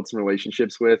built some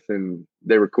relationships with, and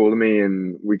they were cool to me,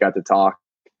 and we got to talk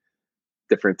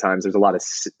different times. There's a lot of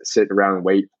sitting around and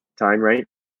wait time, right?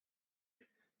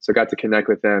 So I got to connect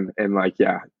with them, and like,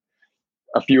 yeah,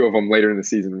 a few of them later in the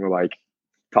season were like,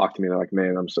 talk to me. They're like,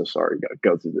 man, I'm so sorry. You got to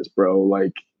go through this, bro.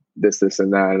 Like this,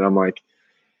 and that. And I'm like,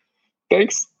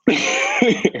 thanks.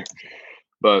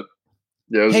 But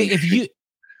yeah. Hey,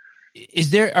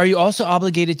 are you also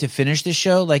obligated to finish the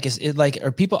show? Like,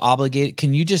 are people obligated?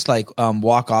 Can you just like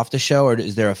walk off the show, or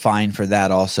is there a fine for that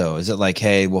also? Is it like,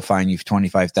 hey, we'll fine you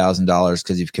 $25,000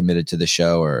 because you've committed to the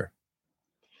show? Or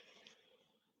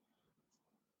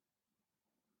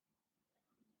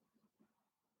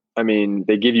I mean,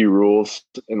 they give you rules,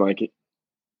 and like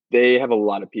they have a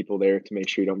lot of people there to make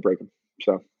sure you don't break them.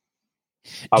 So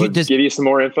I would give you some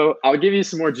more info. I'll give you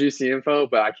some more juicy info,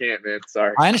 but I can't, man.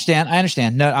 Sorry. I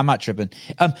understand. No, I'm not tripping.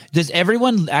 Does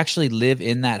everyone actually live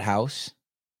in that house?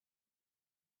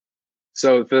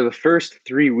 So for the first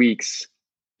 3 weeks,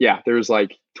 yeah, there was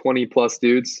like 20 plus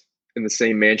dudes in the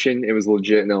same mansion. It was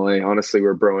legit in LA. Honestly,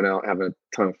 we're broing out, having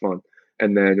a ton of fun.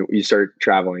 And then we started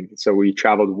traveling. So we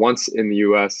traveled once in the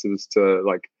US. It was to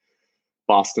like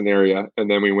Boston area. And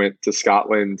then we went to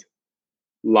Scotland,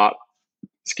 Latvia,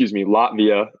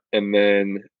 and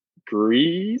then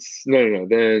Greece. No.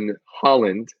 Then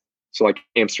Holland. So like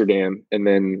Amsterdam, and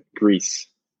then Greece.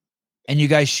 And you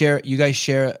guys share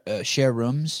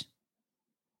rooms?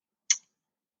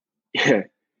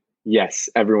 Yes,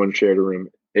 everyone shared a room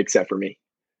except for me.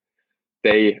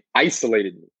 They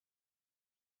isolated me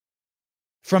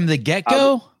from the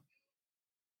get-go.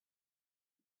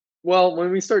 Well,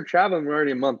 when we started traveling, we're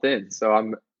already a month in, so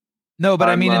I'm. No, but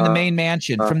I mean in the main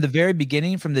mansion from the very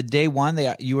beginning, from the day one,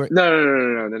 you were.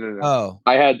 No. Oh,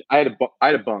 I had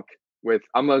a bunk with.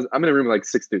 I'm in a room with like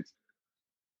 6 dudes.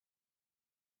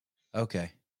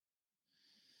 Okay.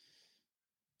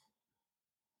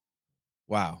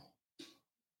 Wow.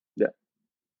 Yeah.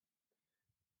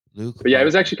 Luke. But yeah, it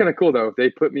was Parker. actually kind of cool though. They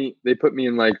put me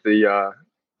in like the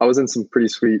I was in some pretty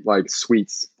sweet like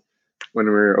suites when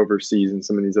we were overseas in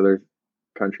some of these other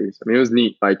countries. I mean, it was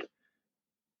neat. Like,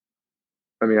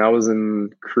 I mean, I was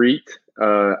in Crete,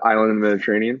 island in the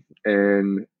Mediterranean,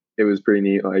 and it was pretty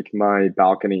neat. Like, my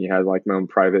balcony had like my own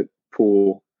private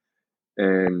pool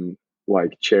and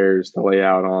like chairs to lay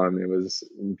out on. It was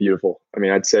beautiful. I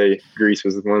mean, I'd say Greece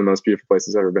was one of the most beautiful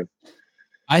places I've ever been.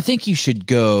 I think you should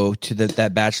go to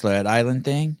that Bachelorette Island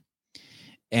thing,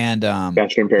 and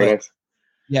Bachelor in Paradise.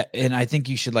 Yeah, and I think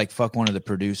you should like fuck one of the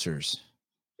producers.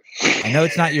 I know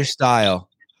it's not your style,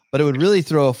 but it would really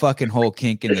throw a fucking whole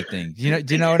kink in the thing. Do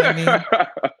you know what I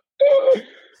mean?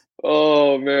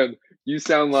 Oh man, you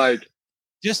sound like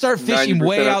just start fishing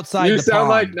way outside. You the sound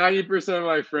pond. like 90% of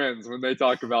my friends when they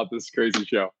talk about this crazy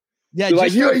show. Yeah, they're just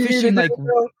like, start fishing like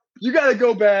you got to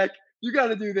go back. You got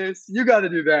to do this. You got to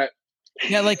do that.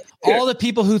 Yeah, like all the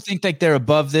people who think like they're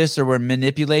above this or we're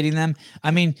manipulating them.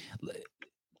 I mean,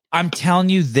 I'm telling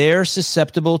you, they're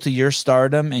susceptible to your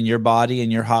stardom and your body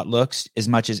and your hot looks as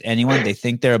much as anyone. They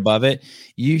think they're above it.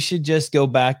 You should just go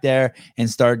back there and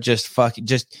start just fucking,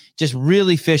 just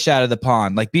really fish out of the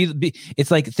pond. Like be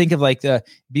it's like, think of like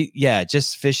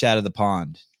just fish out of the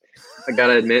pond. I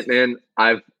gotta admit, man,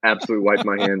 I've absolutely wiped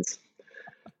my hands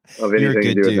of anything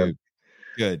to do with them.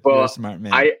 Good. Well, you're a smart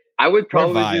man. I would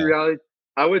probably do reality.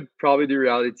 I would probably do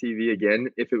reality TV again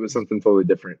if it was something totally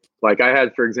different. Like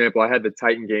for example, I had the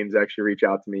Titan Games actually reach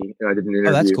out to me, and I did an interview.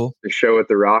 Oh, that's cool. The show with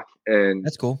The Rock, and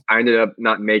that's cool. I ended up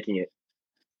not making it.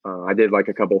 I did like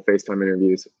a couple of FaceTime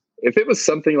interviews. If it was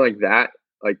something like that,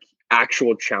 like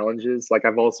actual challenges, like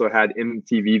I've also had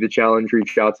MTV The Challenge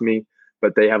reach out to me,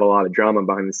 but they have a lot of drama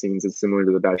behind the scenes. It's similar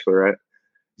to The Bachelorette.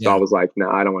 So I was like,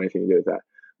 no, I don't want anything to do with that.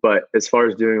 But as far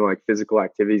as doing like physical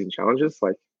activities and challenges,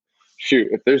 like, shoot,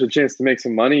 if there's a chance to make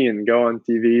some money and go on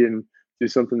TV and do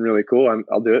something really cool,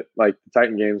 I'll do it. Like the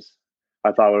Titan Games,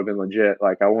 I thought would have been legit.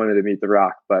 Like I wanted to meet The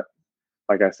Rock, but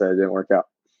like I said, it didn't work out.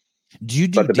 Do you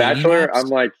do but The Bachelor,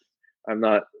 apps? I'm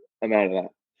out of that.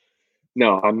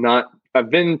 No, I'm not.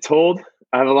 I've been told.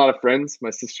 I have a lot of friends,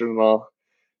 my sister-in-law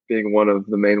being one of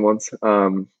the main ones,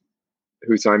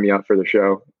 who signed me up for the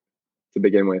show to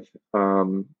begin with.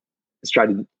 Has tried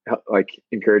to like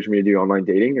encourage me to do online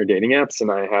dating or dating apps,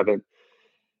 and I haven't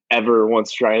ever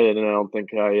once tried it, and I don't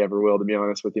think I ever will, to be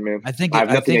honest with you, man. I think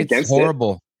it's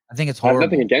horrible. I think it's horrible. I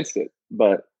have nothing against it,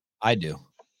 but I do.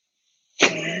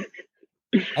 I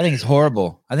think it's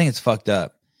horrible. I think it's fucked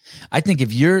up. I think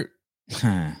if you're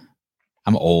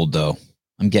I'm old though.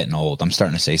 I'm getting old. I'm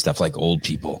starting to say stuff like old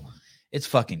people. It's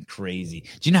fucking crazy.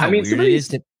 Do you know how weird it is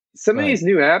to some of these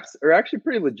new apps are actually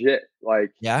pretty legit.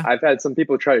 Like, yeah, I've had some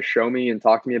people try to show me and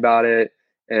talk to me about it.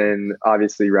 And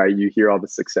obviously, right, you hear all the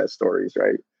success stories,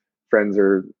 right? Friends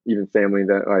or even family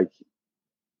that like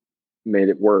made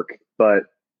it work. But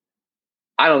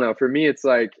I don't know. For me, it's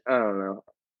like, I don't know.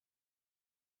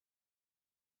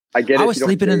 I get it. I was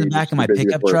sleeping in the back of my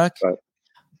pickup truck.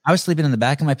 I was sleeping in the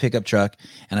back of my pickup truck,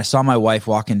 and I saw my wife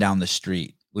walking down the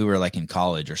street. We were like in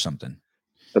college or something.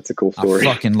 That's a cool story.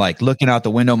 I'm fucking like looking out the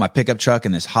window of my pickup truck,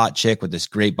 and this hot chick with this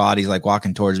great body's like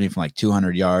walking towards me from like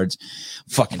 200 yards,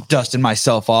 fucking dusting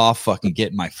myself off, fucking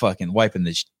getting my fucking wiping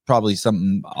this probably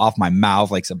something off my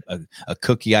mouth, like a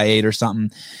cookie I ate or something,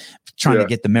 trying to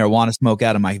get the marijuana smoke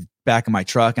out of my back of my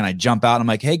truck. And I jump out. And I'm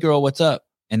like, "Hey girl, what's up?"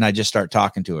 And I just start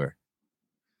talking to her.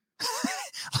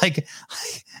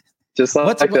 Just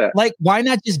like that. Like, why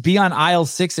not just be on aisle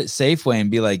 6 at Safeway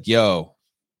and be like, "Yo,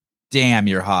 damn,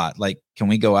 you're hot. Like, can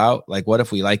we go out? Like, what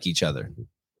if we like each other?"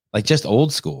 Like, just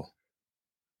old school.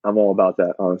 I'm all about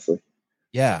that, honestly.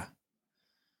 Yeah.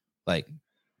 Like,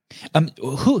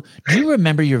 who do you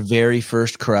remember your very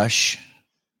first crush?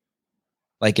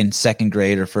 Like in second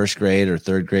grade or first grade or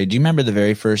third grade? Do you remember the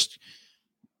very first?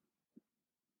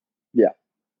 Yeah.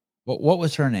 What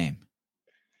was her name?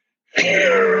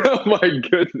 Oh my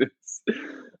goodness.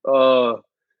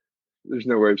 There's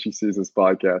no way she sees this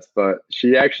podcast, but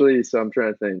she actually, so I'm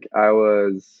trying to think. I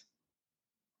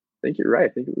think you're right.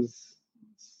 I think it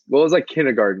was like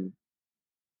kindergarten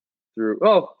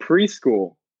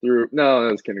preschool it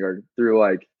was kindergarten through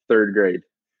like third grade.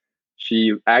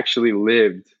 She actually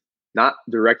lived not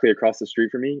directly across the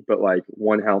street from me, but like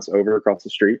one house over across the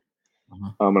street.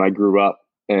 And I grew up,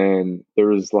 and there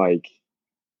was like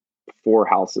 4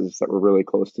 houses that were really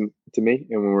close to me.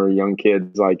 And when we were young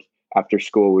kids, like after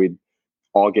school, we'd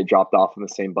all get dropped off in the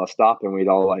same bus stop, and we'd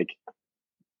all like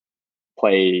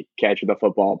play catch with the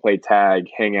football, play tag,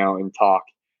 hang out, and talk.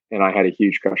 And I had a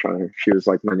huge crush on her. She was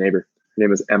like my neighbor. Her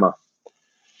name was Emma.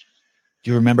 Do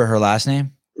you remember her last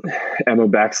name? Emma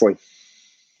Baxley.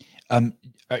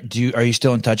 Are you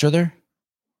still in touch with her?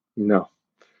 No.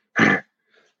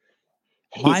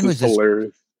 Mine was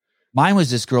hilarious. Mine was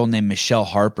this girl named Michelle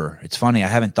Harper. It's funny. I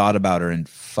haven't thought about her in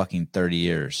fucking 30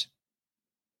 years.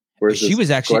 She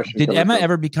was actually, did Emma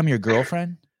ever become your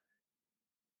girlfriend?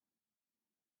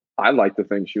 I like to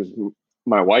think she was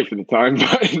my wife at the time,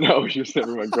 but no, she was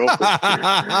never my girlfriend.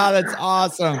 That's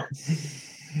awesome.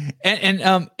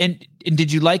 And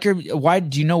did you like her? Why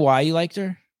do you know why you liked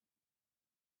her?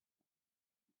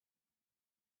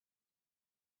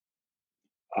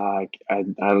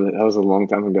 That was a long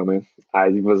time ago, man. I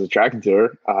was attracted to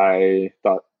her. I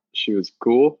thought she was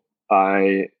cool.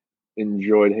 I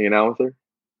enjoyed hanging out with her.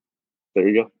 There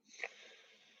you go.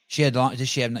 She had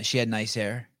she had nice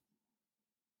hair.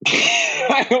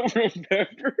 I don't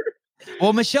remember.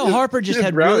 Well, Michelle Harper just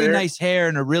had really nice hair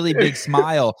and a really big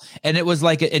smile, and it was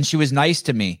like, and she was nice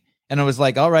to me, and I was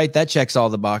like, all right, that checks all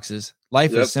the boxes.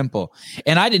 Life is simple.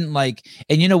 And I didn't like,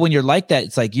 and you know, when you're like that,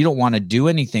 it's like, you don't want to do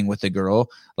anything with a girl.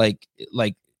 Like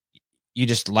you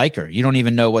just like her. You don't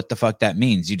even know what the fuck that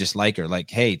means. You just like her. Like,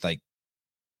 hey, like,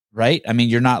 right. I mean,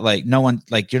 you're not like, no one,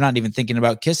 like, you're not even thinking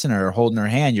about kissing her or holding her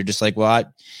hand. You're just like, well,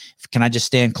 can I just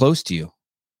stand close to you?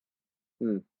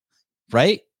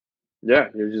 Right. Yeah.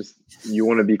 You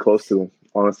want to be close to them.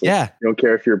 Honestly. Yeah. You don't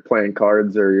care if you're playing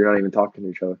cards or you're not even talking to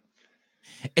each other.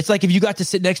 It's like if you got to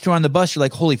sit next to her on the bus, you're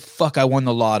like, holy fuck, I won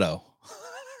the lotto.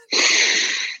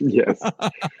 Yes.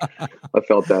 I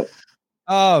felt that.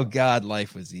 Oh, God,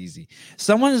 life was easy.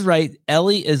 Someone is right.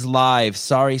 Ellie is live.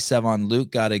 Sorry, Sevon.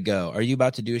 Luke got to go. Are you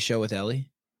about to do a show with Ellie?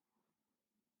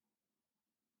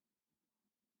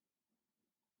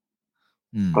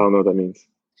 I don't know what that means.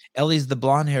 Ellie's the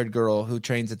blonde-haired girl who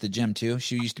trains at the gym, too.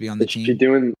 She used to be on the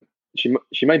team.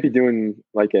 She might be doing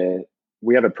like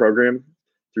we have a program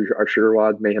through our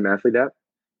SugarWOD Mayhem Athlete app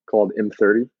called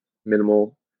M30,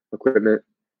 minimal equipment,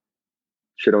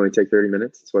 should only take 30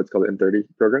 minutes. So it's called the M30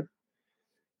 program.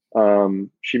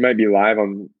 She might be live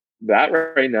on that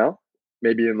right now,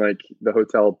 maybe in like the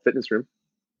hotel fitness room.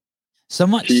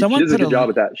 Someone does a good job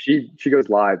at that. She goes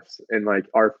live in like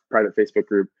our private Facebook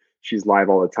group. She's live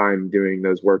all the time doing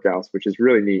those workouts, which is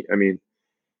really neat. I mean,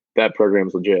 that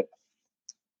program's legit.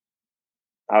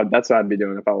 That's what I'd be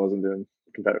doing if I wasn't doing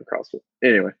competitive CrossFit.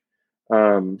 Anyway,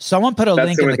 someone put a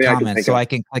link in the comments so I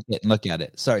can click it and look at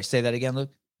it. Sorry, say that again, Luke.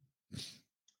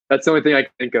 That's the only thing I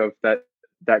can think of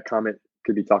that comment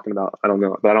could be talking about. I don't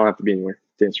know, but I don't have to be anywhere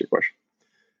to answer your question.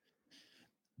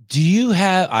 Do you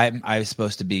have? I was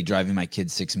supposed to be driving my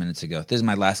kids 6 minutes ago. This is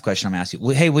my last question I'm asking you.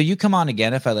 Hey, will you come on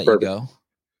again if I let you go?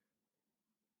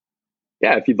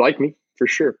 Yeah, if you'd like me, for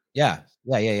sure. Yeah.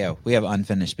 We have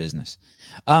unfinished business.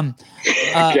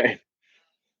 Okay.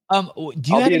 Do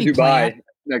you have in Dubai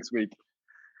next week?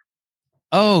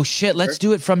 Oh shit! Let's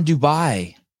do it from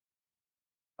Dubai.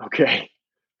 Okay,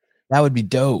 that would be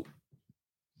dope.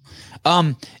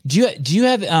 Do you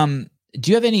have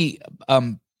any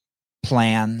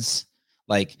plans?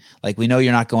 Like we know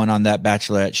you're not going on that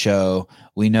Bachelorette show.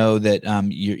 We know that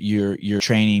you're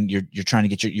training. You're trying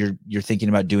to get you're thinking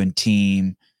about doing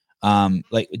team.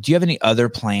 Like, do you have any other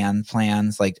plans?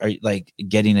 Like, are you like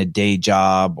getting a day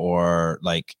job or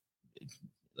like?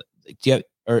 Do you have,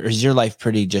 or is your life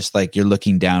pretty just like you're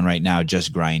looking down right now,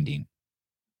 just grinding?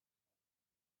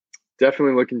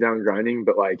 Definitely looking down, grinding,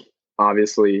 but like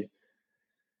obviously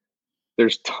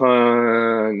there's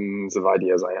tons of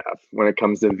ideas I have when it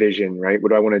comes to vision, right? What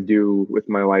do I want to do with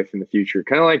my life in the future?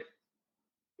 Kind of like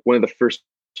one of the first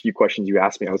few questions you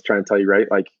asked me, I was trying to tell you,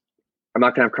 right? Like, I'm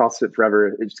not going to have CrossFit forever.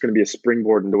 It's just going to be a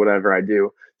springboard into whatever I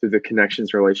do through the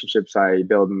connections, relationships I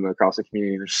build in the CrossFit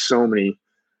community. There's so many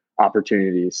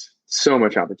opportunities, so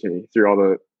much opportunity through all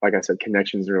the, like I said,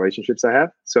 connections and relationships I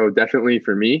have. So definitely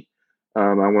for me,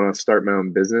 I want to start my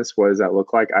own business. What does that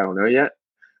look like? I don't know yet.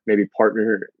 Maybe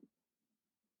partner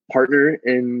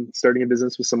in starting a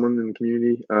business with someone in the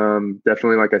community.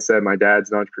 Definitely, like I said, my dad's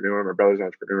an entrepreneur, my brother's an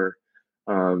entrepreneur.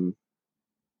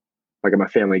 Like I'm a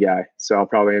family guy, so I'll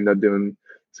probably end up doing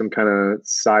some kind of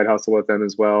side hustle with them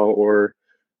as well, or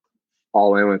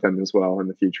all in with them as well in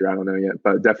the future. I don't know yet,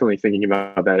 but definitely thinking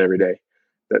about that every day.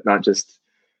 That not just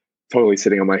totally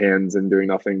sitting on my hands and doing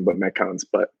nothing but metcons,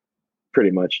 but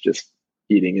pretty much just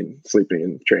eating and sleeping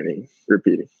and training,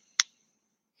 repeating.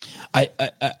 I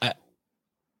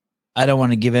don't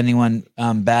want to give anyone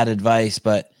bad advice,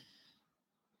 but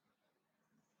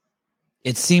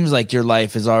it seems like your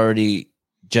life is already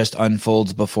just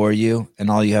unfolds before you, and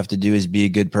all you have to do is be a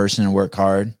good person and work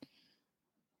hard.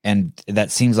 And that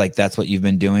seems like that's what you've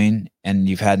been doing. And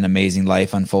you've had an amazing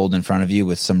life unfold in front of you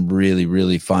with some really,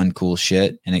 really fun, cool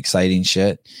shit and exciting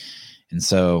shit. And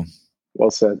so,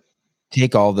 well said.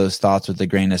 take all those thoughts with a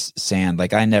grain of sand.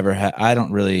 Like I never had,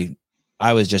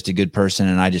 I was just a good person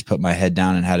and I just put my head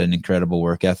down and had an incredible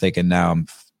work ethic. And now I'm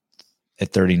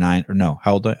at 39 or no,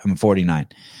 how old? I'm 49.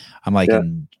 I'm like,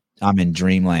 I'm in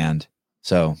dreamland.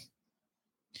 So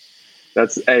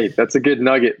that's a good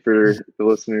nugget for the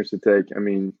listeners to take. I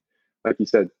mean, like you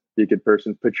said, be a good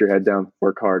person, put your head down,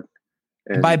 work hard.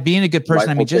 And by being a good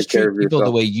person, I mean, just treat people the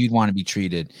way you'd want to be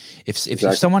treated. If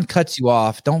someone cuts you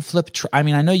off, don't flip. I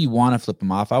mean, I know you want to flip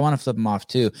them off. I want to flip them off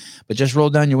too, but just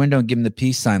roll down your window and give them the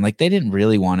peace sign. Like they didn't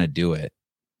really want to do it.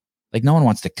 Like no one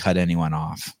wants to cut anyone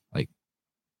off. Like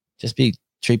just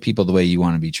treat people the way you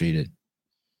want to be treated.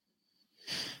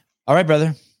 All right,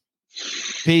 brother.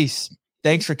 Peace.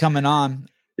 Thanks for coming on.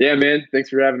 Yeah, man. Thanks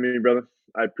for having me, brother.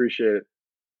 I appreciate it.